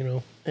everywhere,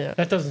 Yeah.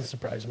 That doesn't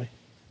surprise me.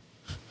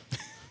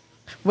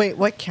 Wait,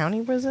 what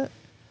county was it?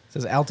 It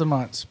says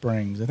Altamont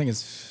Springs. I think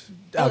it's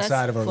Oh, that's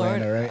outside of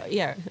Orlando, Florida. right?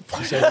 Yeah.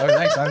 So,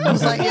 thanks. I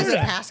was like, is it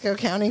Pasco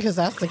County? Because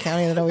that's the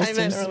county that always I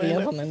meant seems to be up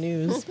Orlando. on the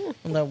news.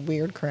 On that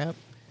weird crap.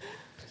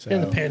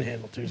 And the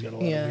Panhandle too's got a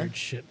lot Yeah. of weird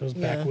shit. Those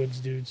Yeah. backwoods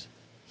dudes.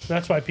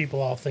 That's why people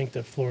all think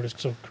that Florida's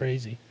so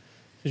crazy.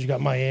 Because you got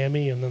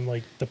Miami and then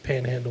the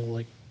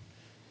Panhandle,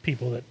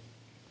 people that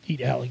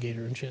eat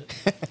alligator and shit.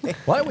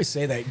 Well, I always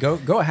say that.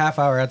 Go a half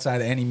hour outside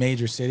of any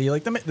major city.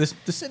 Like the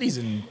cities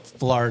in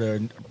Florida are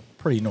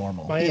pretty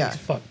normal. Miami's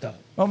fucked up.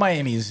 Well,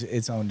 Miami's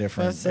its own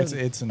different. That's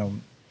It's an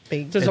own.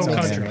 Big It's its own big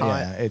country.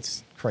 pot. Yeah,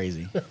 it's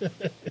crazy.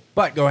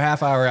 But go a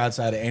half hour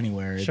outside of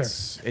anywhere.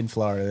 It's in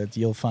Florida that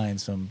you'll find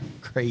some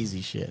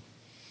crazy shit.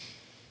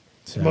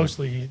 So,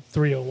 Mostly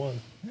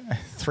 301.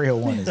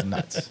 301 is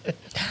nuts.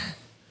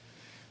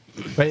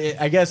 But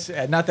I guess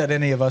not that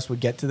any of us would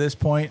get to this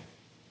point,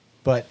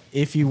 but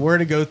if you were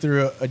to go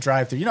through a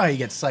drive-thru, you know how you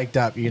get psyched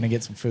up, you're going to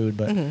get some food,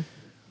 but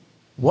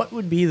what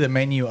would be the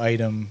menu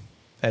item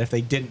that if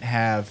they didn't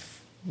have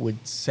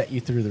would set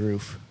you through the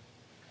roof?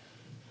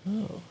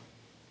 Oh.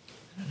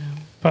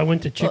 If I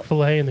went to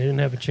Chick-fil-A and they didn't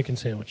have a chicken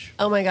sandwich.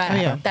 Oh my God. Oh,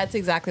 yeah. That's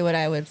exactly what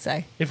I would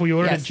say. If we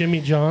ordered Yes. at Jimmy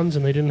John's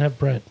and they didn't have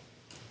bread.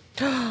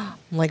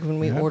 Like when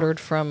we ordered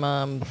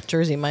from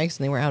Jersey Mike's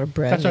and they were out of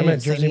bread. That's They what I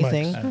meant, didn't say Jersey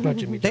anything. Mike's. Not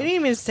Jimmy John's. They didn't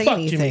even say Fuck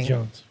anything. Jimmy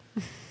John's.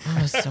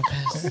 I was so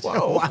pissed.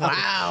 Whoa,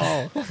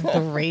 Wow.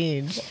 The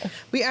rage.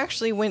 We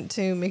actually went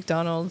to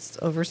McDonald's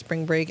over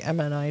spring break,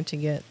 Emma and I, to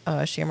get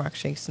Shamrock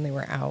Shakes, and they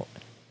were out.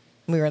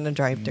 We were in the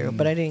drive-thru,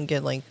 but I didn't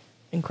get like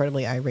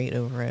incredibly irate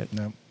over it.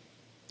 No.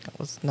 I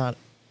was not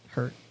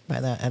hurt by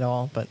that at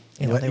all, but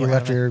You, know, they were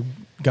left out of it. your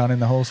gun in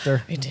the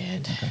holster? I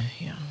did.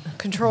 Yeah.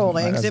 Controlled.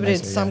 I That's exhibited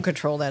nice of some you.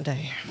 control that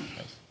day.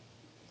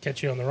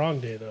 Catch you on the wrong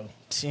day, though.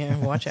 Yeah,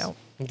 watch out.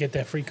 And get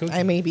that free cookie.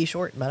 I may be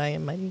short, but I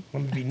am mighty.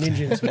 I'm going to be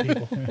ninjing some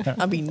people.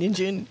 I'll be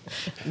ninja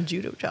and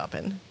judo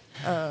chopping.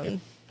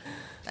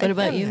 What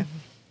about you?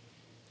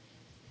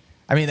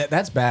 I mean,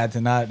 that's bad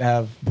to not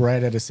have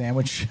bread at a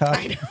sandwich shop.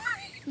 I know,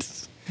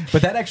 right?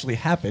 But that actually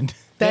happened.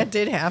 That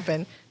did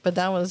happen, but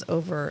that was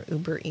over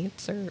Uber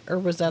Eats, or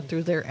was that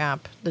through their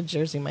app, the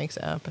Jersey Mike's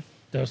app?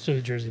 That was to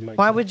the Jersey Mike's.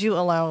 Why would you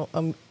allow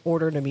an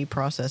order to be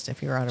processed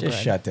if you're out of Just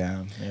bread? shut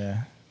down.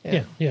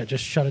 Yeah. Yeah,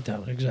 just shut it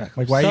down.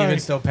 Exactly. Like, why are you Sorry. even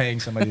still paying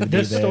somebody to be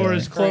This there? store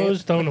is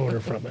closed. Don't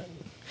order from it.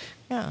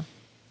 Yeah,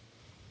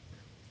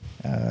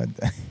 Uh,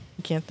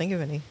 you can't think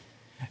of any.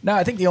 no,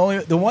 I think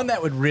the one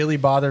that would really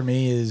bother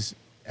me is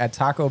at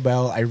Taco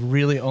Bell. I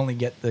really only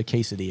get the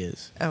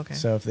quesadillas. Okay.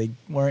 So if they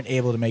weren't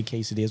able to make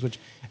quesadillas, which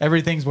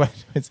everything's what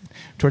it's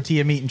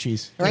tortilla, meat, and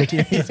cheese. Right.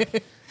 Tortilla,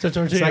 meat. So,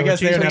 tortilla So I with guess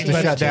cheese they would and have to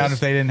lettuce shut down cheese. if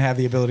they didn't have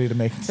the ability to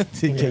make the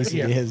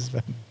quesadillas.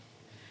 But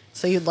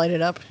So you'd light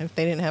it up if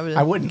they didn't have it.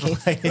 I wouldn't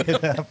light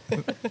it up.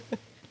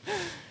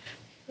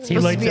 He supposed to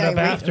lights be it up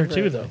irate after, over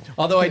too, it. though.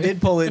 Although I did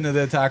pull into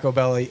the Taco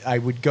Bell I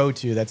would go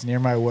to that's near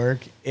my work,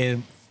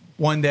 and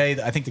one day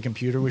I think the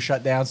computer was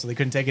shut down, so they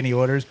couldn't take any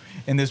orders.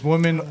 And this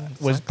woman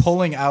was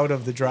pulling out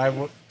of the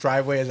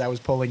driveway as I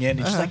was pulling in,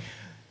 and she's like,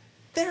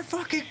 "They're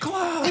fucking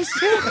closed."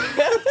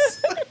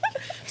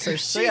 So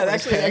So yeah,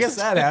 actually, I guess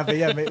that happened.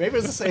 Yeah, maybe it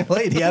was the same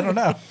lady. I don't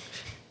know.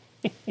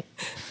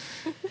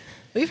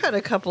 We've had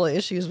a couple of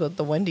issues with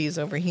the Wendy's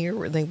over here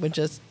where they would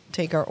just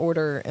take our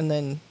order and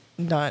then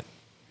not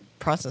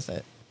process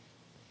it.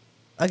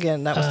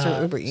 Again, that was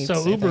through Uber Eats. So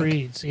I Uber think.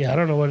 Eats, yeah, I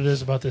don't know what it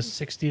is about this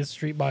 60th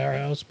Street by our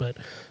house, but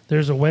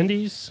there's a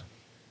Wendy's,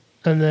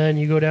 and then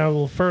you go down a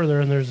little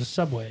further, and there's a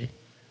Subway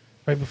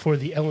right before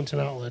the Ellington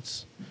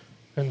outlets.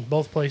 And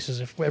both places,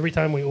 if every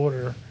time we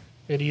order,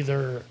 it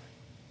either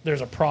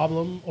there's a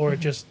problem or it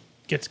just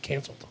gets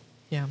canceled.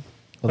 Yeah.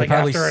 Well, Like they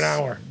probably after an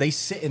hour. They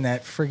sit in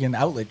that friggin'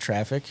 outlet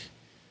traffic.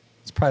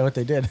 That's probably what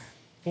they did.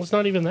 Well, it's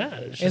not even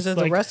that. It's Is just it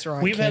the like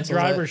restaurant we've had cancels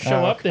it? drivers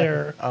show Oh, up okay.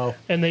 there, Oh.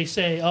 and they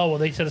say, "Oh, well,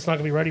 they said it's not going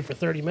to be ready for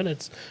 30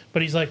 minutes."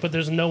 But he's like, "But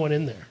there's no one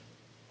in there."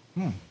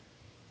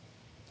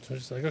 So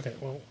it's like, okay,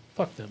 well,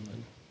 fuck them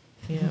then.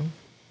 Yeah.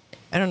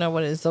 I don't know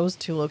what it is. Those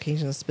two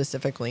locations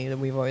specifically that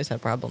we've always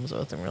had problems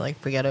with, and we're like,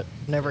 forget it,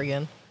 never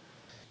again.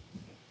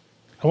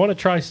 I want to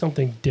try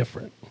something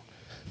different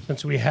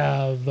since we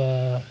have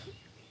a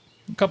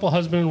couple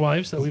husband and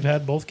wives that we've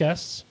had both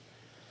guests.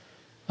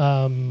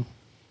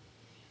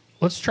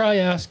 Let's try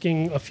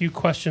asking a few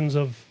questions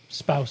of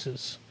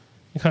spouses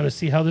and kind of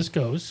see how this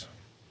goes.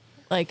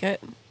 Like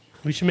it.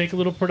 We should make a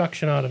little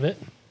production out of it.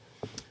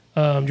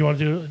 Do you want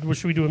to do?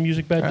 Should we do a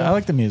music bed? I Duff?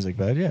 like the music,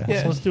 bud. Yeah.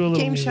 So let's do a little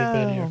Game music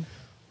bed show. here.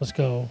 Let's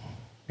go.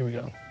 Here we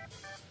go.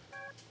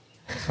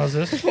 How's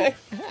this? I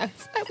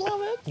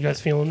love it. You guys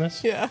feeling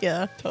this? Yeah.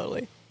 Yeah.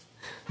 Totally.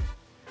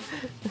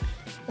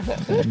 Need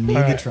All the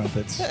right.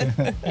 trumpets.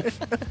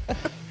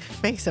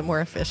 Makes it more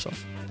official.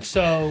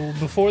 So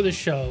before the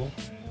show,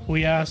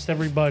 we asked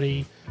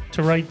everybody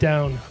to write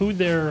down who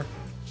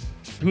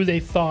they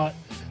thought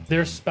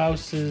their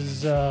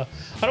spouse's. I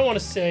don't want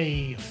to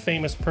say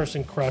famous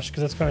person crush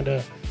because that's kind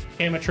of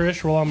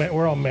amateurish. We're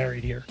all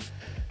married here,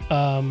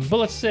 but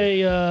let's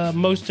say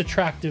most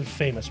attractive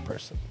famous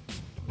person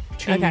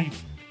to Okay.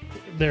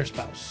 their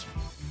spouse.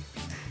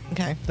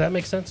 Okay. Does that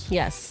make sense?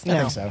 Yes. I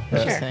think so.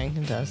 What Sure. you're saying,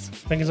 it does.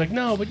 Megan's like,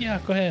 no, but yeah,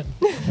 go ahead.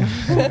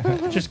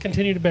 Just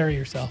continue to bury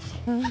yourself.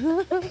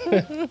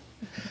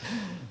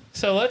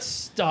 So let's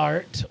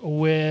start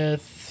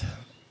with.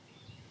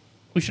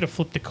 We should have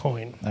flipped a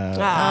coin.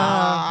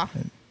 Ah.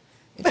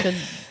 You could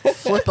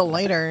flip a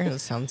lighter. It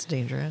sounds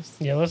dangerous.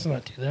 Yeah, let's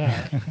not do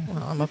that.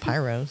 Well, I'm a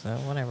pyro, so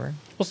whatever.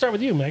 We'll start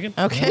with you, Megan.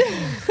 Okay.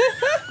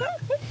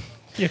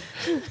 You,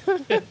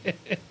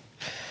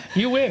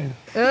 you win.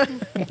 You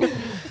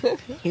Flip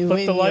win,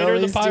 the you lighter,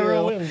 the always pyro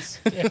do. wins.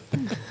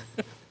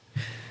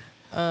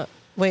 Yeah.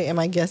 Wait, am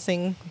I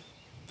guessing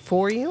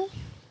for you?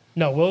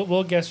 No,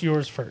 we'll guess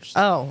yours first.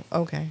 Oh,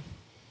 okay.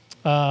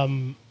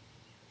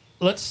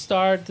 Let's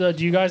start. Do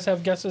you guys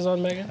have guesses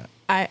on Megan?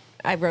 I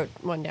I wrote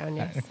one down,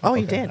 yes. Oh,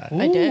 you did?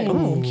 I did.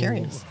 Oh, I'm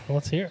curious.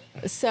 Let's hear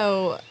it.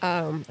 So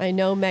I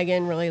know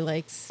Megan really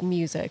likes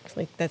music.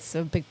 Like, that's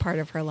a big part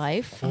of her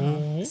life.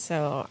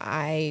 So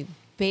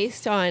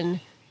based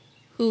on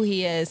who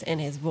he is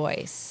and his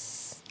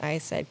voice, I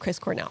said Chris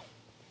Cornell.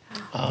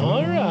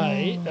 All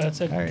right.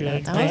 That's a All right.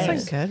 good That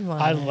was guess. a good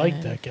one. I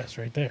like that guess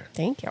right there.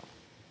 Thank you.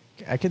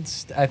 I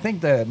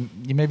think that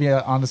you may be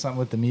onto something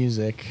with the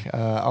music,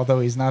 although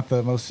he's not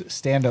the most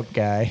stand-up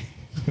guy,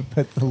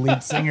 but the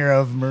lead singer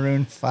of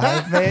Maroon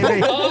 5,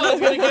 maybe. Oh, I was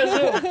going to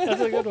guess him.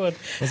 That's a good one.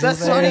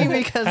 That's funny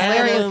because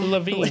Larry, Adam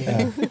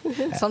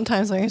Levine.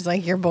 sometimes Larry's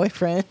like your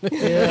boyfriend.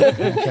 Yeah.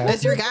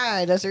 That's your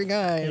guy. That's your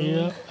guy.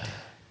 Yeah.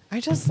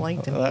 I just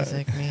like the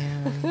music,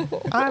 man.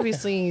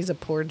 Obviously, he's a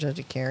poor judge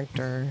of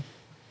character.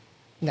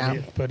 No.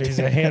 Yeah, but he's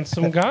a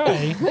handsome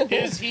guy.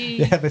 Is he?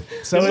 Yeah, but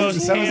so the is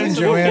most in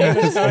handsome Joanna.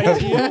 famous guy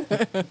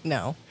to you?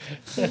 No.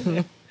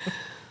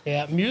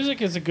 Yeah,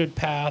 music is a good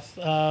path.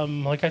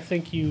 Like I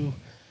think you,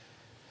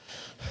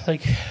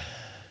 like,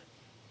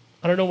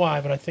 I don't know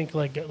why, but I think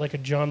like a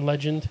John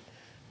Legend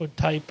would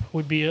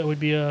be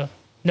a.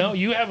 No,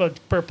 you have a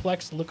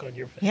perplexed look on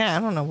your face. Yeah, I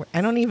don't know.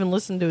 I don't even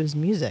listen to his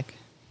music.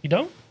 You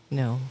don't?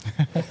 No.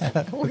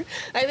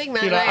 I think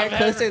Matt Dude, and I I've are had-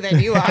 closer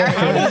than you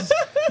are.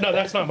 No,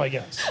 that's not my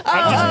guess.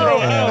 I'm just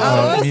throwing it out.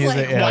 I was music,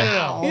 like, yeah.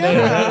 wow. No,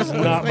 that is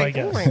not my Like,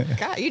 oh guess. my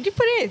God. You did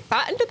put any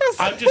thought into this?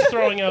 I'm just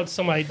throwing out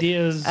some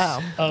ideas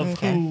Oh, of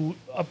okay. who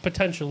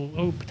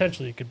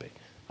potentially it could be.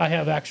 I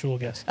have actual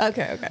guesses.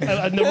 Okay.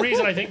 And the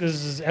reason I think this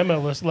is Emma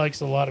likes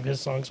a lot of his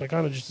songs, so I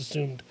kind of just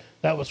assumed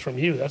that was from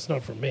you. That's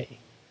not from me.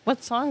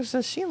 What songs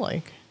does she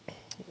like?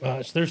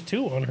 So there's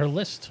 2 on her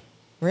list.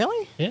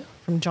 Really? Yeah.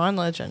 From John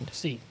Legend,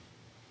 See,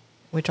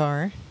 which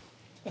are?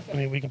 I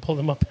mean, we can pull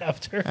them up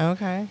after.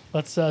 Okay.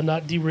 Let's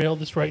not derail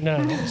this right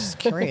now. Just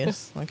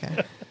curious.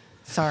 Okay.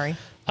 Sorry.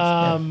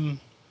 I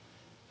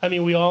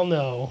mean, we all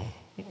know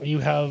you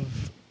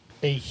have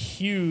a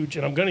huge,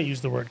 and I'm going to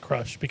use the word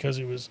crush because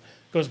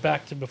goes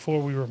back to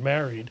before we were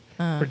married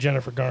for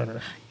Jennifer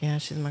Garner. Yeah,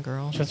 she's my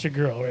girl. That's your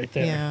girl right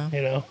there. Yeah.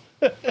 You know.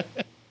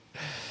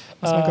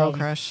 That's my girl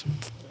crush.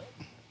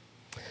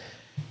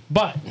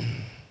 But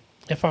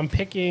if I'm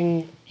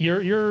picking,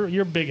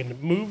 you're big into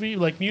movie.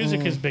 Like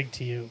music is big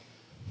to you,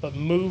 but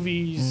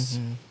movies.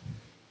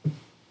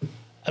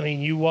 I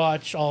mean, you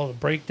watch all the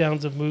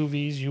breakdowns of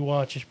movies. You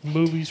watch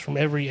movies from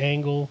every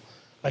angle.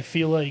 I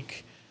feel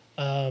like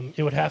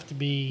it would have to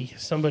be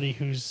somebody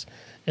who's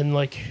in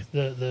like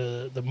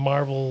the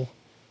Marvel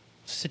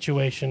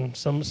situation,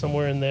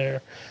 somewhere in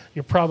there.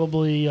 You're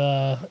probably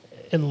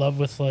in love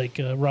with like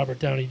Robert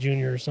Downey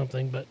Jr. or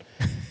something, but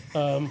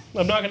I'm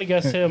not going to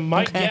guess him.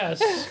 My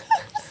guess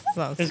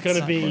is going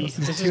to be this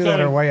is 2 that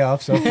are going. way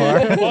off so far.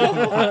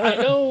 Well, I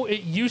know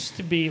it used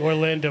to be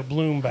Orlando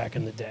Bloom back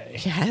in the day.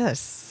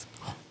 Yes.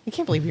 I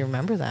can't believe you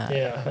remember that.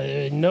 Yeah,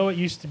 I know it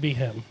used to be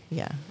him.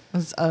 Yeah. It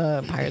was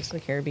Pirates of the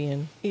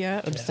Caribbean.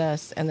 Yeah.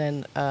 Obsessed. And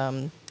then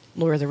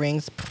Lord of the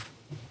Rings.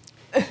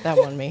 That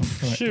won me.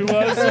 She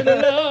was in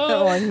That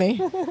love. won me.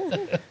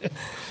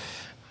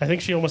 I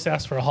think she almost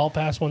asked for a hall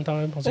pass one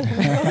time. I was like,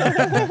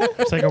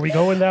 it's like, are we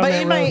going down But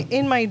that road?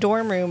 in my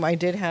dorm room, I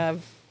did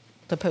have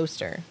the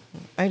poster.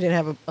 I did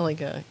have a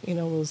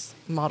those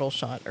model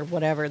shot or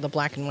whatever, the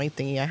black and white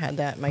thingy. I had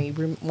that.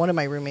 One of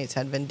my roommates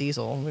had Vin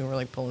Diesel, and we were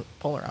like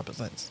polar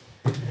opposites.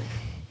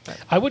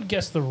 I would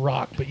guess The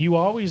Rock, but you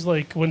always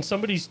like when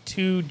somebody's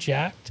too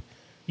jacked,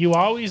 you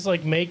always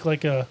like make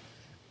like a.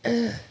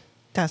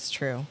 That's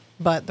true.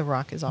 But The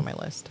Rock is on my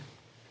list.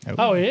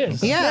 Oh, it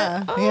is.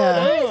 Yeah, Oh, yeah.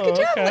 nice. Good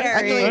job, okay. Larry.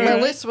 Actually, All my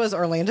right. list was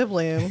Orlando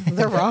Bloom,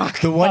 The Rock.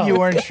 The one you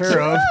weren't sure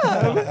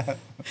of.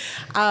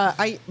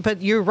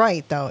 But you're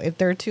right though. If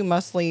they're too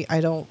muscly,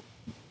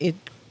 it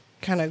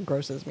kind of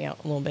grosses me out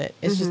a little bit.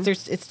 It's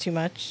just it's too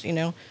much, you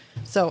know.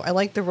 So I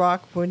like The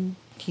Rock when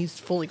he's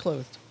fully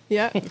clothed.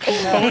 Yeah. But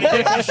when he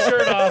takes his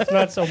shirt off,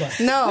 not so much.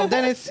 No,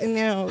 then it's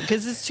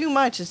because it's too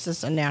much. It's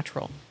just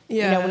unnatural.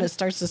 You know, Yeah. when it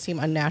starts to seem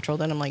unnatural,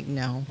 then I'm like,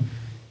 no.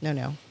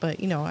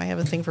 But I have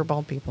a thing for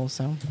bald people,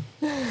 so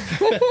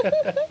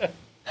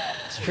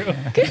It's true.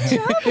 Good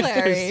job,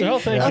 Larry. So,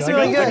 thank That's you.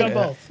 really I got good.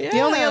 both. the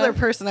only Yeah. other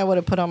person I would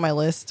have put on my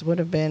list would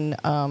have been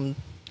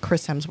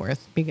Chris Hemsworth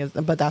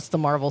but that's the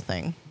Marvel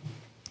thing.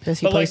 Because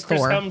he But like plays Chris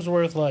Thor.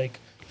 Hemsworth, like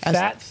As-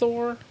 fat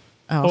Thor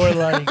Oh. or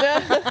like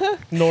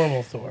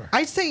normal Thor.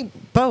 I'd say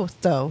both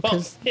though, Well,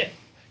 because yeah,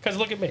 because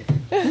look at me.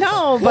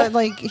 no, but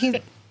like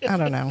I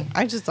don't know.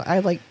 I just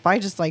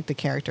like the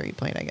character he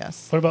played. I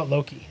guess What about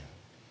Loki?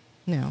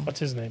 no. What's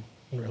his name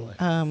in real life?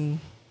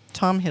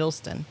 Tom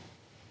Hiddleston.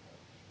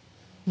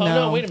 Oh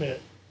no, wait a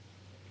minute.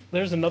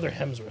 There's another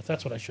Hemsworth.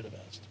 That's what I should have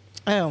asked.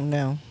 Oh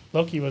no.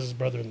 Loki was his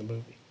brother in the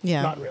movie.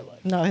 Yeah. Not in real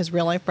life. No, his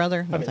real life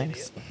brother. No I'm an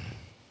thanks. idiot.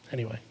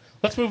 Anyway,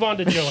 let's move on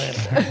to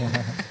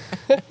Joanna.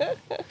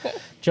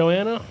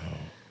 Joanna,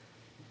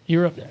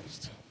 you're up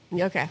next.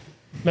 Okay.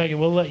 Megan,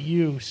 we'll let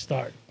you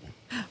start.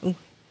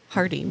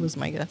 Hardy was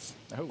my guess.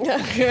 I've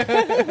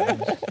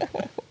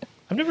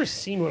never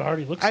seen what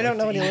Hardy looks I like. don't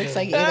know what he looks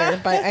like either,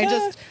 but I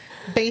just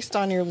based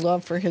on your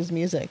love for his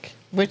music.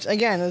 which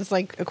again is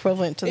like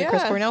equivalent to the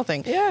Chris Yeah. Cornell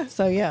thing. Yeah.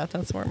 So yeah,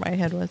 that's where my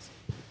head was.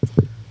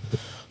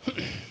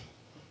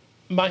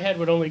 My head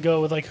would only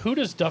go with like, who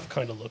does Duff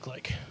kind of look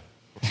like?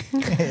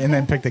 And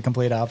then pick the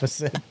complete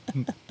opposite.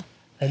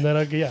 And then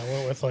I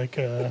went with like,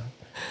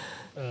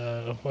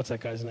 what's that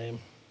guy's name?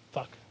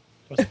 Fuck.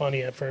 It was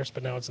funny at first,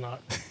 but now it's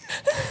not.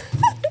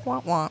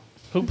 Womp womp.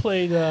 Who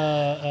played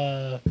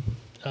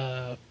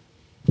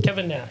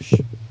Kevin Nash,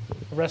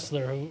 a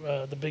wrestler? Who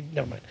the big?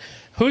 Never mind.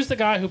 Who's the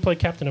guy who played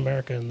Captain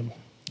America in the?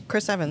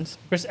 Chris Evans.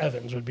 Chris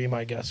Evans would be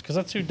my guess because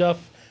that's who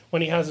Duff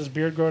when he has his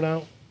beard grown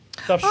out.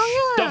 Duff's,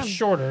 Oh, yeah. Duff's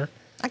shorter,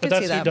 I but could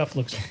that's see who that. Duff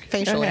looks like.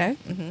 Facially. Okay.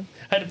 You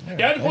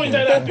had to point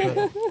that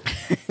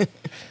out.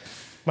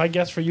 My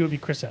guess for you would be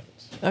Chris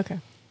Evans. Okay.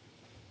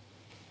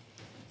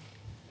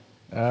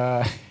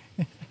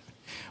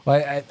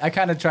 Well, I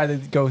kind of try to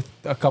go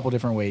a couple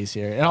different ways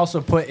here, and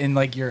also put in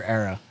like your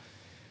era.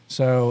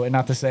 So, and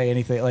not to say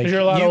anything like 'Cause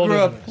you're a lot you older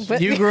grew than up,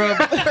 us. you grew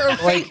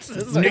up like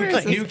faces new, are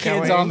really new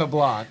kids going. on the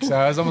block. So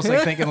I was almost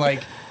like thinking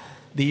like,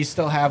 do you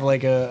still have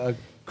like a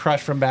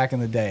crush from back in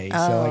the day? So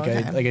Oh, like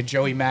okay. a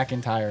Joey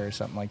McIntyre or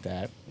something like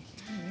that.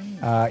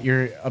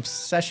 Your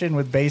obsession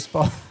with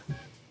baseball.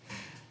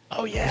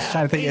 Oh yeah. Just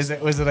trying to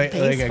think, was it like a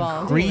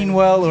Baseball.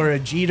 Greenwell or a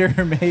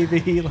Jeter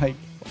maybe? Like,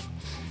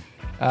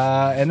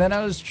 and then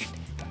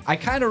I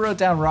kind of wrote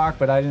down Rock,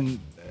 but I didn't.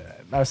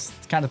 I was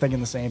kind of thinking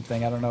the same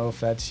thing. I don't know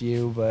if that's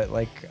you, but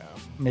like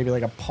maybe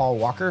like a Paul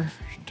Walker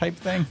type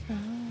thing.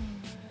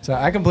 So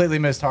I completely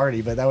missed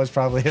Hardy, but that was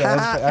probably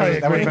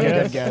that would have been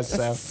a good guess.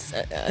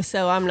 So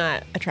So I'm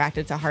not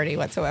attracted to Hardy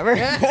whatsoever.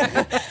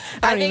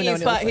 I even think know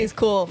he's what he looks he's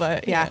cool,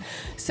 but yeah.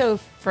 So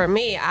for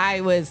me,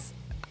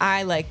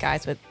 I like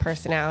guys with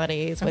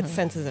personalities, with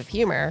senses of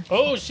humor.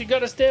 Oh, she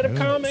got a stand-up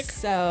comic.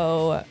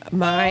 So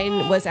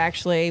mine was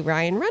actually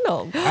Ryan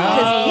Reynolds.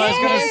 I was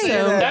gonna say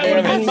that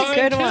would've been He's mine,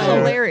 good too. one.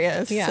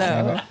 Hilarious. Yeah.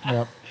 So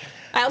yep.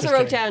 I also Just wrote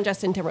kidding. down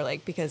Justin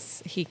Timberlake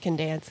because he can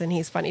dance and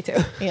he's funny too.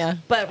 Yeah.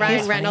 But Ryan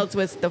funny. Reynolds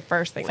was the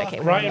first thing that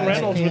came. Ryan to mind.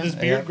 Reynolds with his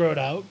beard Yeah. grown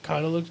out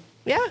kind of looks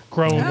Yeah.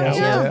 grown out.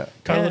 yeah.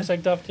 Kind of Yeah. looks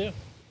like Duff too.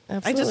 I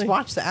just Absolutely.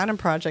 watched the Adam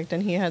Project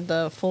and he had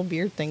the full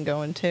beard thing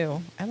going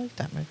too. I like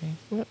that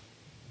movie.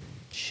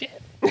 Shit.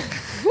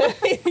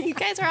 You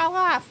guys are all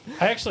off.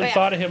 I actually Yeah.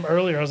 thought of him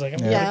earlier. I was like,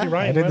 I'm Yeah. going to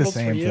Ryan I did the Reynolds for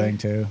same you. thing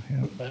too.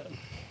 Yeah. But,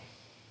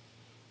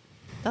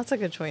 That's a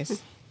good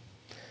choice.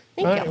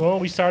 Thank all right, you. well,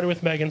 we started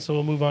with Megan, so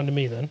we'll move on to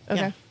me then. Okay.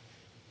 Yeah.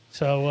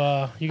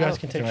 So you guys Oh.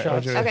 can take Right,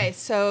 shots. Roger. Okay,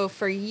 so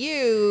for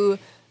you,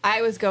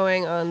 I was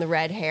going on the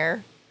red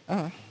hair.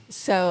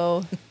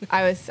 So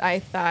I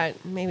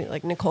thought maybe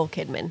like Nicole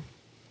Kidman.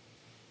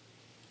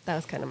 That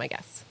was kind of my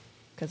guess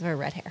because of her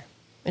red hair,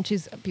 and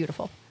she's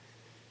beautiful.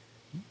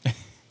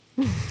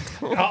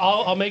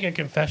 I'll make a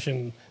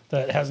confession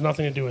that has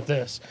nothing to do with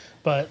this,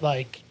 but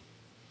like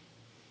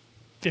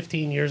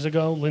 15 years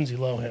ago, Lindsay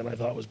Lohan I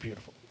thought was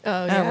beautiful,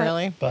 Oh, Oh,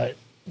 really? but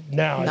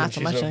now I Not think so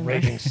she's much a anymore.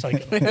 raging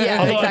psycho. Yeah,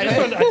 Although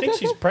exactly. I think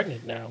she's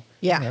pregnant now.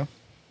 Yeah. Yeah.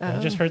 I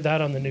just heard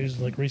that on the news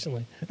like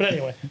recently. But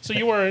anyway, so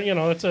you were,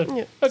 that's a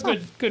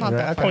good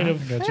Right, point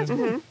okay. of.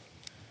 Gotcha.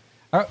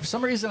 For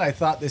some reason, I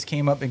thought this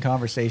came up in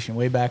conversation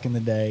way back in the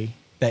day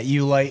that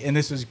you like, and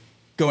this was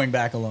going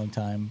back a long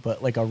time,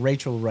 but like a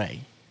Rachel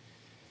Ray.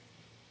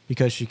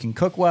 Because she can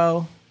cook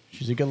well,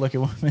 she's a good looking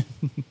woman.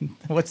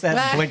 What's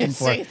that blinking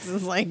for? Face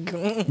is like,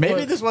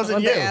 Maybe this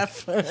wasn't what the you.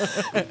 F?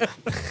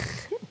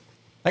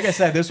 Like I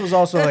said, this was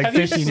also like Have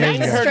you 15 years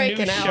seen ago. her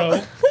Striking new out.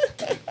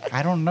 show?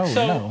 I don't know.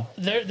 So no.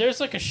 there's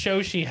like a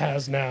show she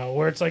has now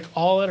where it's like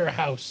all at her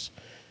house,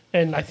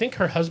 and I think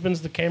her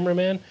husband's the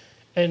cameraman,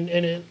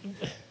 and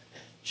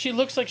she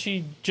looks like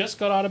she just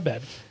got out of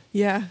bed.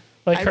 Yeah.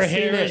 Like I've her seen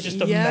hair it. is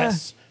just a Yeah.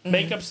 mess.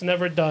 Makeup's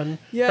never done.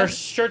 Yeah. Her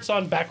shirt's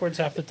on backwards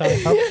half the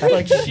time.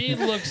 like she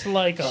looks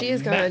like a She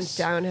is going mess.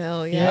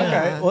 downhill. Yeah. Yeah.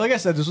 Okay. Well, like I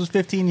said, this was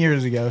 15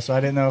 years ago, so I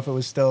didn't know if it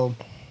was still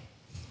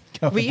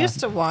going We on. used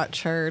to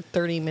watch her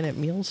 30-minute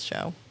meals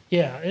show.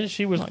 Yeah, and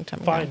she was Long time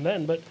ago. fine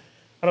then, but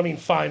I don't mean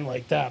fine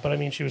like that. But I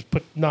mean she was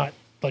put not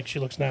like she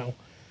looks now.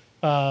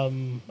 I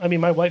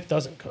mean my wife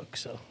doesn't cook,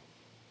 so.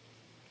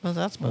 Well,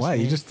 that's supposed Why?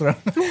 to You be. just throw.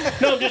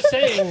 No, I'm just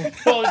saying.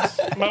 Well,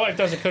 my wife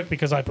doesn't cook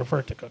because I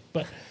prefer to cook,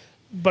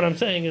 but I'm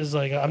saying is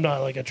like I'm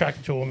not like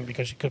attracted to a woman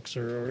because she cooks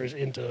or is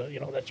into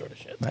that sort of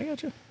shit. I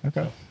got you.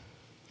 Okay.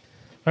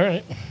 All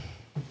right,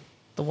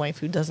 The wife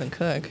who doesn't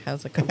cook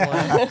has a couple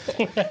of...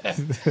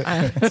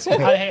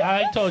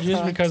 I told you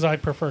it's because I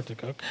prefer to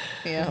cook.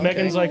 Yeah, okay.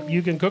 Megan's like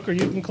you can cook or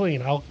you can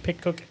clean. I'll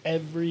pick cook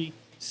every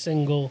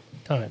single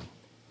time.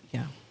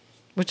 Yeah.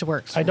 Which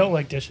works. I don't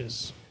like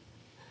dishes.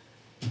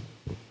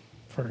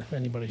 For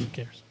anybody who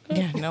cares.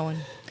 Yeah, no one.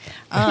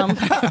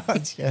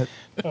 Shit.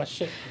 Oh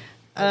shit.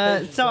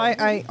 So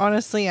I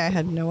honestly, I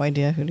had no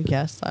idea who to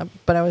guess.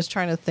 But I was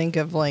trying to think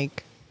of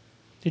like,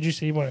 Did you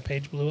see when a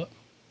page blew up?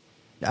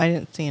 I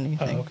didn't see Oh,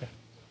 anything. okay.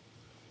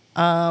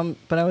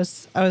 But I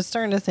was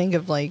starting to think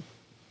of like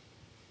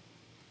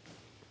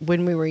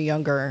when we were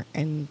younger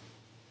and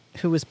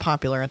who was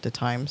popular at the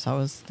time. So I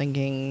was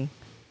thinking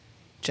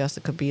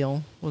Jessica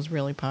Biel was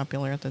really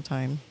popular at the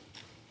time.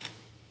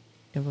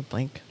 You have a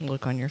blank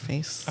look on your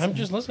face. I'm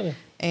just listening.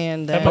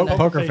 And Have then, a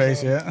Poker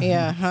face, yeah.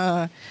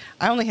 yeah,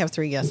 I only have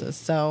 3 guesses.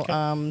 So,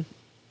 Okay.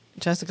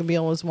 Jessica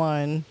Biel was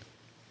one.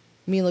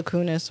 Mila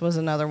Kunis was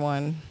another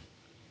one.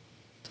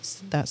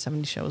 That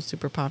 70s show was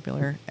super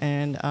popular.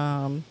 And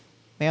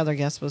my other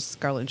guess was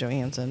Scarlett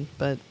Johansson,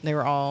 but they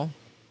were all...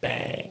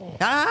 Bang.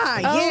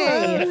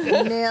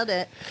 Yay! Nailed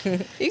it. You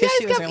She guys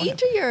was got the only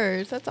each of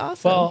yours. That's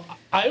awesome. Well,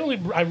 I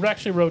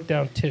actually wrote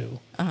down 2.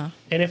 Uh-huh.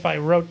 And if I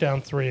wrote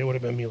down 3, it would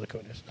have been Mila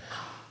Kunis.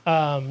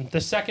 The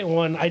second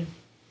one,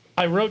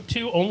 I wrote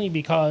 2 only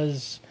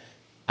because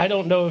I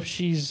don't know if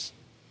she's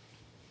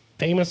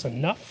famous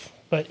enough,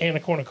 but Anna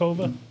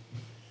Kournikova,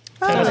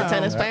 the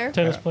tennis player.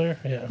 tennis player,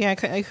 yeah. Yeah,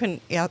 I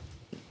couldn't... Yeah,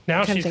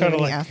 Now couldn't she's think of kind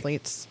of any like,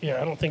 athletes.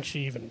 yeah, I don't think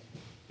she even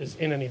is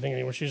in anything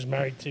anymore. She's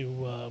married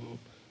to, I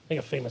think,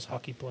 a famous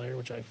hockey player,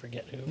 which I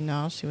forget who.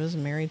 No, she was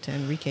married to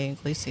Enrique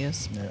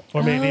Iglesias. Yeah.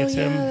 Or maybe Oh, it's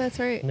yeah, him. that's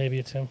right. Maybe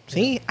it's him.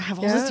 See, I have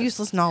all Yeah. this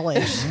useless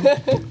knowledge.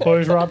 Or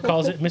as Rob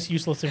calls it,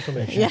 misuseless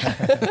information.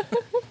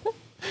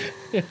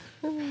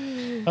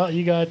 Oh,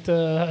 you got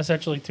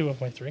essentially 2 of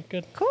my 3.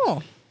 Good.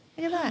 Cool.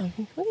 Look at that.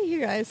 Look at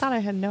you I guys. thought I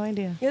had no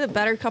idea. You're the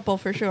better couple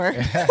for sure.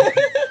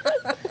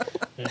 I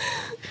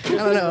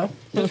don't know.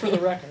 Just for the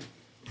record.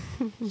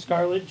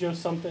 Scarlett Joe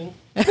something.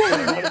 So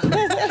I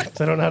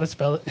don't know how to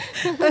spell it.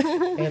 And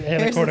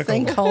Anna There's a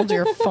thing Kournikova. called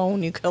your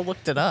phone. You could have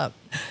looked it up.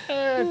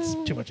 It's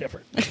too much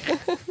effort.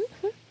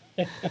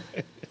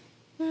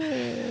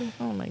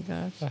 Oh my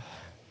gosh.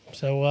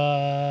 So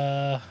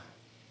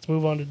let's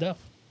move on to Duff.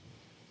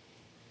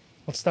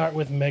 Let's start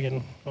with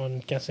Megan on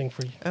guessing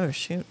for you. Oh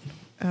shoot.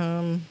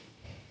 I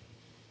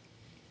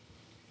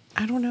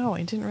don't know.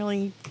 I didn't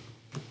really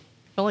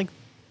feel like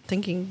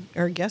thinking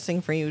or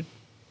guessing for you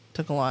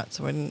took a lot,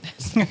 so I didn't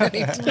spend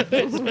any time.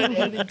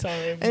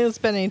 Anytime. I didn't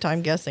spend any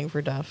time guessing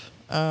for Duff.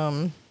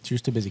 She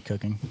was too busy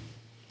cooking.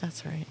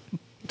 That's right.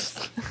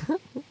 It's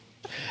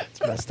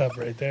messed up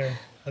right there.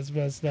 That's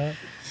messed up.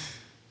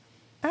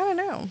 I don't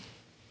know.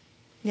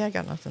 Yeah, I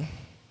got nothing.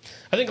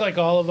 I think like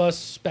all of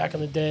us back in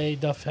the day,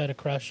 Duff had a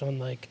crush on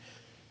like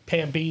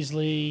Pam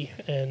Beasley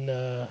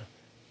and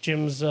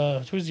Jim's.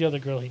 Who's the other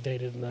girl he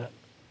dated in that?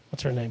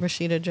 What's her name?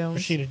 Rashida Jones.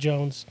 Rashida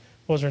Jones.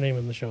 What was her name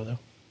in the show though?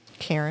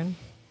 Karen.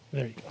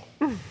 There you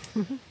go.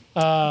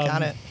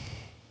 Got it.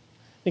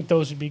 I think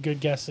those would be good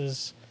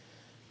guesses.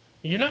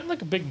 You're not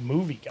like a big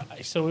movie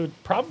guy, so it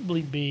would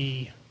probably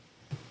be.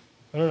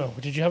 I don't know.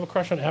 Did you have a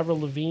crush on Avril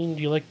Lavigne?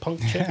 Do you like punk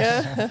chicks?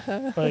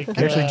 Like, We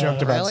actually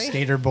joked about Really?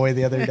 Skater Boy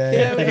the other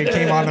day. I think it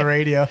came on the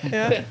radio.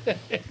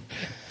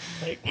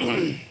 like,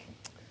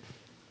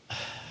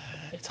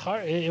 it's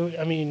hard.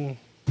 I mean,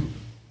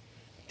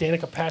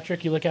 Danica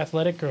Patrick, you like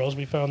athletic girls.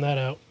 We found that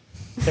out.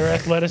 Their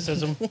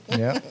athleticism.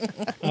 Yeah.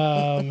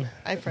 I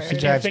I prefer. can't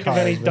drives think of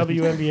any cars, but-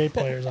 WNBA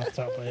players off the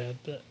top of my head.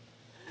 But,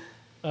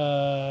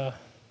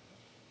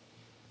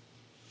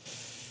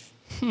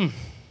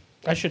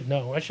 I should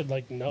know. I should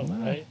know,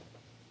 right?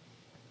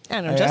 I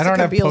don't know. I Jessica don't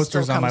have Biel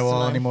posters still on my comes to wall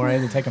mind. anymore. I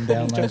had to take them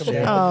down last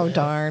year. Oh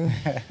darn.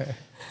 I'm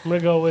gonna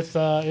go with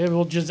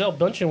well, Giselle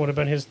Bundchen would have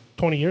been his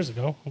 20 years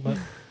ago, but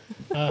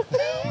no,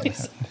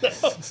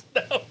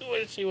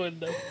 she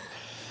wouldn't have.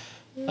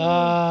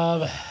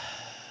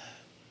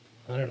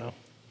 I don't know.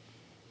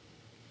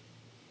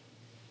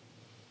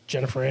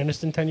 Jennifer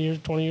Aniston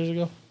 20 years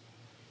ago.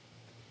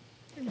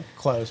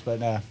 Close, but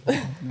no.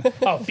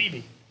 Oh,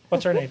 Phoebe.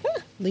 What's her name?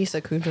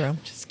 Lisa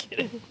Kudrow. Just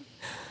kidding.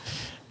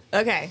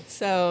 Okay,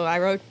 so I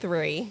wrote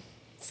 3.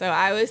 So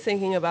I was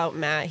thinking about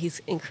Matt.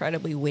 He's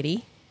incredibly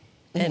witty,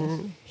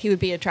 and he would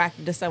be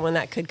attracted to someone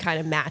that could kind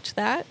of match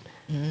that.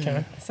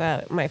 Okay.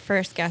 So my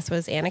first guess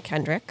was Anna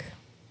Kendrick.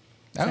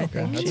 Oh,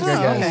 okay. That's a good Oh,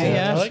 guess. okay, I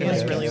yeah, like she was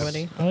that really guess.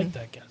 witty. I like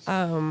that guess.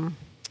 And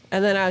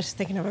then I was just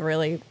thinking of a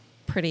really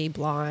pretty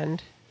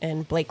blonde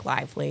and Blake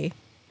Lively.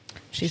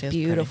 She's She is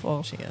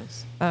beautiful. pretty. She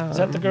is. Is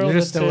that the girl You're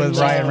that's just still with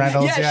in, Ryan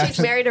Reynolds. Yeah, she's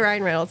married to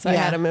Ryan Reynolds, so I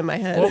Yeah. had him in my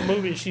head. What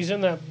movie? She's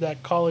in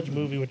that college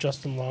movie with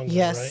Justin Long.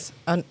 Yes.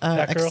 Right?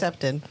 That girl?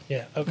 Accepted.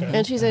 Yeah. Okay.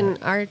 And she's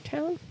in Our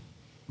Town.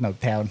 No,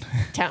 Town.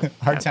 Town.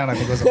 Hardtown, I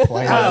think, was a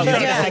play. Oh, Yeah.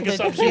 yeah. think of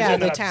something she was yeah, in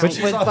the that. town But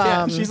she's,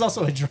 with she's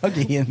also a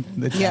druggie in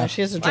the Town. yeah,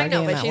 she is a druggie I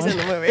know, in but that she's one. in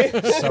the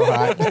movie. So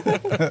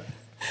hot.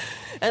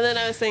 And then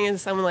I was thinking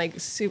someone like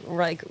super,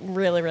 like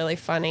really, really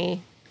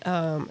funny,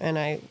 and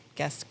I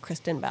guessed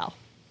Kristen Bell,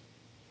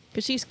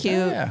 because she's cute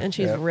yeah. and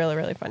she's Yep. really,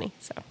 really funny.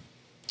 So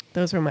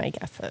those were my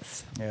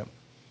guesses. Yep.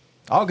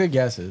 All good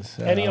guesses.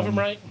 Any of them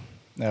right?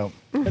 No.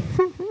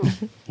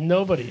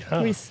 Nobody.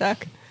 Huh? We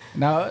suck.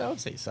 No, I would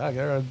say suck.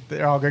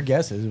 They're all good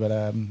guesses, but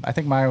I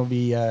think mine will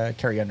be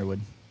Carrie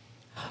Underwood.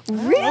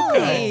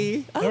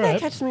 Really? Oh, All that right.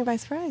 catches me by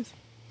surprise.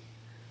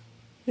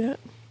 Yeah,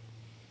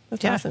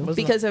 that's Yeah, awesome.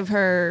 wasn't Because of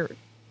her,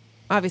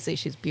 obviously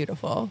she's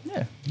beautiful.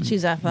 Yeah.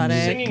 She's athletic.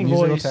 Singing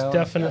Musical voice talent,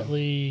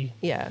 definitely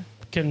Yeah.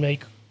 can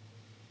make.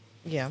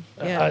 Yeah.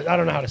 Yeah. I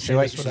don't know how to say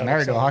this. She's without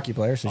married to a saying- hockey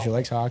player, so she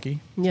likes hockey.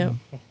 Yeah.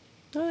 Oh,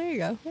 there you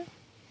go. Yeah.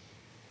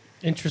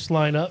 Interests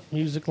line up,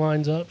 music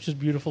lines up. She's a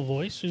beautiful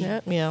voice. She's Yeah.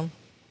 Yeah. a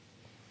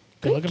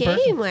Good good-looking game,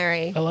 person.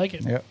 Larry. I like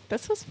it. Yep.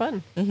 This was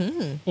fun.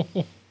 Mm-hmm.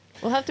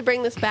 We'll have to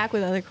bring this back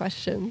with other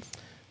questions.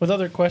 with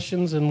other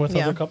questions and with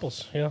Yeah. other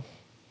couples. Yeah.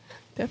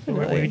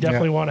 Definitely. We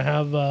definitely want to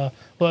have,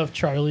 we'll have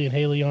Charlie and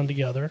Haley on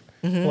together.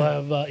 Mm-hmm.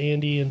 We'll have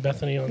Andy and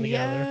Bethany on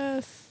together.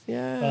 Yes.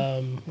 Yeah.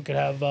 We could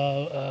have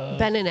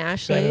Ben and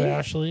Ashley. Ben and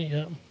Ashley,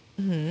 yeah.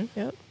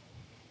 Yep.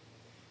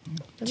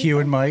 Q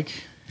and Mike.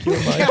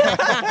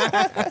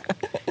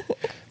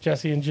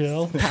 Jesse and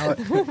Jill.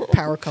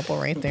 Power couple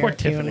right there. Poor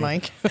Q and Tiffany.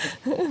 Mike.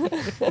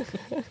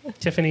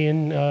 Tiffany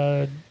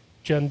and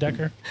Jen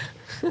Decker.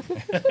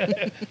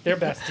 They're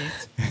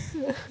besties.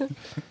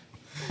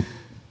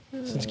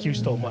 Since Q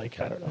stole Mike,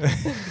 I don't know. I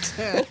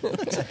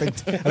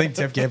think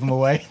Tiff gave him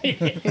away. I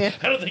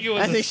don't think it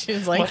was. I think she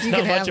was like, much, you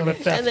not can much have of a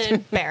him. theft. And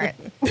then Barrett.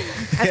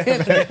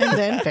 And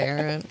then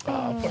Barrett.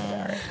 Oh, poor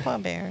Barrett. Poor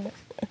Barrett.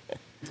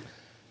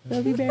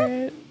 Love you,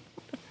 Barrett.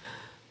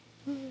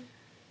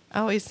 I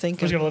always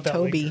think Who's gonna let of that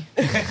Toby.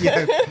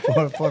 Yeah,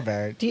 poor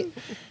Barrett. Does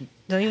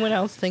anyone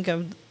else think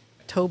of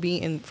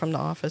Toby from The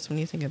Office when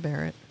you think of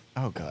Barrett?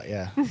 Oh god,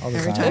 yeah. All the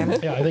Every time. time.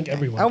 Yeah, I think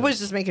everyone. I was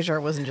does. just making sure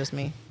it wasn't just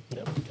me.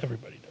 Yeah,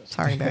 everybody does.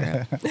 Sorry,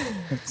 Barrett.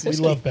 We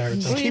love Barrett.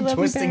 Just We keep love you,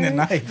 twisting the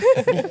Barrett.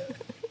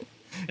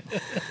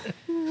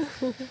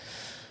 knife.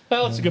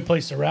 Well, it's a good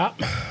place to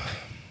wrap.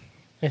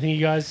 Anything you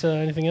guys?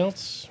 Anything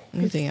else?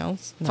 Anything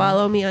else? No.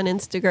 Follow me on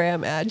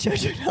Instagram at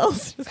Jojo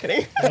Nels. Just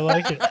kidding. I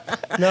like it.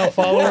 No,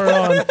 follow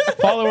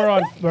her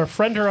on, or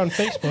friend her on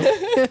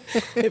Facebook.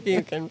 If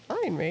you can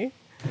find me.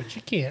 But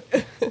you can't.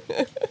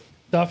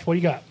 Duff, what do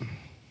you got?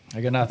 I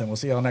got nothing. We'll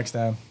see y'all next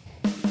time.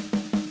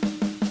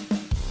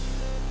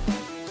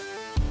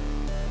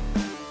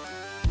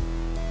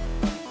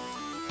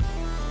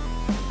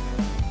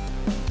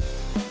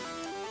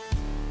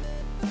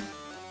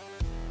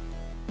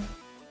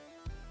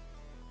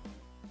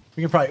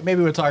 We can probably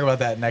maybe we'll talk about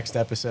that next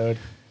episode.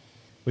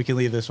 We can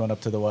leave this one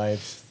up to the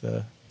wives.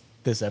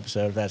 This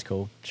episode, if that's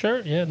cool. Sure.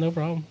 Yeah. No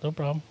problem. No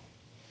problem.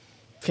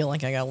 Feel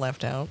like I got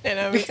left out. You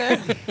know what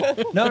I'm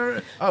saying?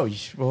 No. Oh,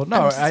 well,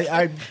 no.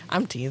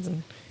 I'm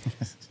teasing.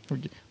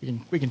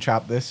 We can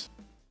chop this.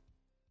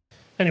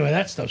 Anyway,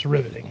 that stuff's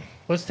riveting.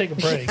 Let's take a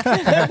break,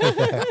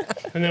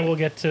 and then we'll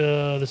get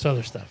to this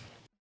other stuff.